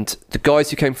 and the guys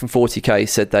who came from 40k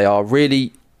said they are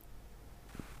really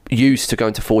used to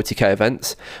going to 40k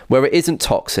events where it isn't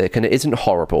toxic and it isn't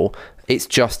horrible. It's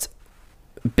just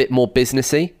a bit more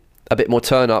businessy, a bit more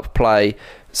turn up, play,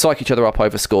 psych each other up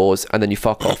over scores, and then you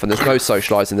fuck off, and there's no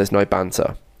socialising, there's no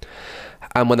banter.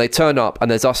 And when they turn up and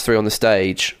there's us 3 on the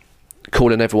stage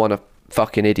calling everyone a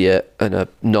fucking idiot and a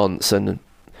nonce and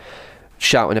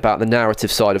shouting about the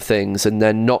narrative side of things, and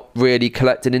then not really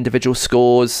collecting individual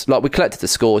scores. Like, we collected the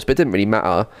scores, but it didn't really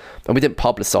matter, and we didn't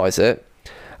publicise it,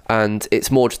 and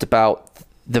it's more just about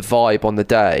the vibe on the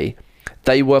day.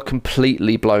 They were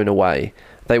completely blown away.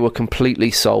 They were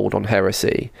completely sold on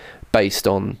Heresy based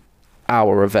on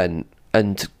our event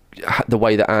and the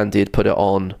way that Andy had put it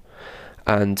on,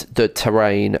 and the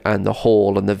terrain and the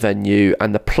hall and the venue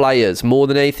and the players, more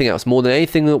than anything else, more than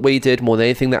anything that we did, more than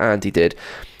anything that Andy did.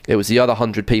 It was the other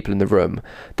 100 people in the room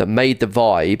that made the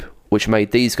vibe, which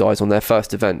made these guys on their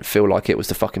first event feel like it was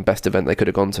the fucking best event they could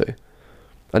have gone to.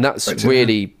 And that's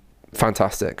really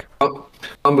fantastic.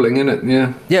 Humbling, isn't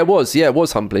it? Yeah, it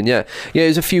was humbling.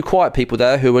 There's a few quiet people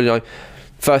there who were,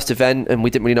 first event, and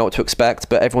we didn't really know what to expect,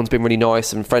 but everyone's been really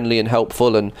nice and friendly and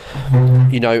helpful, and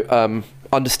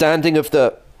understanding of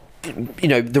the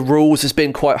rules has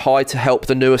been quite high to help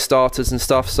the newer starters and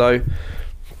stuff. So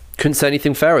couldn't say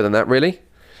anything fairer than that, really.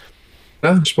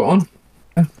 No, spot on.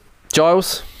 Yeah.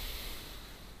 Giles?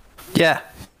 Yeah.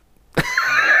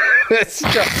 It's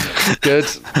good.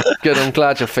 I'm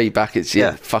glad your feedback is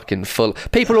fucking full.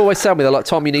 People always tell me, they're like,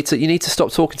 Tom, you need to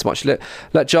stop talking too much.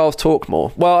 Let Giles talk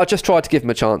more. Well, I just tried to give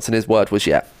him a chance, and his word was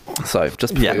So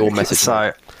just before your message.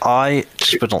 So I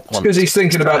just wouldn't want. Because he's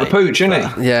thinking about the pooch, isn't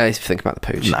he? Yeah, he's thinking about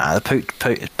the pooch. Nah, the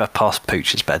pooch. Past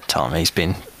Pooch's bedtime. He's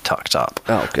been tucked up.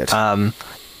 Oh, good.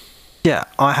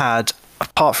 I had,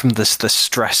 apart from the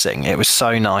stressing, it was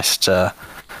so nice to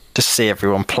to see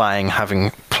everyone playing,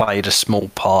 having played a small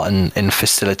part in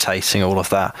facilitating all of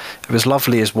that. It was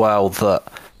lovely as well that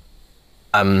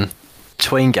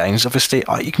between games, obviously,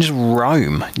 you can just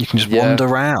roam. You can just wander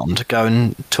around, go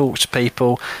and talk to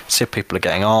people, see if people are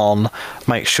getting on,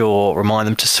 remind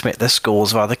them to submit their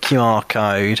scores via the QR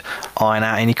code, iron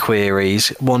out any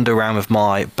queries, wander around with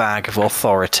my bag of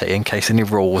authority in case any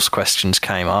rules questions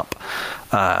came up.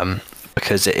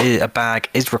 Because a bag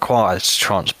is required to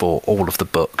transport all of the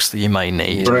books that you may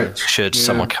need should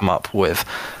someone come up with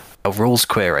a rules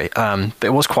query. But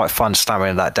it was quite fun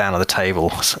stammering that down on the table.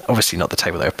 Obviously not the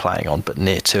table they were playing on, but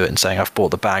near to it, and saying, I've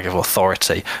brought the bag of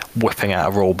authority, whipping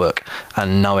out a rule book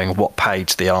and knowing what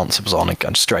page the answer was on and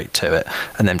going straight to it,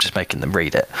 and then just making them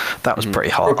read it. That was pretty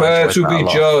hard. Prepare to be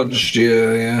judged.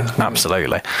 Yeah.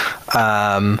 Absolutely.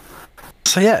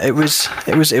 So yeah, it was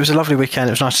a lovely weekend.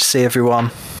 It was nice to see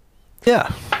everyone.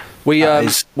 Yeah, we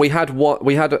had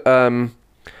a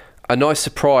nice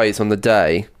surprise on the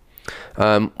day.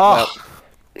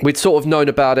 We'd sort of known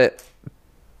about it.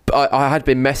 I had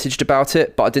been messaged about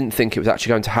it, but I didn't think it was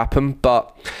actually going to happen.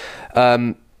 But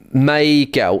May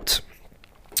Gelt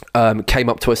came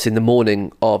up to us in the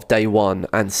morning of day one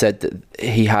and said that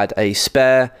he had a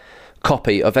spare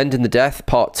copy of End in the Death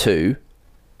Part 2,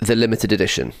 the limited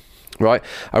edition. Right,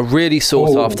 a really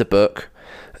sought after book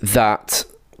that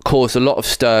caused a lot of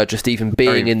stir just even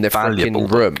being in the fucking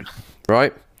room,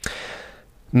 right?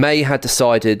 May had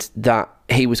decided that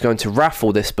he was going to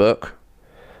raffle this book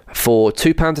for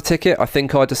 £2 a ticket, I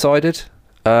think I decided,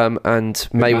 and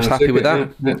May was happy with that.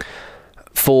 Yeah.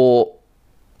 For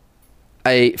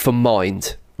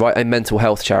Mind, right, a mental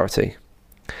health charity.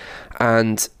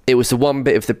 And it was the one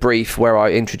bit of the brief where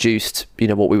I introduced,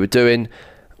 what we were doing,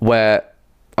 where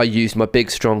I used my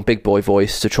big, strong, big boy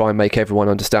voice to try and make everyone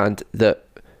understand that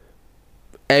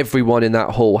everyone in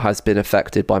that hall has been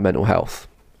affected by mental health,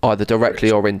 either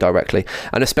directly or indirectly,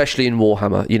 and especially in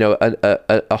Warhammer,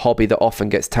 a hobby that often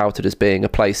gets touted as being a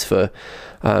place for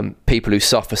people who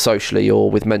suffer socially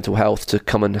or with mental health to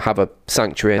come and have a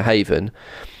sanctuary and a haven,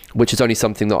 which is only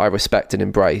something that I respect and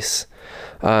embrace.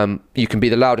 You can be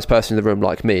the loudest person in the room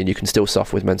like me and you can still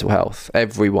suffer with mental health.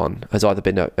 Everyone has either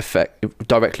been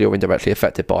directly or indirectly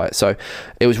affected by it. So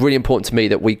it was really important to me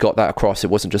that we got that across.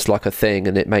 It wasn't just like a thing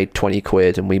and it made 20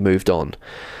 quid and we moved on.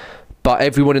 But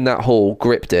everyone in that hall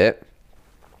gripped it,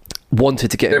 wanted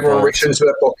to get Everyone reached into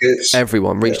their pockets.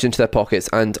 Everyone reached into their pockets.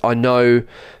 And I know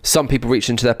some people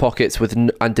reached into their pockets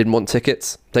and didn't want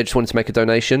tickets. They just wanted to make a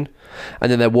donation.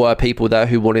 And then there were people there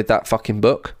who wanted that fucking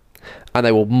book. And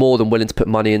they were more than willing to put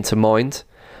money into Mind.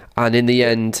 And in the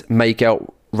end, May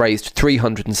Gelt raised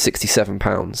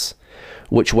 £367,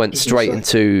 which went straight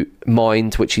into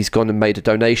Mind, which he's gone and made a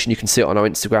donation. You can see it on our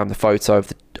Instagram, the photo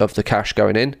of the cash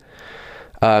going in.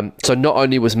 So not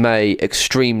only was May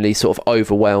extremely sort of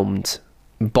overwhelmed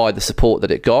by the support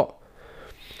that it got,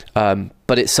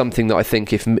 but it's something that I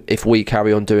think if we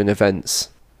carry on doing events,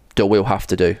 that we'll have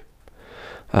to do.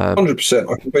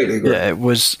 100%, I completely agree. Yeah, it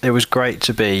was great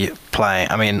to be playing.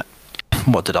 I mean,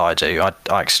 what did I do?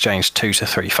 I exchanged 2 to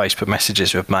 3 Facebook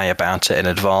messages with May about it in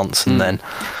advance, and then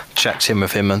checked in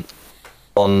with him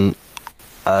on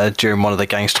during one of the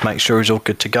games to make sure it was all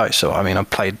good to go. So I mean, I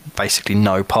played basically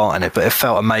no part in it, but it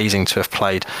felt amazing to have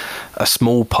played a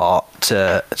small part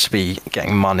to be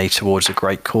getting money towards a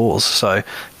great cause. So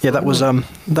yeah, that was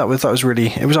really,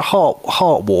 it was a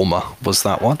heart warmer, was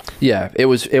that one. Yeah, it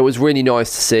was really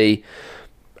nice to see,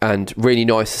 and really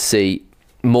nice to see,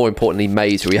 more importantly,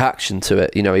 May's reaction to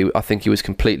it. I think he was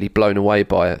completely blown away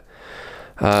by it.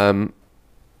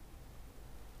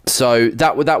 So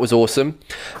that was awesome.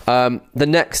 The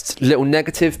next little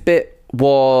negative bit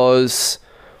was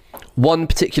one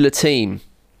particular team.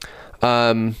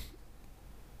 So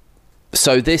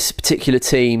this particular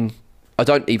team, I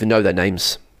don't even know their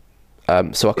names.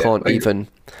 So I can't even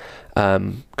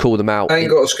call them out. I ain't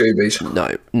got a Scoobies.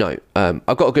 No.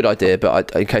 I've got a good idea,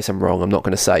 but in case I'm wrong, I'm not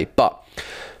going to say. But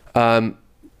I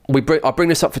bring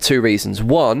this up for 2 reasons.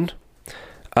 One,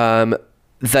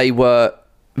 they were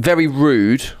very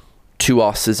rude to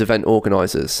us as event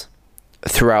organisers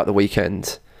throughout the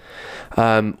weekend,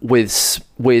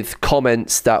 with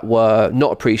comments that were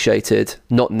not appreciated,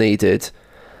 not needed,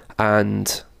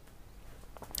 and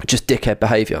just dickhead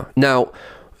behaviour. Now,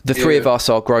 the 3 of us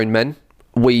are grown men.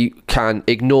 We can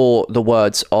ignore the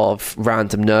words of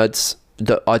random nerds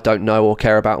that I don't know or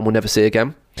care about and will never see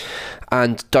again,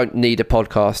 and don't need a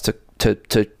podcast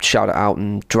to shout it out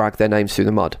and drag their names through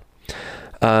the mud.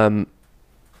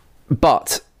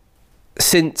 But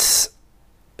since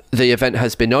the event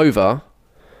has been over,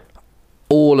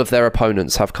 all of their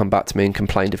opponents have come back to me and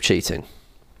complained of cheating.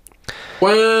 Wow!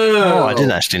 Oh, I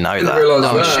didn't actually know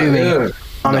that.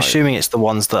 I'm assuming it's the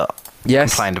ones that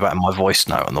complained about in my voice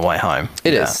note on the way home.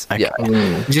 It is. Okay. Yeah.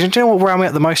 Do you know what wound me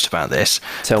up the most about this?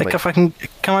 Tell me. If I can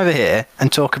come over here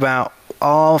and talk about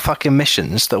our fucking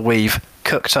missions that we've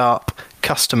cooked up,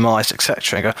 customised,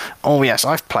 etc. and go, oh yes,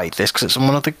 I've played this because it's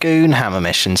one of the Goonhammer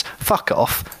missions. Fuck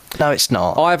off. No, it's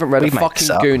not. I haven't read a fucking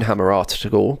Goonhammer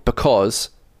article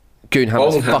because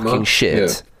Goonhammer's fucking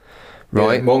shit.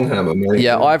 Right? Yeah, Monghammer, mate.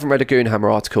 Yeah, I haven't read a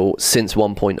Goonhammer article since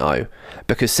 1.0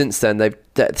 because since then they're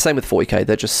the same with 40k.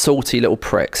 They're just salty little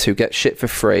pricks who get shit for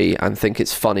free and think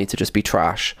it's funny to just be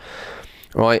trash,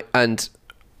 right? And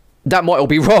that might all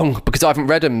be wrong because I haven't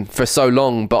read them for so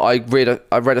long. But I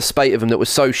read a spate of them that was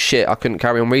so shit I couldn't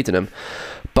carry on reading them.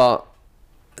 But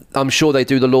I'm sure they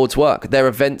do the Lord's work. Their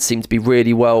events seem to be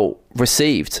really well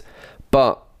received,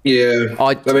 but. Yeah,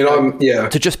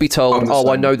 to just be told,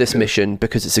 I know this mission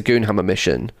because it's a Goonhammer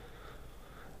mission.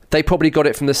 They probably got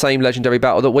it from the same legendary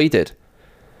battle that we did.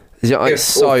 It's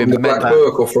so or from the Black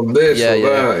Book or from this or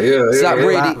that. So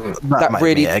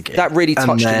that really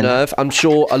touched a nerve. I'm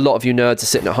sure a lot of you nerds are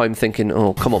sitting at home thinking,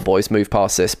 "Oh, come on, boys, move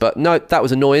past this." But no, that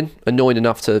was annoying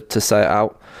enough to say it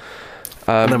out.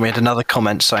 And then we had another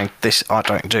comment saying, "This I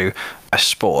don't do a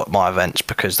sport at my events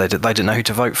because they didn't know who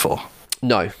to vote for."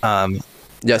 No.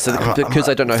 Yeah, so because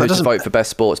they don't know who to vote for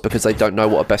best sports because they don't know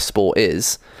what a best sport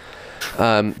is.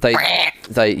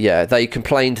 They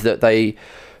complained that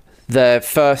their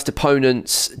first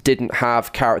opponents didn't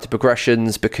have character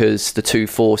progressions because the two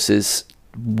forces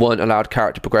weren't allowed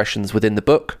character progressions within the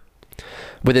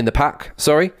pack.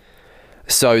 Sorry.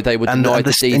 So they would deny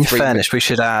the D3. In fairness, we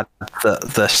should add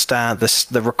that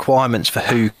the requirements for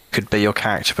who could be your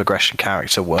character progression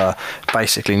character were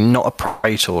basically not a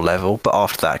Praetor level, but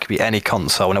after that it could be any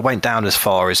console, and it went down as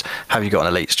far as have you got an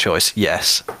elite's choice?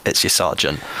 Yes, it's your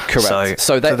sergeant. Correct.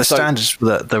 So the standards,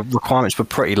 the requirements were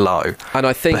pretty low. And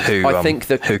I think who could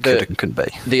and couldn't be.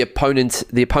 The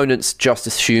opponents just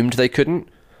assumed they couldn't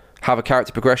have a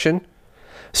character progression,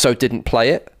 so didn't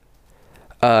play it.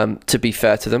 To be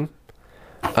fair to them.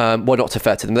 Well, not to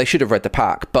fair to them. They should have read the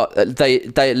pack, but they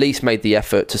at least made the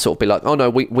effort to sort of be like, oh no,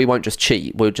 we won't just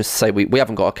cheat. We'll just say we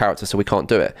haven't got a character, so we can't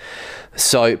do it.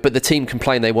 So, but the team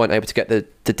complained they weren't able to get the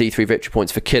D3 victory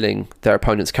points for killing their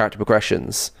opponent's character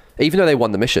progressions, even though they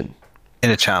won the mission.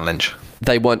 In a challenge.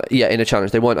 They weren't, in a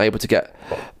challenge. They weren't able to get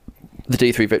the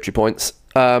D3 victory points.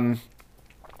 But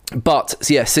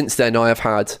yeah, since then I have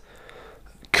had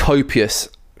copious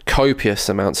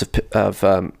amounts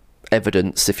of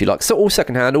evidence, if you like, so all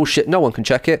secondhand, all shit, no one can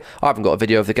check it. I haven't got a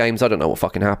video of the games, I don't know what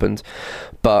fucking happened,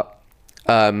 but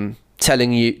telling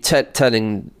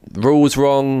rules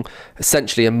wrong,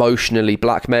 essentially emotionally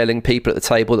blackmailing people at the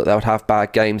table that they would have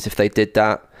bad games if they did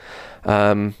that,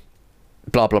 blah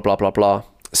blah blah blah blah.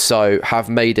 So have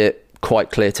made it quite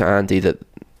clear to Andy that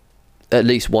at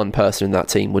least one person in that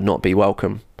team would not be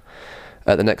welcome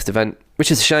at the next event,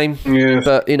 which is a shame. Yes.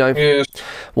 But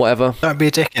whatever. Don't be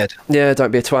a dickhead. Yeah,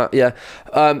 don't be a twat. Yeah.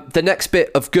 The next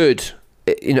bit of good,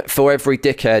 for every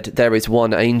dickhead there is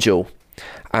one angel,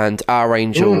 and our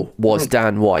angel was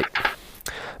Dan White.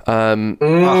 So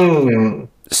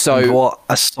what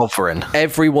a sovereign.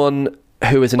 Everyone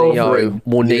who is an EO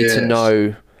will need to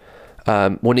know,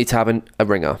 will need to have a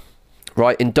ringer.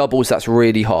 Right, in doubles that's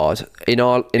really hard. In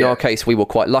our case, we were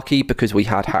quite lucky because we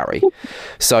had Harry.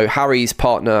 So Harry's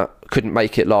partner couldn't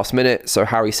make it last minute, so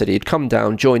Harry said he'd come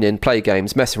down, join in, play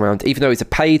games, mess around. Even though he's a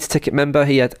paid ticket member,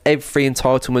 he had every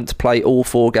entitlement to play all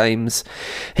 4 games.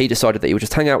 He decided that he would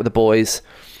just hang out with the boys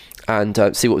and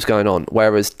see what was going on.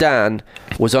 Whereas Dan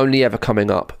was only ever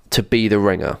coming up to be the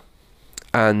ringer,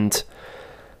 and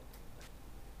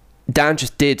Dan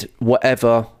just did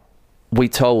whatever we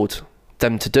told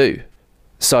them to do.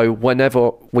 So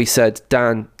whenever we said,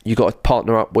 Dan, you got to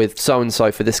partner up with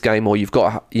so-and-so for this game, or you've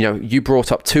got, you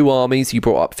brought up 2 armies, you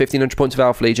brought up 1,500 points of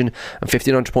Alpha Legion and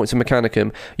 1,500 points of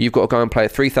Mechanicum, you've got to go and play a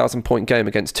 3,000 point game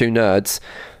against 2 nerds.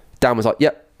 Dan was like,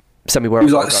 yep, send me where. He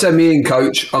was like, send me in,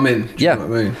 coach, I'm in. Yeah, you know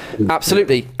what I mean?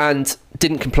 Absolutely. And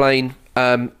didn't complain.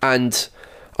 And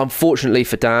unfortunately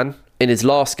for Dan, in his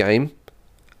last game,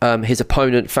 his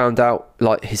opponent found out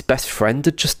like his best friend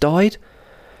had just died,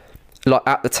 like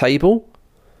at the table.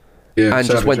 Yeah, and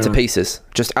just went to pieces,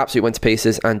 just absolutely went to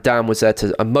pieces. And Dan was there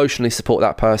to emotionally support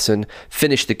that person,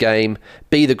 finish the game,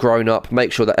 be the grown-up,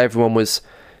 make sure that everyone was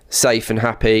safe and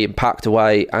happy and packed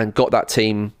away, and got that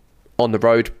team on the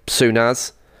road soon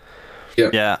as.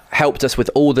 Yeah. Helped us with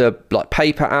all the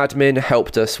paper admin,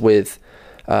 helped us with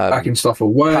packing stuff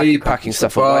away, packing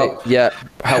stuff away. Yeah,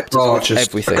 helped us with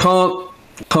everything.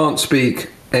 Can't speak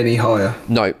any higher.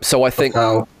 No, so I think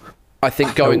I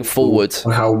think going forward,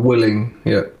 and how willing,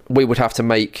 we would have to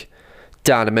make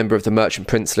Dan a member of the Merchant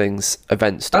Princelings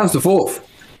event staff. Dan's the fourth.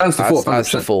 As the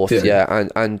fourth,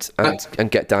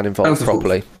 and get Dan involved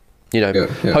properly.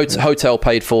 Hotel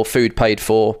paid for, food paid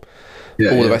for,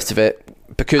 all the rest of it.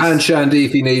 Because hand shandy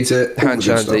if he needs it. Hand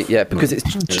shandy, because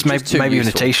it's just maybe even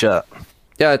a t-shirt.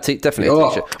 Yeah, definitely a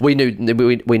t-shirt. We need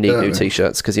new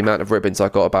t-shirts because the amount of ribbons I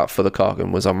got about for the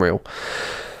cargan was unreal.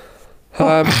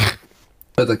 For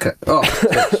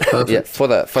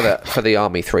the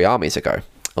army 3 armies ago,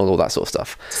 all that sort of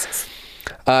stuff.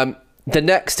 The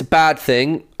next bad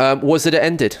thing was that it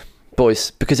ended,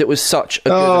 boys, because it was such a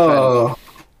good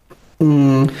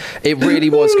event. It really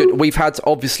was good. We've had,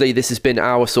 obviously, this has been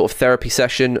our sort of therapy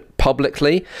session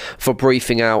publicly for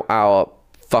briefing out our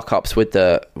fuck ups with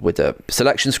the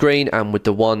selection screen and with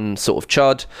the one sort of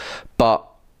chud. But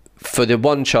for the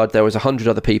one chud, there was 100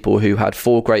 other people who had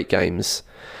 4 great games.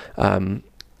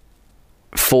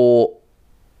 For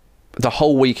the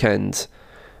whole weekend,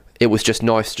 it was just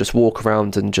nice to just walk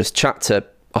around and just chat to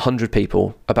 100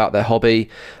 people about their hobby,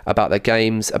 about their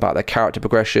games, about their character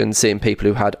progression, seeing people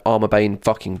who had armor-bane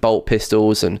fucking bolt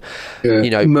pistols and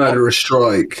murderous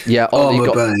strike. Yeah,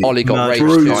 Ollie got rage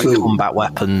strike combat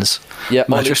weapons. Yeah,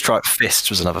 murderous strike fists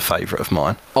was another favourite of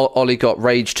mine. Ollie got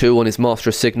rage 2 on his Master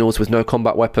of Signals with no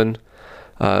combat weapon.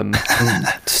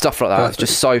 Stuff like that. It's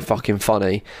just so fucking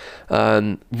funny.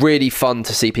 Really fun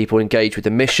to see people engage with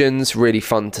the missions. Really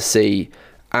fun to see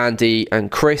Andy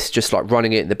and Chris just like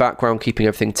running it in the background, keeping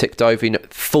everything ticked over.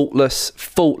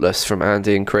 Faultless from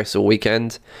Andy and Chris all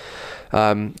weekend.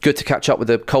 Good to catch up with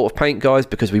the Cult of Paint guys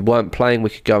because we weren't playing. We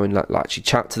could go and actually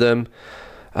chat to them.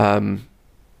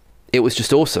 It was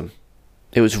just awesome.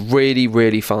 It was really,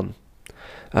 really fun.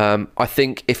 I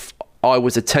think if I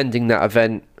was attending that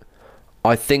event,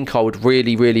 I think I would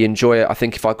really, really enjoy it. I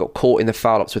think if I got caught in the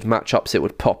foul-ups with matchups, it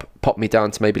would pop me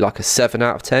down to maybe like a 7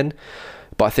 out of 10.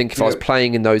 But I think if I was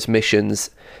playing in those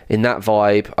missions, in that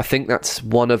vibe, I think that's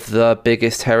one of the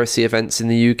biggest heresy events in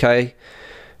the UK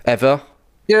ever.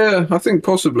 Yeah, I think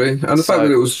possibly. And the fact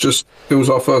that it was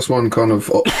our first one kind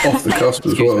of off the cusp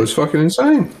as well is fucking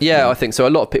insane. Yeah, I think so.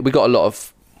 We got to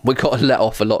let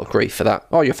off a lot of grief for that.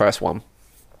 Oh, your first one.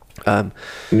 But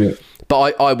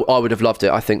I would have loved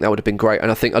it. I think that would have been great. And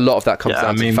I think a lot of that comes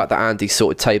down to the fact that Andy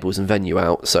sorted tables and venue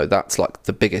out. So that's like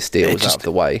the biggest deal was out of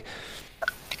the way.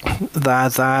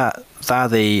 There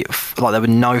were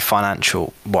no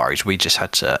financial worries. We just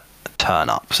had to turn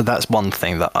up. So that's one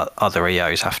thing that other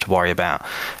EOs have to worry about.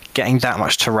 Getting that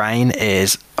much terrain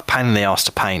is a pain in the arse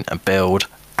to paint and build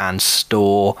and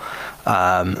store.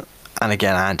 And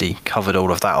again, Andy covered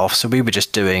all of that off. So we were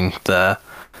just doing the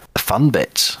fun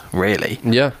bits, really.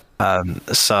 Yeah.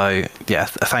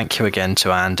 Thank you again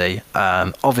to Andy.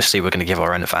 Obviously, we're going to give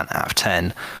our own event out of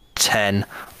 10. 10,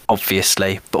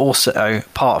 obviously, but also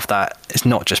part of that is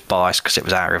not just biased because it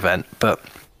was our event, but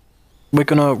we're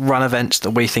going to run events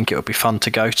that we think it would be fun to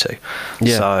go to.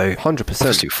 Yeah, so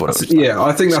 100%. Yeah,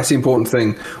 I think that's the important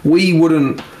thing. We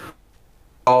wouldn't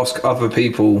ask other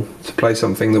people to play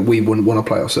something that we wouldn't want to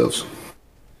play ourselves.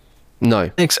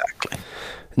 No, exactly.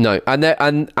 No,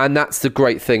 and that's the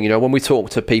great thing, when we talk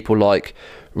to people like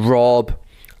Rob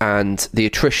and the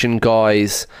attrition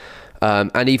guys,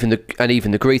 and even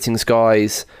the greetings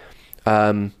guys,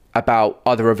 about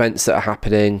other events that are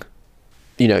happening,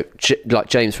 like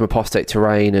James from Apostate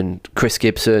Terrain and Chris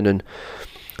Gibson and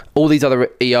all these other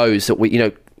EOs that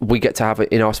we get to have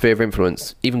in our sphere of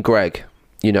influence. Even Greg,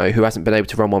 who hasn't been able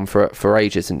to run one for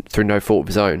ages and through no fault of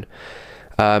his own.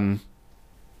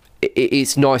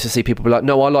 It's nice to see people be like,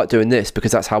 no, I like doing this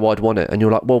because that's how I'd want it. And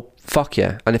you're like, well, fuck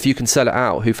yeah. And if you can sell it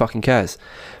out, who fucking cares?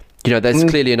 There's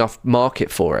clearly enough market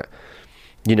for it,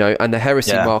 and the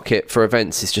heresy market for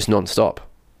events is just non-stop.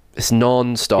 It's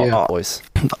non-stop, boys.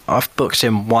 I've booked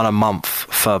in one a month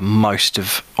for most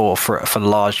of, or for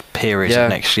large periods of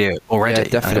next year already. Yeah,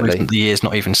 definitely. The year's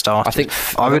not even started.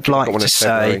 I would like to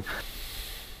say,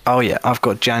 I've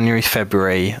got January,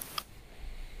 February,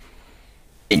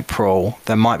 April.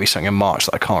 There might be something in March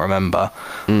that I can't remember,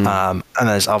 and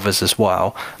there's others as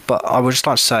well. But I would just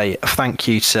like to say thank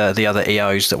you to the other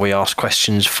EOs that we asked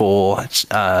questions for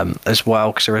as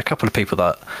well, because there were a couple of people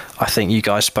that I think you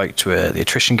guys spoke to. The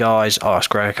attrition guys asked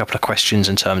Greg a couple of questions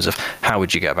in terms of how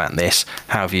would you go about this,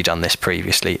 how have you done this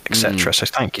previously, etc. So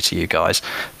thank you to you guys.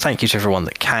 Thank you to everyone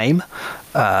that came.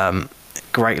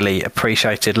 Greatly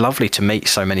appreciated. Lovely to meet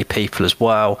so many people as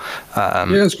well.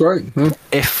 It's great. Yeah.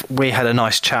 If we had a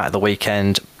nice chat at the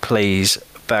weekend, please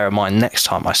bear in mind next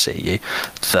time I see you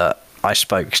that I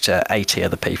spoke to 80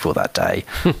 other people that day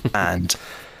and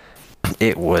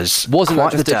it was wasn't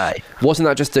quite that the day. Wasn't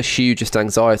that just the hugest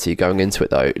anxiety going into it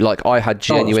though? Like I had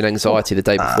genuine anxiety the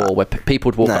day before, where people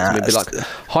would walk up to me and be like,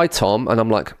 "Hi, Tom," and I'm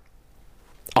like,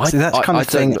 See, that's kind of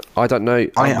thing. I don't know.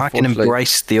 I can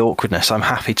embrace the awkwardness. I'm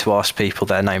happy to ask people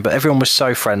their name, but everyone was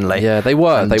so friendly. Yeah, they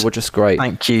were. They were just great.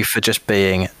 Thank you for just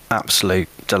being absolute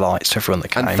delights to everyone that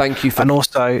came. And thank you for. And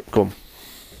also, go on.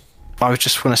 I was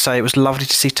just going to say it was lovely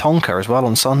to see Tonka as well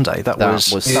on Sunday. That was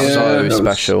so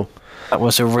special. That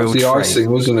was a real treat. The icing,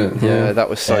 wasn't it? Yeah, that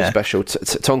was so special.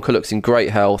 Tonka looks in great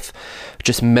health.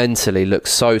 Just mentally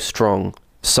looks so strong,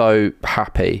 so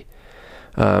happy.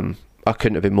 I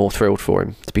couldn't have been more thrilled for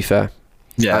him, to be fair.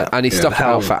 Yeah, and he stuck it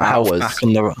out for hours.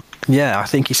 I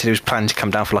think he said he was planning to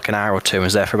come down for like an hour or two and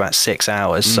was there for about 6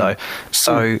 hours.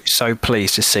 So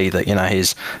pleased to see that, you know,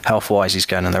 his health-wise he's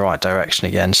going in the right direction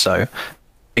again. So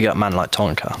big up man like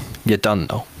Tonka. You're done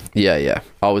though. Yeah.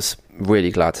 I was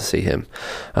really glad to see him.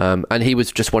 And he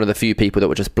was just one of the few people that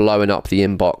were just blowing up the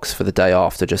inbox for the day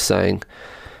after, just saying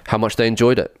how much they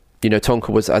enjoyed it. You know, Tonka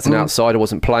was, as an outsider,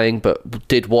 wasn't playing, but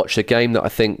did watch a game that I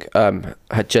think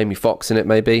had Jamie Foxx in it,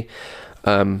 maybe.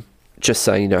 Just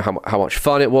saying, you know, how much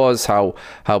fun it was, how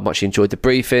much he enjoyed the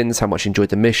briefings, how much he enjoyed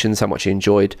the missions, how much he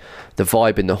enjoyed the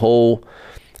vibe in the hall.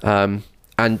 And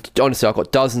honestly, I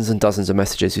got dozens and dozens of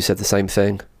messages who said the same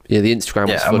thing. Yeah, the Instagram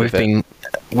was full of it.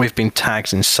 We've been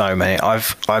tagged in so many.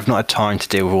 I've not had time to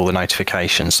deal with all the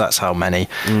notifications. That's how many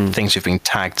things we've been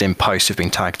tagged in, posts have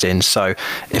been tagged in. So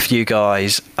if you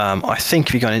guys, I think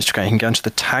if you go on Instagram, you can go into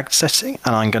the tagged setting,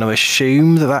 and I'm going to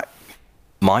assume that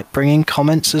might bring in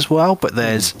comments as well. But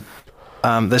there's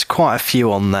quite a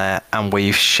few on there, and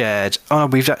we've shared.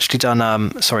 We've actually done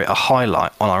a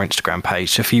highlight on our Instagram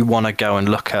page. So if you want to go and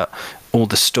look at all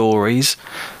the stories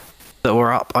that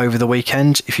were up over the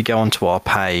weekend, if you go onto our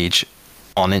page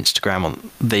on Instagram on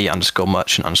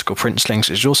 _merchant_princelings,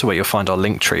 which is also where you'll find our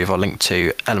link tree of our link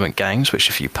to Element Games, which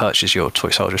if you purchase your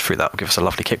toy soldiers through that will give us a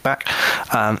lovely kickback.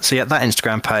 So yeah, that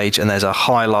Instagram page, and there's a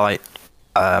highlight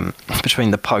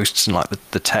between the posts and like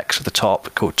the text at the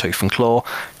top called Tooth and Claw.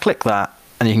 Click that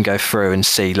and you can go through and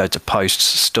see loads of posts,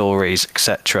 stories,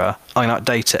 etc. I'm going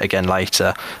to update it again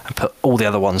later and put all the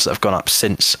other ones that have gone up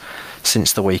since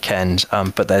the weekend,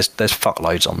 but there's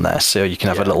fuckloads on there, so you can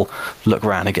have a little look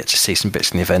around and get to see some bits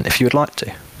in the event if you would like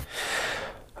to.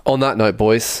 On that note,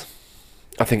 boys,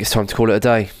 I think it's time to call it a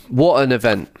day. What an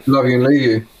event! Love you and leave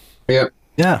you. Yep.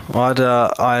 Yeah,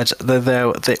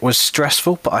 it was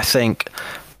stressful, but I think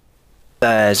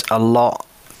there's a lot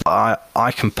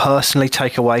I can personally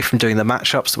take away from doing the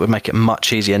matchups that would make it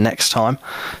much easier next time.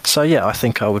 So yeah, I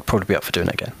think I would probably be up for doing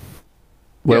it again.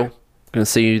 Will, going to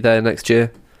see you there next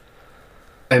year.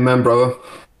 Amen, brother.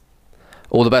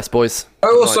 All the best, boys. I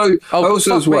also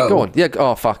as well. Go on. Yeah.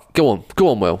 Oh fuck. Go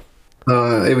on, Will.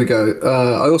 Here we go.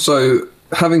 I also,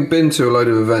 having been to a load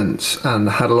of events and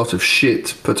had a lot of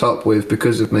shit put up with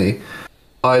because of me,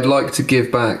 I'd like to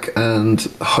give back and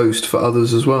host for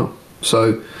others as well.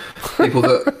 So people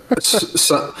that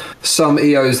some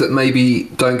EOs that maybe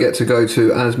don't get to go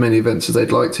to as many events as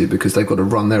they'd like to because they've got to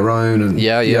run their own and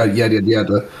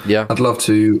yada. Yeah, I'd love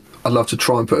to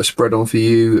try and put a spread on for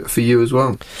you as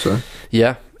well. So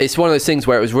yeah, it's one of those things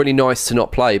where it was really nice to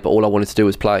not play, but all I wanted to do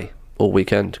was play all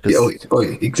weekend.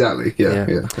 Exactly.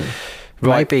 Yeah.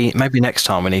 Right. Maybe next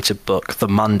time we need to book the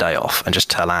Monday off and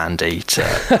just tell Andy to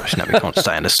we can't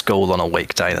stay in a school on a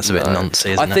weekday. That's a bit nonsense,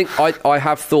 isn't it? I think I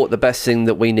have thought the best thing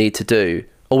that we need to do,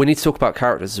 or we need to talk about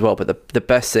characters as well, but the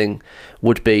best thing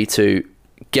would be to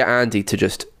get Andy to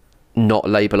just not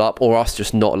label up, or us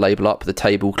just not label up the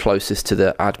table closest to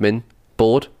the admin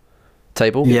board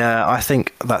table. Yeah, I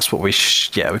think that's what we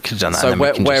could have done that. So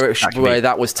where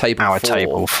that was table 4,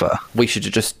 table for, we should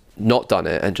have just not done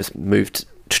it and just moved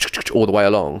all the way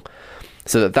along,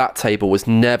 so that table was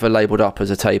never labelled up as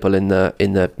a table in the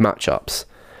matchups,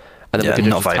 and then we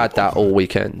could have just had that all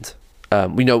weekend.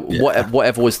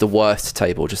 Whatever was the worst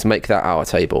table, just make that our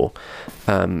table,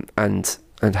 and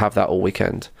have that all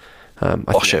weekend. I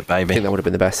think that would have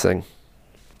been the best thing.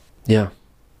 Yeah.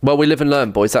 Well, we live and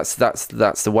learn, boys. That's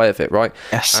the way of it, right?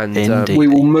 Yes, and indeed. We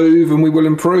will move and we will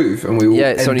improve and we will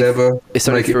endeavour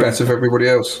to make it better for everybody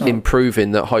else.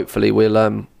 Improving that, hopefully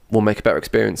we'll make a better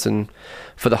experience and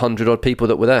for the 100 odd people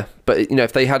that were there. But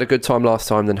if they had a good time last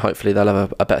time, then hopefully they'll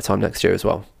have a better time next year as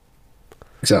well.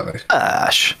 Exactly.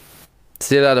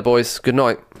 See you later, boys. Good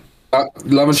night.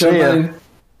 Love and champagne.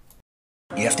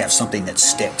 You have to have something that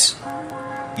sticks.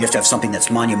 You have to have something that's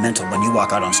monumental. When you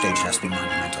walk out on stage, it has to be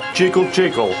monumental. Jiggle,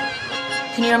 jiggle.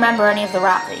 Can you remember any of the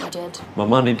rap that you did? My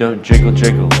money don't jiggle,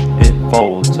 jiggle. It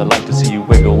folds. I like to see you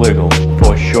wiggle, wiggle.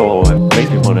 For sure, it makes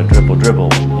me want to dribble, dribble.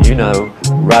 You know,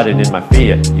 riding in my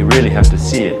Fiat, you really have to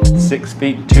see it.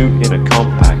 6'2" in a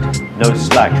compact, no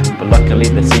slack, but luckily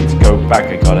the seats go back.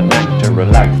 I got a knack to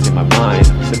relax in my mind,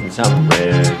 sipping some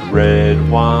red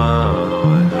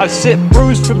wine. I sip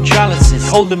bruised from chalices,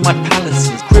 holding my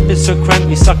palaces. Crib is so cramped,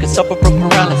 you suckers suffer from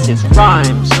paralysis.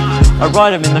 Rhymes, I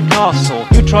write them in the castle.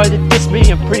 You try to diss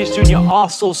me and pretty soon your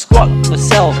arse will squat in the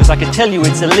cell, cause I can tell you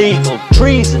it's illegal.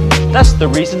 Treason, that's the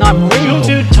reason I'm real. You'll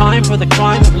do time for the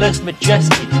crime of less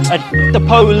majesty. And the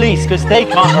police, cause they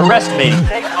can't arrest me.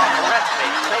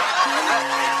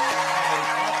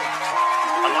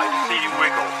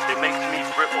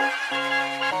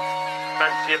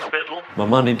 My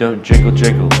money don't jiggle,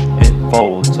 it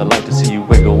folds. I like to see you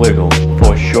wiggle,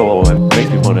 for sure. It makes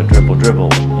me wanna dribble.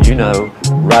 You know,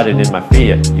 riding in my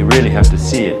Fiat, you really have to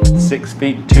see it.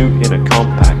 6'2" in a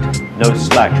compact, no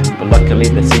slack, but luckily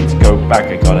the seats go back.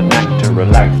 I got a knack to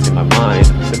relax in my mind,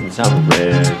 sipping some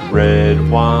red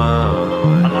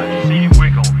wine. I like to see you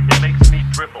wiggle, it makes me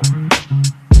dribble.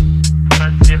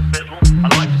 Fancy a fiddle? I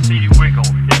like to see you wiggle,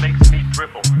 it makes me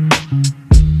dribble.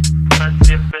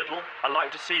 Fancy a fiddle? I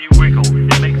like to see you wiggle,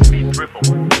 it makes me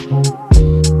dribble.